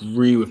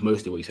agree with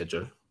most of what you said,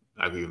 Joe.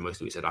 I agree with most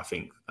of what you said. I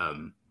think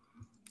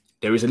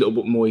there is a little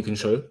bit more you can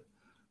show.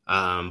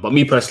 But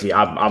me personally,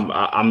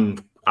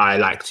 I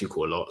like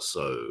Tuchel a lot.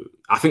 So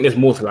I think there's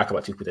more to like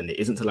about Tuchel than there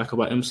isn't to like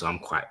about him. So I'm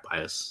quite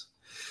biased.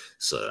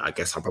 So I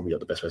guess I'm probably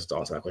not the best person to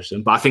answer that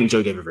question. But I think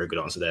Joe gave a very good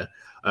answer there.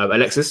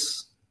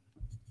 Alexis?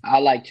 I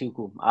like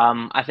Tuchel.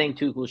 I think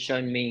Tuchel's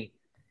shown me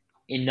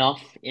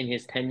enough in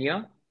his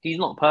tenure. He's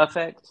not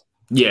perfect.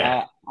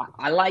 Yeah.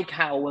 I like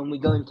how when we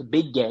go into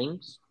big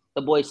games,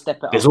 the boys step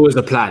it up. There's always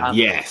a plan.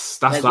 Yes.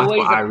 That's what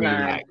I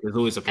really like. There's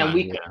always a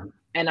plan.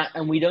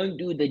 And we don't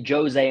do the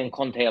Jose and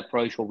Conte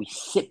approach where we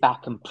sit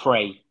back and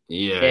pray.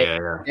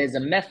 There's a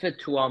method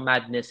to our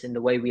madness in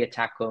the way we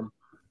attack them.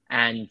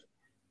 And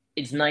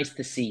it's nice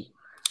to see.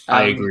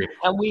 I agree.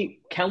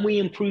 Can we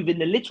improve in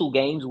the little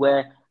games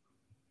where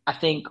I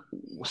think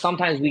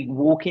sometimes we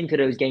walk into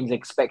those games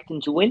expecting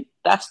to win?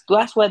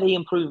 That's where the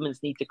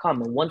improvements need to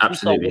come. And once we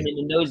start winning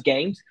in those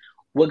games,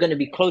 we're going to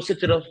be closer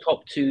to the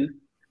top two.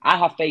 I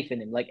have faith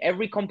in him. Like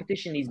every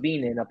competition he's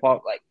been in,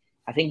 apart, like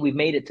I think we've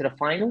made it to the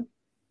final.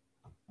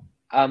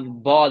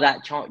 Bar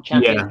that Champions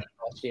League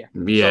last year.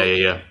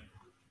 Yeah.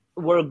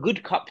 We're a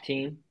good cup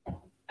team,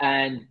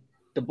 and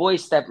the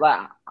boys step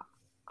like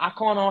I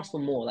can't ask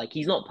for more. Like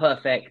he's not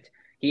perfect.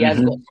 He has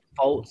got some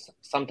faults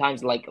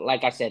sometimes.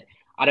 Like I said,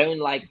 I don't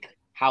like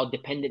how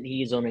dependent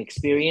he is on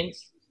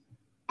experience.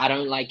 I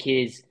don't like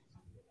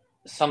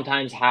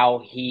sometimes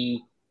how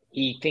he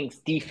thinks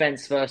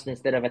defense first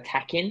instead of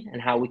attacking and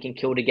how we can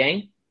kill the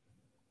game.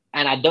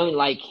 And I don't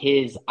like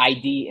his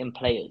ID in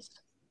players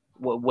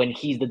when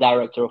he's the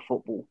director of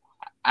football,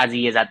 as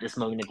he is at this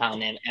moment in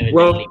time.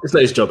 Well, it's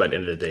not his job at the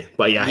end of the day.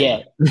 But yeah.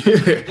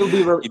 He'll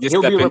be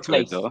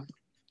replaced.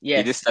 Yes.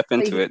 He did step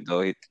into it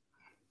though.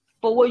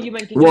 But what you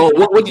meant to do? Well,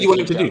 what did you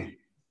want him to do?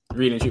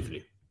 Really and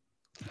truthfully.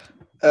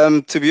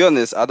 To be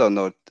honest, I don't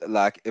know.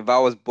 Like, if I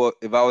was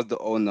the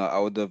owner, I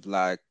would have,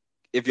 like,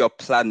 if you're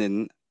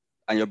planning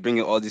and you're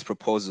bringing all these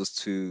proposals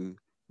to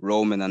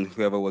Roman and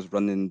whoever was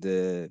running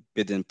the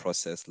bidding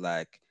process,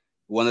 like,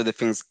 one of the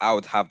things I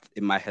would have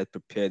in my head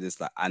prepared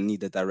is, like, I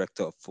need a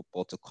director of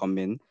football to come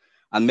in.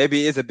 And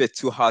maybe it's a bit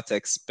too hard to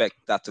expect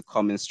that to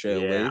come in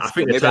straight away. I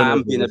think maybe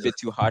I'm being a bit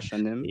too harsh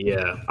on him.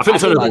 Yeah, I think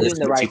the doing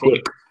the right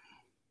thing.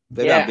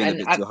 Maybe I'm being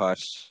a bit too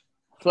harsh.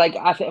 Like,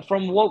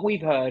 from what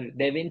we've heard,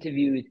 they've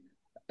interviewed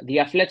the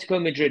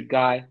Atletico Madrid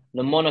guy,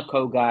 the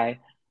Monaco guy,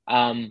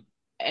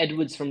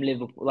 Edwards from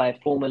Liverpool,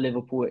 like former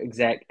Liverpool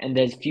exec, and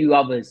there's a few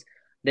others.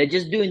 They're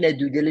just doing their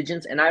due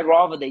diligence, and I'd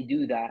rather they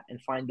do that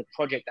and find the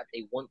project that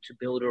they want to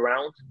build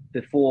around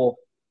before,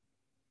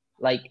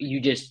 like,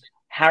 you just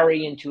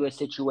harry into a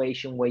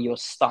situation where you're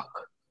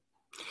stuck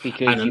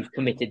because you've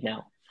committed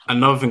now.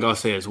 Another thing I'll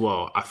say as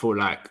well, I feel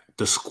like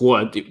the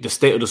squad, the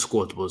state of the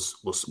squad was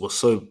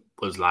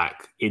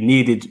like, it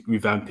needed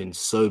revamping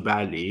so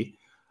badly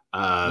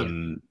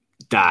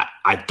that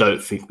I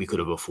don't think we could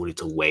have afforded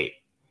to wait.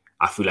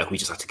 I feel like we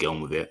just had to get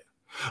on with it.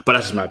 But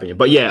that's just my opinion.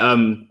 But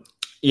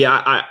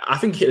I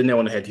think he hit the nail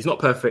on the head. He's not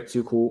perfect,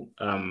 Tuchel.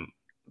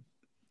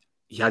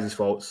 He has his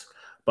faults.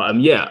 But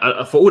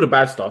for all the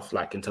bad stuff,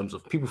 like in terms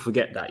of people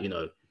forget that,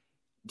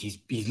 he's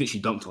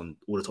literally dunked on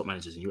all the top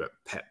managers in Europe.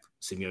 Pep,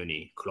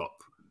 Simeone,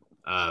 Klopp,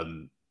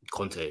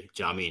 Conte, do you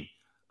know what I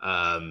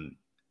mean?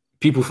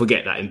 People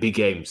forget that in big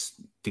games,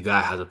 the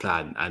guy has a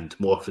plan, and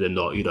more often than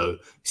not,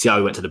 see how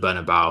he went to the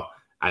Bernabeu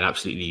and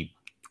absolutely,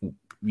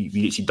 we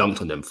literally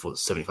dunked on them for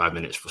 75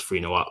 minutes for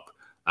 3-0 up,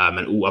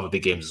 and all other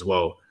big games as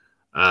well.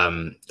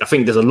 I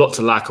think there's a lot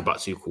to like about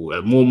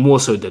Tuchel, more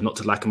so than not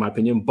to like, in my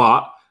opinion.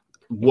 But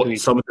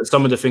some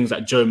of the things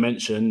that Joe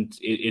mentioned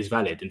is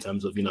valid in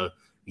terms of,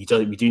 we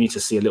do need to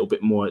see a little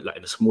bit more like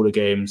in the smaller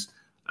games,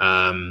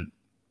 and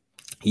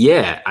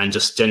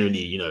just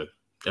generally,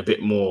 a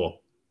bit more.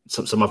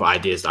 Some other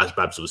ideas, as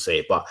Babs would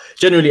say, but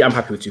generally, I'm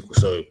happy with Tuchel,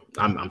 so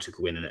I'm Tuchel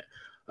winning it.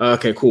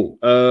 Okay, cool.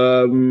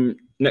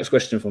 Next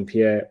question from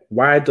Pierre: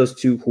 why does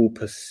Tuchel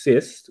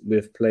persist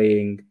with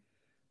playing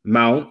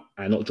Mount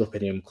and not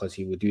dropping him because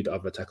he would do the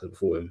other attackers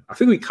before him? I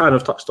think we kind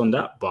of touched on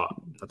that, but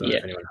I don't know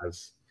if anyone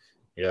has.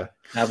 Yeah,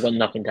 I've got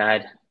nothing to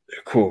add.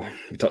 Cool.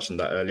 We touched on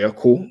that earlier.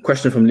 Cool.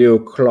 Question from Leo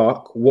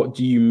Clark: what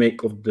do you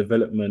make of the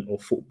development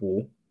of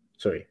football?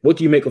 What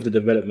do you make of the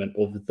development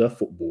of the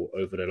football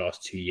over the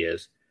last 2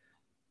 years?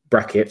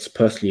 Brackets,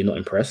 personally not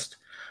impressed.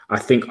 I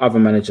think other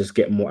managers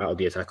get more out of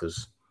the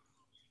attackers.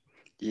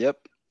 Yep,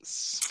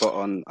 spot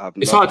on.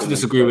 It's hard to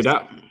disagree with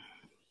that.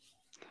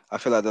 I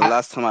feel like the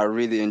last time I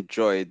really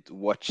enjoyed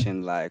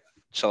watching like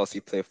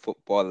Chelsea play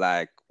football,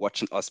 like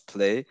watching us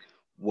play,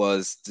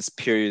 was the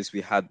period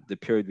we had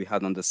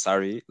under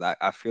Sarri. Like,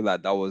 I feel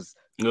like that was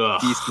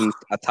decent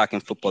attacking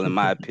football, in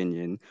my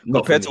opinion.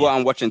 Compared to what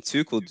I'm watching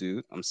Tuchel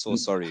do, I'm so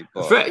sorry,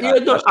 but I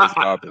don't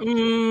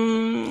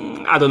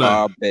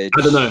know.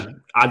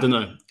 I don't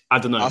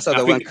know.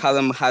 Also, when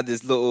Callum had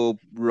his little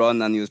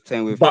run and he was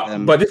playing with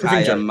but this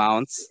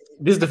Mount,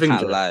 this is the thing.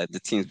 Can't lie, the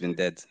team's been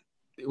dead.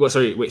 Wait,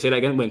 say that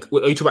again. When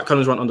are you talking about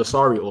Callum's run under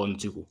Sarri or on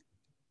Tuchel?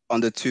 On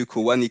the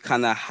Tuchel, when he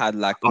kind of had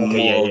like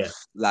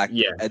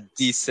a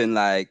decent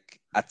like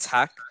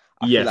attack.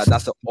 I feel like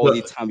that's the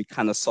only time we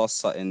kind of saw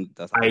something.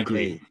 I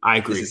agree.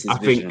 I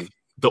think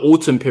the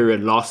autumn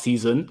period last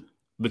season,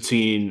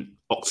 between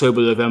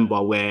October,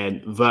 November,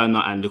 when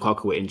Werner and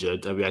Lukaku were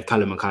injured and we had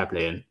Callum and Kai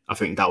playing, I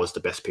think that was the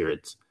best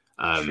period.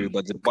 True,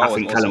 but the bar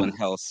was also in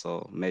hell,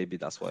 so maybe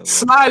that's why.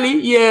 Slightly.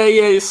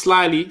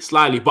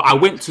 But I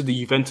went to the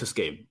Juventus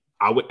game.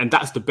 And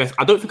that's the best.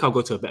 I don't think I'll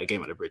go to a better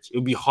game at the Bridge. It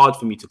would be hard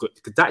for me to go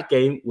because that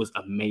game was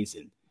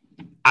amazing.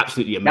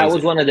 Absolutely amazing. That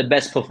was one of the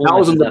best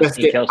performances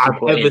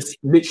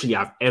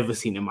I've ever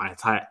seen in my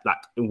entire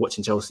in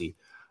watching Chelsea.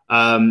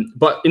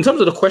 But in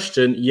terms of the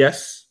question,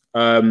 yes.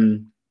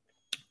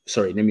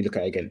 Sorry, let me look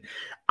at it again.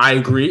 I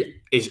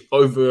agree. It's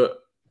over.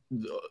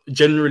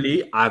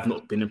 Generally, I've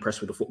not been impressed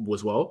with the football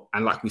as well.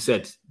 And like we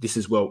said, this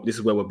is where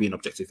we're being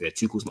objective here.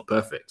 Tuchel's not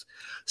perfect.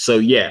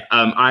 So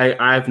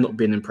I've not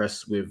been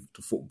impressed with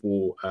the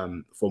football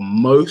for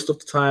most of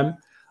the time.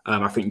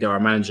 I think there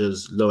are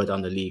managers lower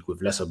down the league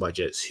with lesser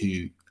budgets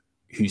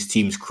whose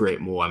teams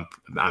create more and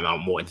are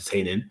more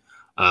entertaining.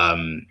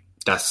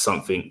 That's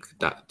something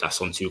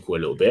that's on Tuchel a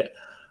little bit.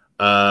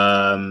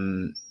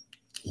 I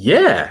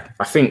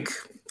think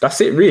that's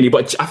it really.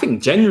 But I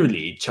think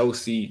generally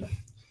Chelsea,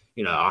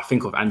 I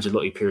think of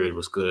Ancelotti period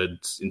was good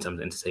in terms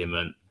of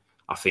entertainment.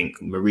 I think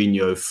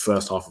Mourinho,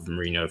 first half of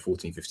Mourinho,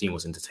 14-15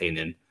 was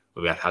entertaining.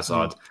 We had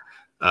Hazard.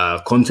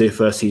 Conte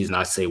first season,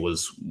 I'd say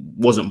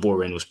wasn't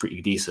boring, was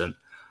pretty decent.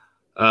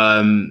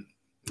 I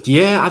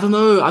don't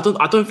know. I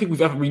don't think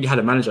we've ever really had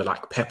a manager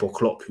like Pep or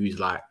Klopp who's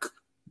like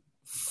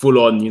full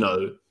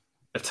on,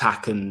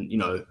 attack and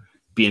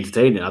be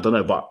entertaining. I don't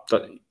know, but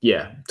to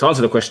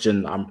answer the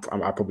question,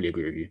 I probably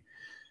agree with you.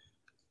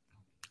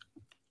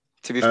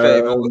 To be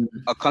fair,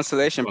 a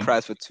consolation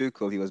prize for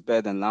Tuchel, he was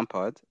better than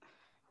Lampard.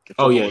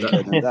 Oh yeah,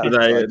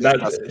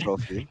 that's a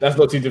trophy. That's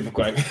not too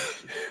difficult.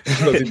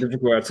 That's not too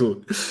difficult at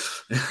all.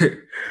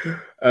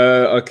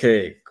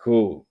 Okay,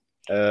 cool.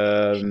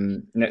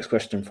 Next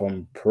question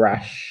from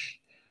Prash.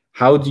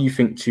 How do you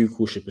think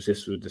Tuchel should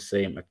persist with the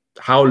same?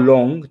 How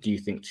long do you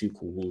think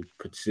Tuchel will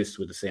persist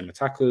with the same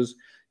attackers?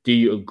 Do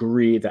you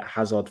agree that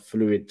Hazard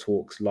fluid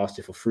talks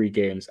lasted for 3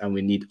 games and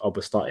we need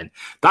Oba starting?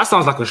 That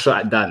sounds like a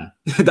shot at Dan.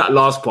 That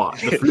last part,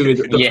 the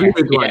fluid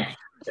one.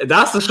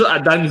 That's a shot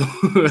at Daniel.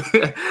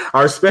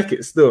 I respect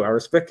it still. I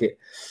respect it.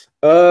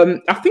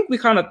 I think we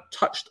kind of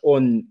touched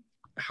on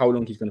how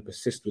long he's going to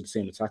persist with the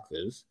same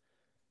attackers.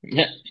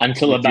 Yeah,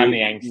 until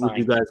Aubameyang signs. Would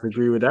you guys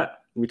agree with that?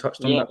 We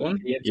touched on that one.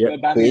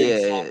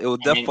 It'll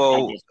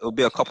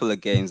be a couple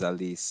of games at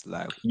least.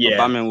 Like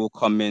Aubameyang will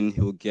come in,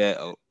 he'll get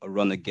a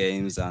run of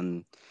games,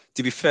 and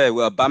to be fair,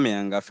 with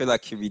Aubameyang, I feel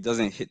like if he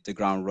doesn't hit the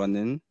ground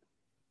running,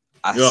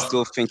 I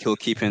still think he'll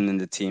keep him in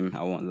the team.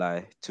 I won't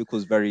lie.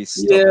 Tuchel's very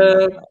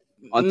stubborn.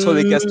 Until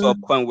it gets to a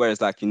point where it's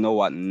like, you know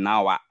what,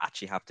 now I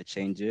actually have to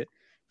change it.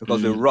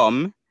 Because with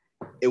Rom,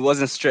 it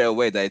wasn't straight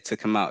away that it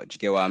took him out. Do you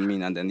get what I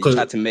mean? And then he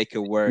tried to make it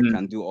work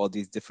and do all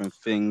these different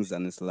things,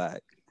 and it's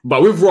like.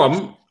 But with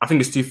Rom, I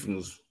think it's 2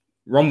 things.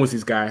 Rom was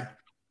his guy,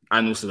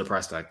 and also the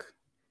price tag.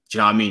 Do you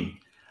know what I mean?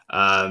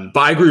 But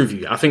I agree with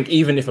you. I think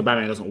even if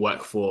Aubameyang doesn't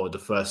work for the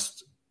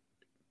first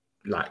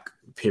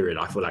period,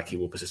 I feel like he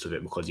will persist with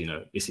it because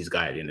it's his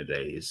guy at the end of the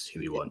day. Is who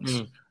he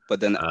wants. But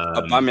then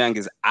Aubameyang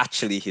is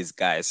actually his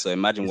guy. So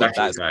imagine what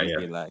that's going to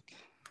be like.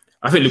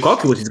 I think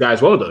Lukaku was his guy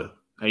as well, though,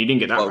 and he didn't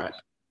get that right.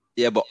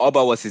 Yeah, but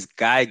Oba was his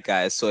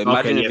guy. So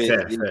imagine if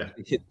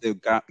he hit the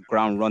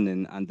ground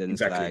running, and then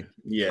it's like,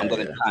 I'm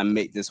going to try and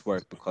make this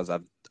work because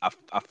I've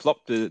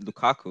flopped with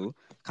Lukaku.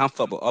 Can't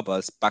flop with Oba.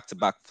 It's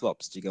back-to-back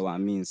flops. Do you get what I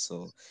mean?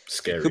 So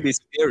scary. It could be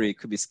scary. It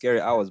could be scary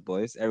hours,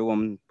 boys.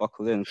 Everyone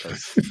buckle in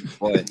because,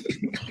 boy.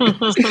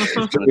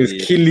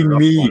 It's killing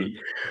me.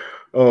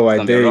 Oh,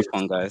 my days. Rough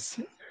one, guys.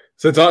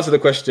 So to answer the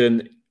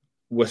question,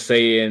 we're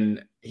saying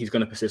he's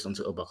going to persist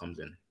until Oba comes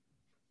in.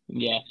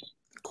 Yeah.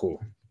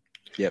 Cool.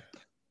 Yep.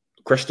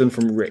 Question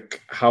from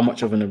Rick. How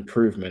much of an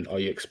improvement are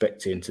you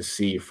expecting to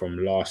see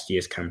from last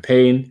year's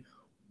campaign?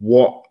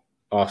 What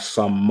are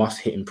some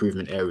must-hit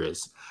improvement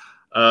areas?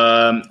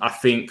 I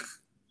think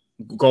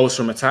goals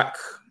from attack.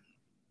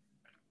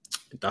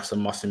 That's a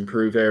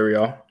must-improve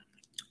area.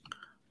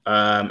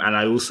 And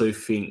I also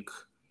think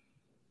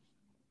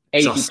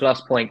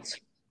 80+ points.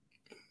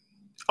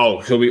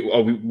 Oh, so we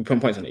put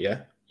points on it,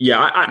 yeah?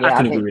 Yeah, I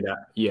can agree with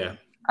that. Yeah.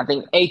 I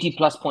think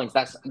 80+ points.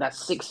 That's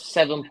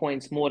 6-7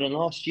 points more than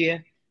last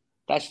year.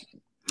 I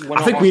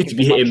think we need to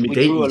be hitting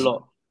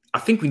mid-80s. I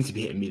think we need to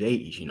be hitting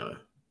mid-80s,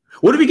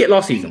 What did we get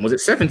last season? Was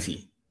it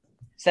 70?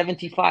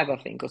 75, I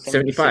think, or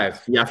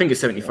 75. Yeah, I think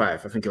it's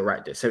 75. I think you're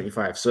right there,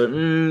 75. So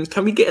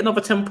can we get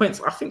another 10 points?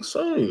 I think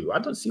so. I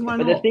don't see why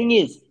not. But the thing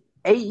is,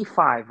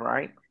 85,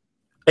 right?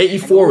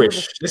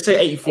 84-ish. Let's say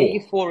 84.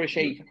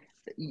 84-ish.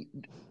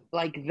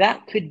 Like,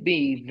 that could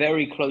be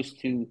very close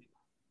to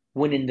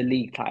winning the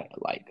league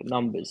title,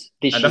 numbers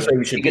this year. And that's where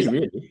we should be,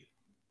 really.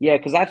 Yeah,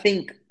 because I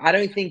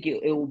don't think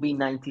it will be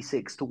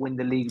 96 to win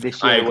the league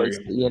this year. I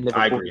agree.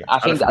 I agree. I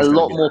think a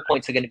lot more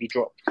points are going to be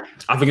dropped.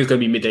 I think it's going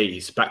to be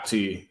mid-80s, back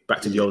to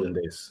the olden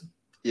days.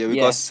 Yeah, we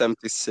got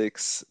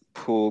 76.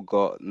 Pool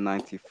got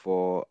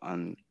 94,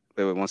 and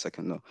wait 1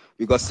 second. No,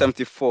 we got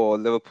 74.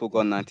 Liverpool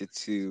got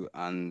 92,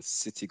 and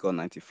City got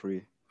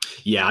 93.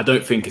 Yeah, I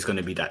don't think it's going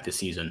to be that this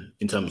season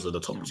in terms of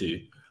the top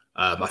two.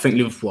 I think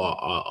Liverpool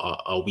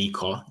are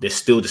weaker. They're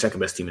still the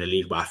second best team in the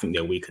league, but I think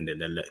they're weaker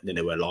than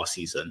they were last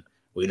season.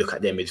 When you look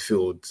at their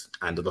midfield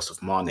and the loss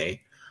of Mane,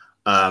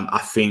 I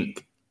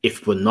think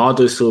if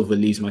Bernardo Silva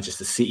leaves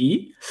Manchester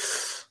City,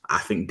 I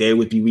think they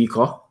would be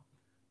weaker.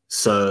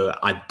 So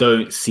I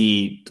don't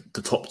see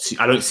the top two.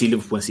 I don't see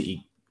Liverpool and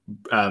City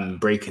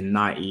breaking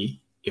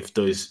 90 if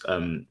those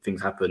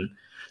things happen.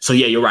 So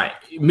yeah, you're right.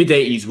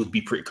 Mid-80s would be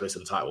pretty close to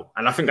the title,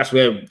 and I think that's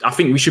where I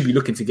think we should be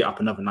looking to get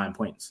up another 9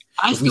 points.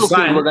 I still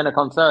think we're going to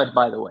come third.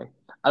 By the way,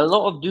 a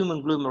lot of doom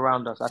and gloom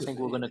around us. I think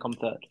we're going to come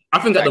third. I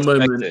think at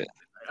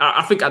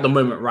the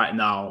moment right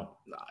now,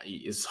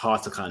 it's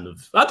hard to kind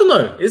of. I don't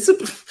know.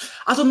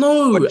 I don't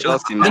know. But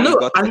Chelsea, man,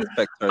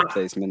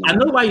 I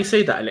know why you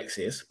say that,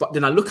 Alexis. But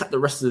then I look at the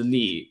rest of the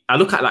league. I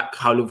look at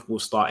how Liverpool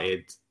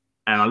started,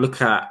 and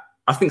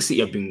I think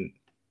City have been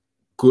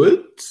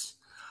good.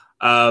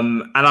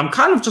 And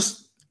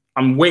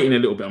I'm waiting a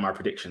little bit on my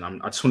prediction.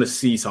 I just want to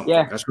see something.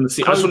 Yeah. I just want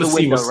to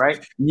see what's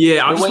right.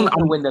 Yeah, I'm waiting for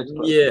the window.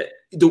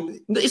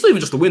 It's not even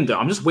just the window.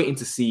 I'm just waiting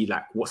to see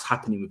what's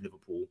happening with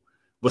Liverpool,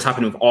 what's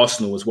happening with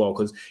Arsenal as well,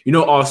 because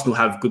Arsenal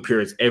have good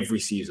periods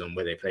every season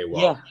where they play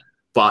well,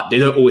 but they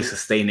don't always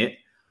sustain it.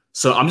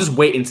 So I'm just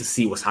waiting to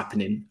see what's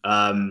happening.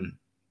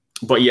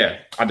 But yeah,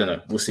 I don't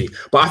know. We'll see.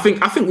 But I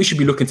think we should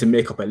be looking to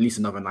make up at least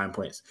another 9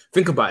 points.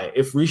 Think about it.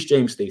 If Reece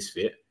James stays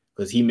fit,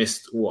 because he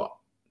missed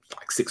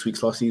 6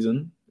 weeks last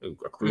season,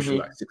 a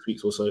crucial 6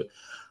 weeks or so.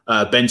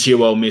 Ben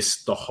Chilwell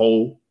missed the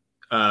whole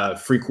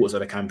 3/4 of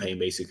the campaign,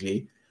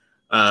 basically.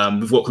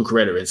 We've got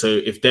Cucurella in. So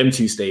if them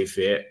two stay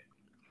fit,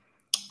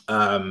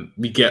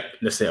 we get,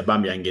 let's say,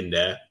 Aubameyang in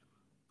there.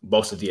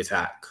 bolster the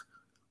attack,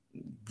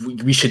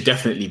 we should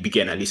definitely be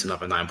getting at least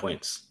another 9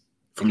 points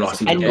from last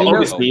season.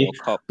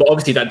 But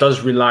obviously that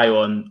does rely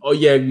on,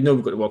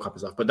 we've got the World Cup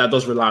and stuff, but that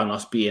does rely on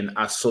us being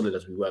as solid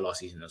as we were last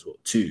season as well,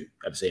 too,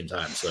 at the same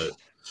time. So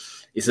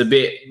it's a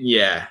bit,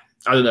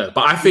 I don't know.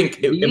 But I think,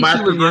 in my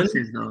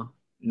opinion,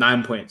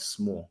 9 points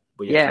more.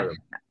 But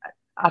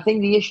I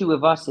think the issue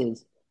with us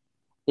is,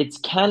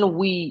 can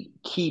we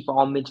keep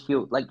our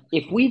midfield? Like,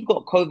 if we've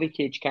got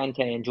Kovacic,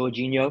 Kante, and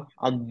Jorginho,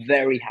 I'm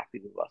very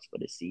happy with us for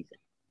this season.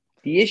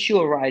 The issue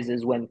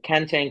arises when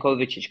Kante and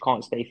Kovacic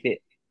can't stay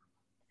fit.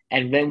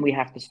 And then we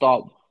have to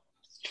start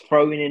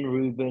throwing in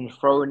Ruben,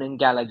 throwing in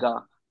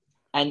Gallagher.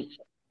 And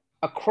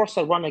across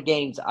a run of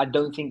games, I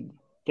don't think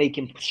they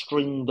can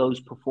string those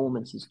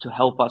performances to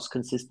help us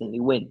consistently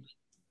win.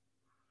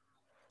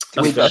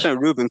 I think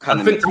Ruben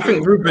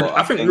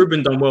I think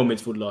Ruben done well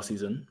midfield last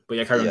season. But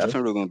I think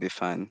Ruben will be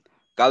fine.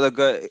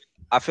 Gallagher,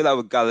 I feel like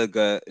with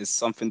Gallagher is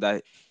something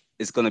that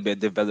is going to be a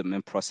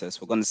development process.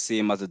 We're going to see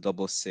him as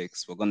a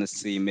 6. We're going to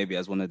see him maybe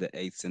as one of the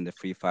 8s in the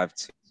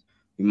 3-5-2.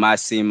 We might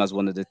see him as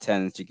one of the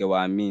 10s. You get what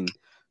I mean?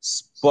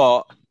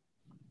 But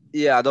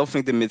I don't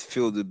think the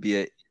midfield would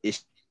be an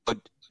issue.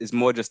 It's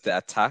more just the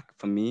attack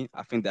for me.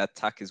 I think the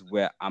attack is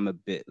where I'm a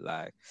bit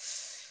like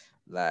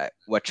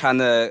we're trying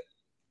to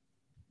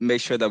make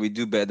sure that we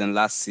do better than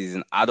last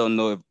season. I don't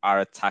know if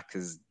our attack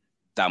is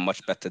that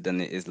much better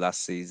than it is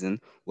last season.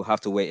 We'll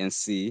have to wait and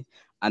see.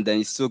 And then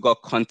you still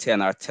got Conte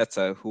and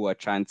Arteta who are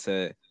trying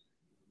to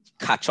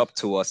catch up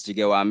to us. Do you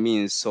get what I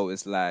mean? So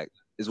it's like,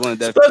 it's one of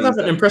the Spurs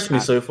haven't impressed me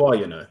so far,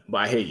 but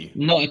I hear you.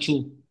 Not at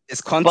all.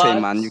 It's Conte,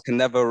 man. You can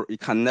never rule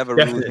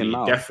him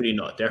out. Definitely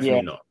not.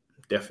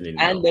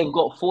 And they've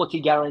got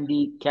 40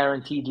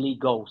 guaranteed league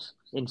goals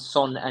in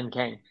Son and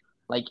Kane.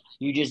 Like,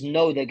 you just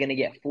know they're going to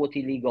get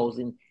 40 league goals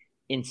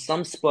in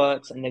some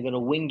spurts, and they're going to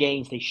win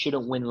games they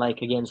shouldn't win,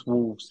 like against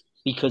Wolves,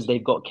 because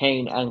they've got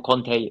Kane and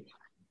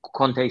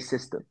Conte's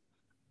system.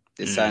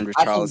 They signed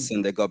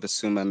Richarlison. They got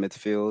Basuma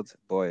midfield.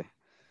 Boy.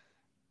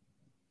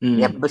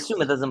 Yeah, but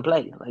Basuma doesn't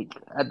play.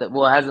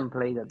 Hasn't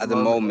played at the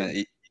moment.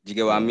 Do you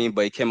get what I mean?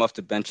 But he came off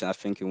the bench, I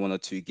think, in 1 or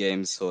 2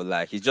 games. So,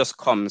 he just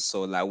comes.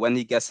 So, when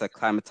he gets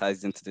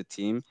acclimatized into the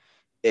team,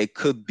 it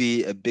could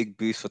be a big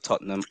boost for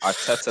Tottenham.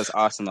 Arteta's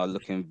Arsenal are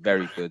looking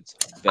very good.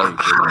 Very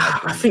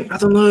good. I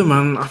don't know,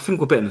 man. I think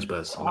we're better than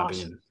Spurs, in my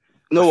opinion.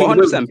 No,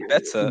 100%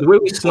 better. The way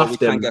we snuffed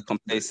them, can't get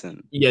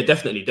complacent. Yeah,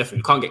 definitely.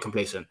 We can't get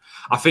complacent.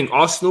 I think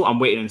Arsenal, I'm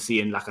waiting and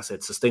seeing, like I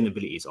said,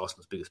 sustainability is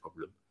Arsenal's biggest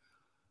problem.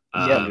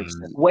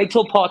 Wait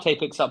till Partey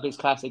picks up his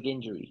classic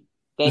injury.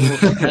 Then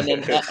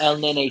El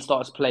Nene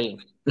starts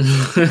playing.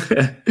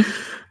 Man,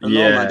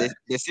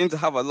 they seem to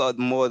have a lot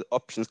more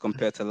options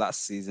compared to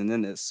last season,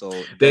 innit? So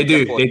they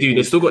do.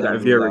 They still got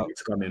that Vieira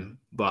to come in,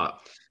 but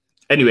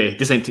anyway,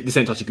 this ain't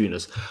touchy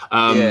gooners.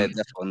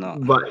 Definitely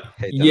not. But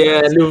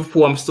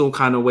Liverpool, I'm still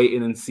kind of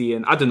waiting and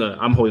seeing. I don't know.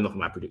 I'm holding off on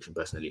my prediction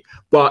personally,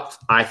 but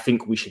I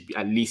think we should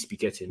at least be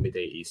getting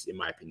mid-80s, in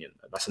my opinion.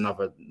 That's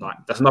another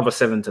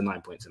 7 to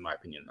 9 points, in my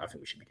opinion. I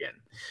think we should be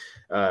getting.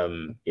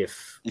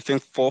 If you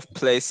think 4th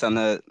place and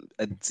a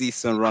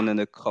decent run in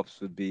the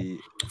cups would be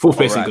 4th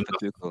place ain't good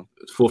enough.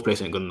 4th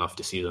place ain't good enough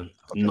this season.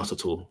 Okay. Not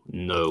at all.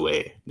 No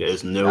way.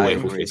 There's no way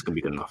 4th place can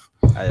be good enough.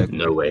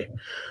 No way.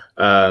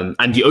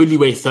 And the only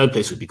way 3rd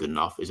place would be good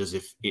enough is as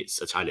if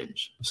it's a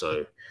challenge.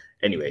 So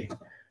anyway,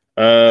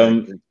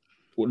 the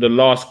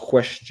last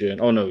question.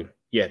 The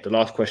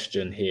last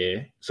question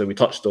here. So we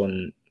touched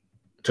on.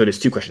 So there's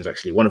 2 questions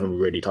actually. One of them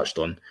we already touched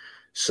on.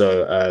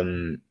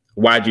 So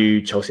why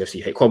do Chelsea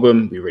FC hate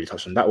Cobham? We already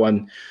touched on that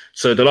one.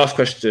 So the last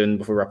question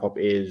before we wrap up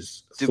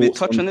is: did we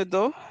touch on it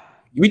though?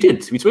 We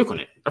did. We spoke on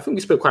it. I think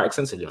we spoke quite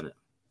extensively on it.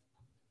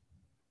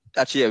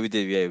 Actually, we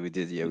did. Yeah, we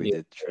did. Yeah,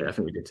 I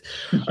think we did.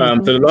 So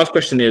the last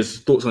question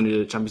is thoughts on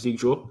the Champions League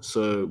draw.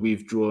 So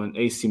we've drawn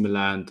AC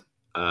Milan,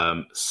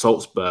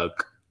 Salzburg,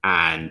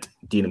 and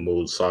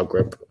Dinamo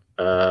Zagreb.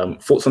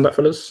 Thoughts on that,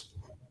 fellas?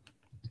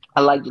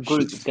 I like the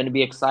group. It's going to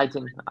be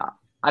exciting.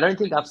 I don't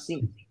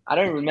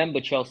remember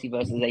Chelsea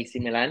versus AC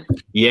Milan.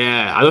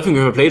 Yeah, I don't think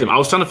we've ever played them. I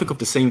was trying to think of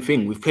the same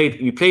thing. We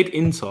played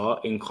Inter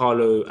in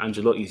Carlo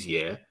Ancelotti's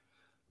year,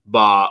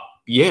 but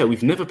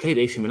we've never played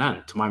AC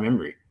Milan to my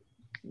memory.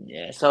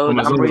 Yeah, so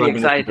I'm really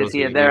excited to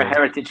see it. They're a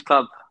heritage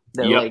club.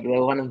 They're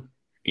one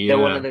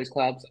of those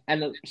clubs.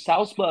 And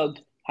Salzburg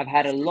have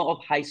had a lot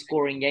of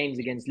high-scoring games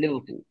against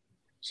Liverpool.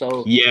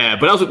 So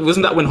but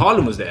wasn't that when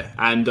Haaland was there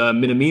and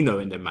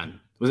Minamino in there, man?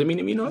 Was it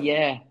Minamino?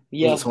 Yeah,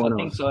 I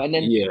think so. And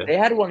then they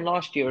had one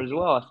last year as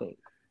well, I think.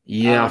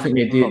 Yeah, I think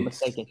they did. I'm not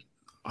mistaken.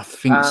 I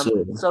think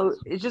so. So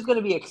it's just going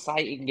to be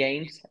exciting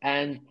games.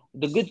 And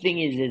the good thing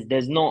is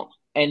there's not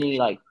any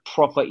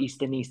proper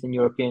Eastern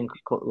European,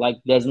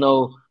 there's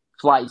no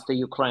flights to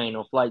Ukraine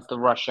or flights to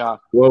Russia.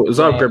 Well,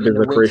 Zagreb is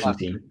a Croatian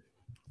team.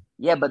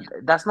 Yeah, but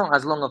that's not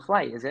as long a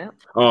flight, is it?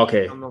 Oh,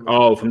 okay.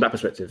 From that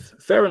perspective.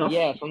 Fair enough.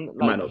 Yeah, from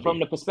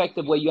the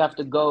perspective where you have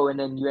to go and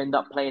then you end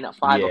up playing at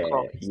 5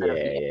 o'clock.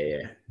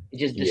 It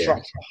just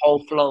disrupts the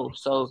whole flow.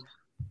 So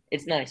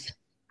it's nice.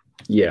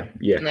 Yeah.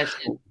 Nice.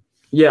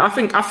 Yeah, I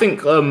think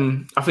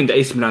the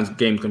AC Milan's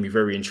game is going to be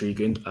very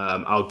intriguing.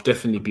 I'll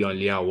definitely be on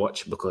Leao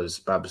watch because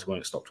Babs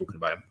won't stop talking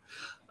about him.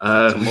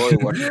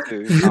 Tomori watch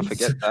too. Can't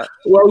forget that.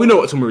 Well, we know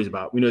what Tomori's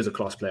about. We know he's a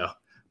class player.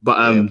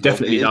 But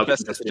definitely it'll be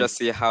interesting to just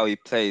see how he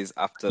plays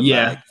after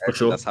for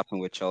sure. That's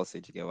happened with Chelsea.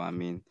 Do you get what I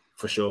mean?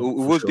 For sure.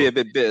 It would be a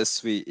bit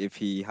bittersweet if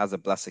he has a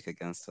Blasic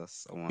against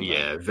us.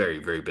 Very,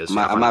 very bittersweet.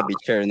 I might be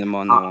cheering him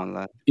on. I can't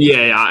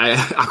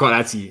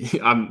lie to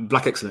you. I'm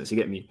Black Excellence, you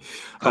get me?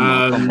 Come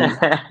on.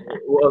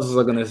 What else was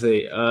I going to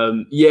say?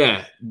 I'll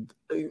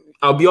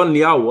be on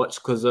Leao watch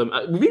because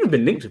we've even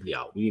been linked with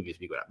Leao. We didn't even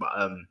speak about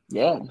that.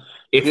 But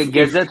if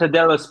Gazzetta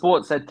dello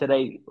Sport said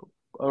today,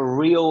 a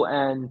real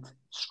and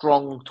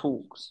strong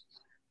talks,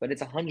 but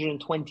it's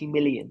 120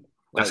 million.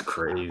 That's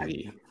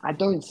crazy. I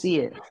don't see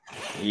it.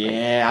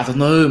 Yeah, I don't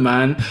know,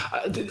 man.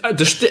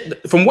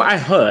 From what I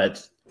heard,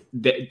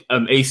 the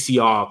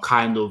ACR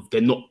they're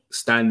not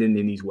standing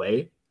in his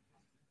way.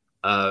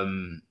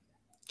 Even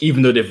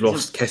though they've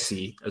lost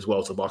Kessie as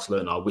well to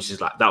Barcelona, which is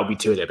like that would be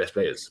two of their best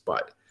players.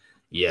 But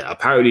yeah,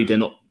 apparently they're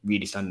not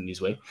really standing in his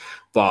way.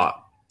 But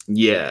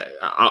yeah,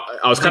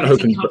 I was kind of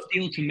hoping. It's a tough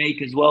deal to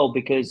make as well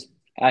because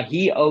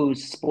he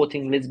owes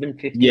Sporting Lisbon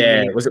 15 Yeah,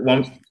 million. was it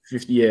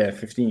 150? Yeah,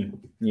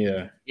 15.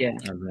 Yeah.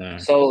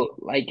 So,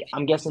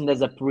 I'm guessing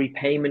there's a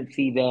prepayment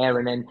fee there,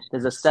 and then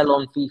there's a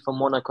sell-on fee for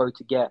Monaco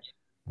to get.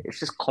 It's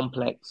just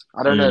complex.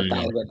 I don't know if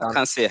that will get done. I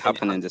can't see it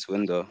happening in this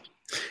window.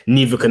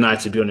 Neither can I,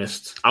 to be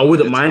honest. I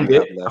wouldn't mind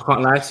it. I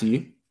can't lie to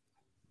you.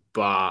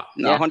 But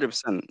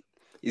 100%.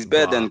 He's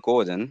better than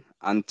Gordon.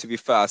 And to be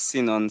fair, I've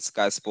seen on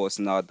Sky Sports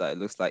now that it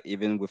looks like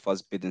even with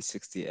us bidding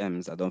 60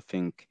 M's, I don't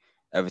think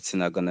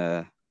Everton are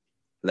gonna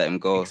let him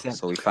go.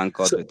 So we thank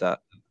God with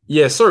that.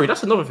 Yeah, sorry,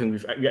 that's another thing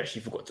we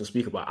actually forgot to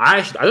speak about.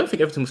 I don't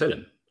think Everton will sell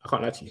him. I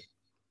can't lie to you.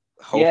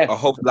 I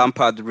hope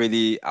Lampard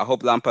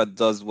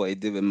does what he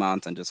did with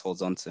Mount and just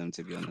holds on to him,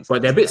 to be honest.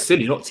 But they're a bit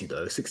silly not to,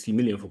 though. 60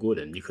 million for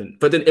Gordon.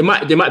 But then they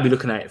might be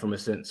looking at it from a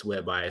sense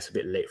whereby it's a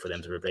bit late for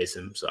them to replace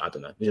him. So I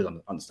don't know. It is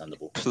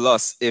understandable.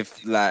 Plus,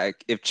 if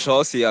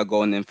Chelsea are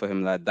going in for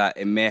him like that,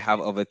 it may have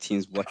other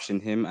teams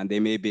watching him and they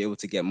may be able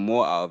to get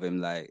more out of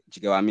him. Like, do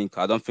you get what I mean?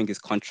 Because I don't think his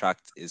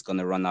contract is going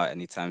to run out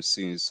anytime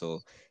soon.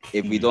 So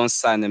if we don't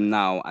sign him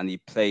now and he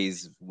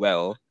plays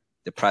well,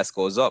 the price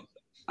goes up.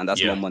 And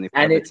that's more money for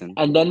Everton.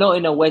 And they're not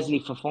in a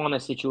Wesley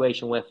Fofana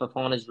situation where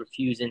Fofana's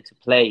refusing to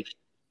play.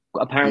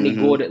 Apparently,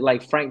 Gordon,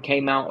 Frank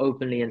came out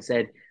openly and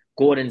said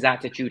Gordon's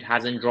attitude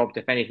hasn't dropped.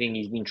 If anything,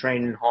 he's been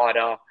training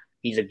harder.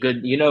 He's a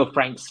good,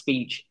 Frank's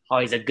speech. Oh,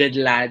 he's a good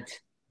lad.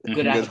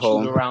 Good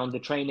attitude around the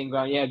training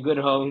ground. Yeah, good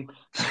home.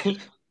 He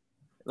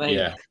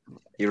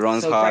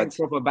runs hard. Frank's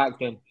proper back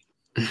then.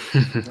 Loves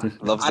the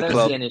club. I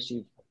don't see an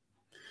issue.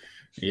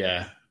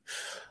 Yeah.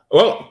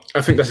 Well,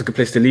 I think that's a good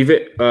place to leave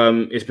it.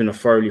 It's been a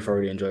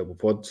thoroughly enjoyable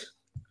pod.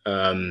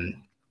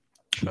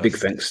 Big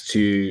thanks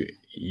to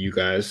you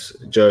guys.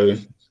 Joe,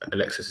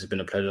 Alexis, it's been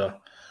a pleasure.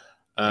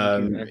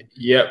 Do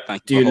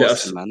let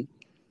us, man.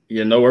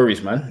 Yeah, no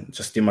worries, man.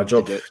 Just do my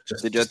job.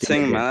 Did your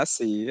thing, man. I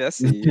see you.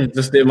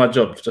 Just do my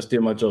job. Do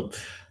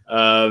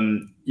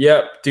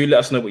let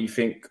us know what you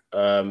think.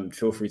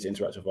 Feel free to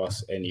interact with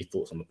us. Any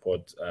thoughts on the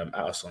pod? At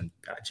us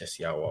at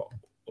Chelsea Hour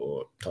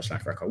or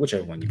Touchline Fracas,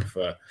 whichever one you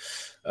prefer.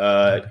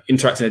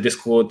 Interact in the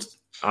Discord.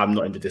 I'm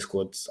not in the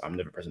Discord. I'm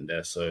never present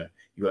there, so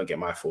you won't get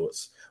my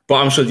thoughts. But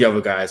I'm sure the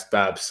other guys,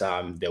 Bab,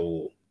 Sam,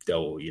 they'll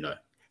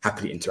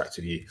happily interact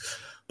with you.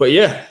 But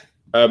yeah,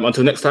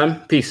 until next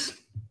time, peace.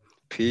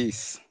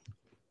 Peace.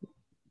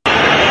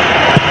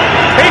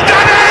 He's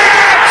done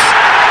it!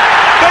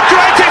 The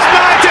greatest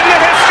night in the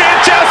history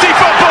of Chelsea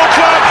Football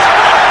Club.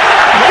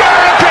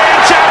 European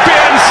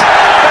champions.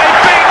 They've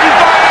beaten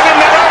Bayern in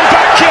their own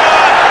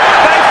backyard.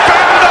 They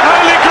found the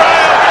Holy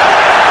Grail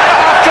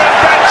after a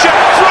venture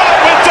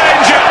fraught with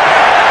danger.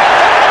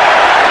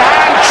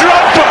 And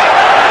Drogba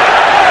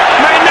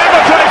may never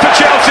play for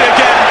Chelsea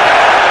again.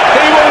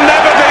 He will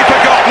never be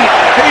forgotten.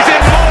 He's in.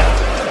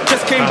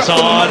 Just came back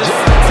from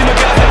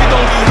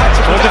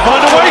to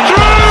find a way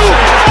through.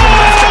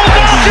 This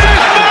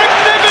is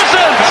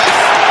magnificent.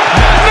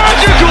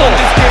 Magical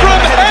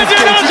from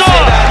Eden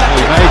Hazard.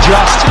 They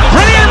just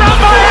brilliant run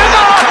by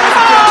Hazard.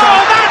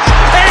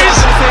 That is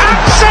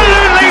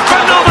absolutely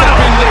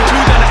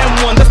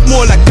phenomenal. That's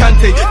more like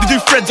Kante. They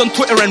do threads on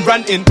Twitter and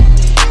ranting.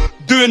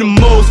 Doing the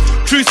most.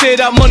 True say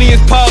that money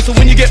is power, so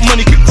when you get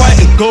money, keep quiet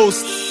and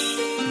ghost.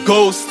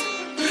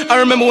 I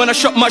remember when I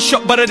shot my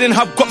shot, but I didn't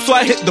have guap, so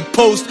I hit the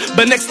post.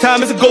 But next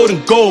time it's a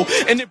golden goal.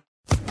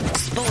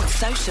 Sports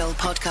Social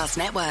Podcast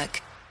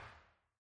Network.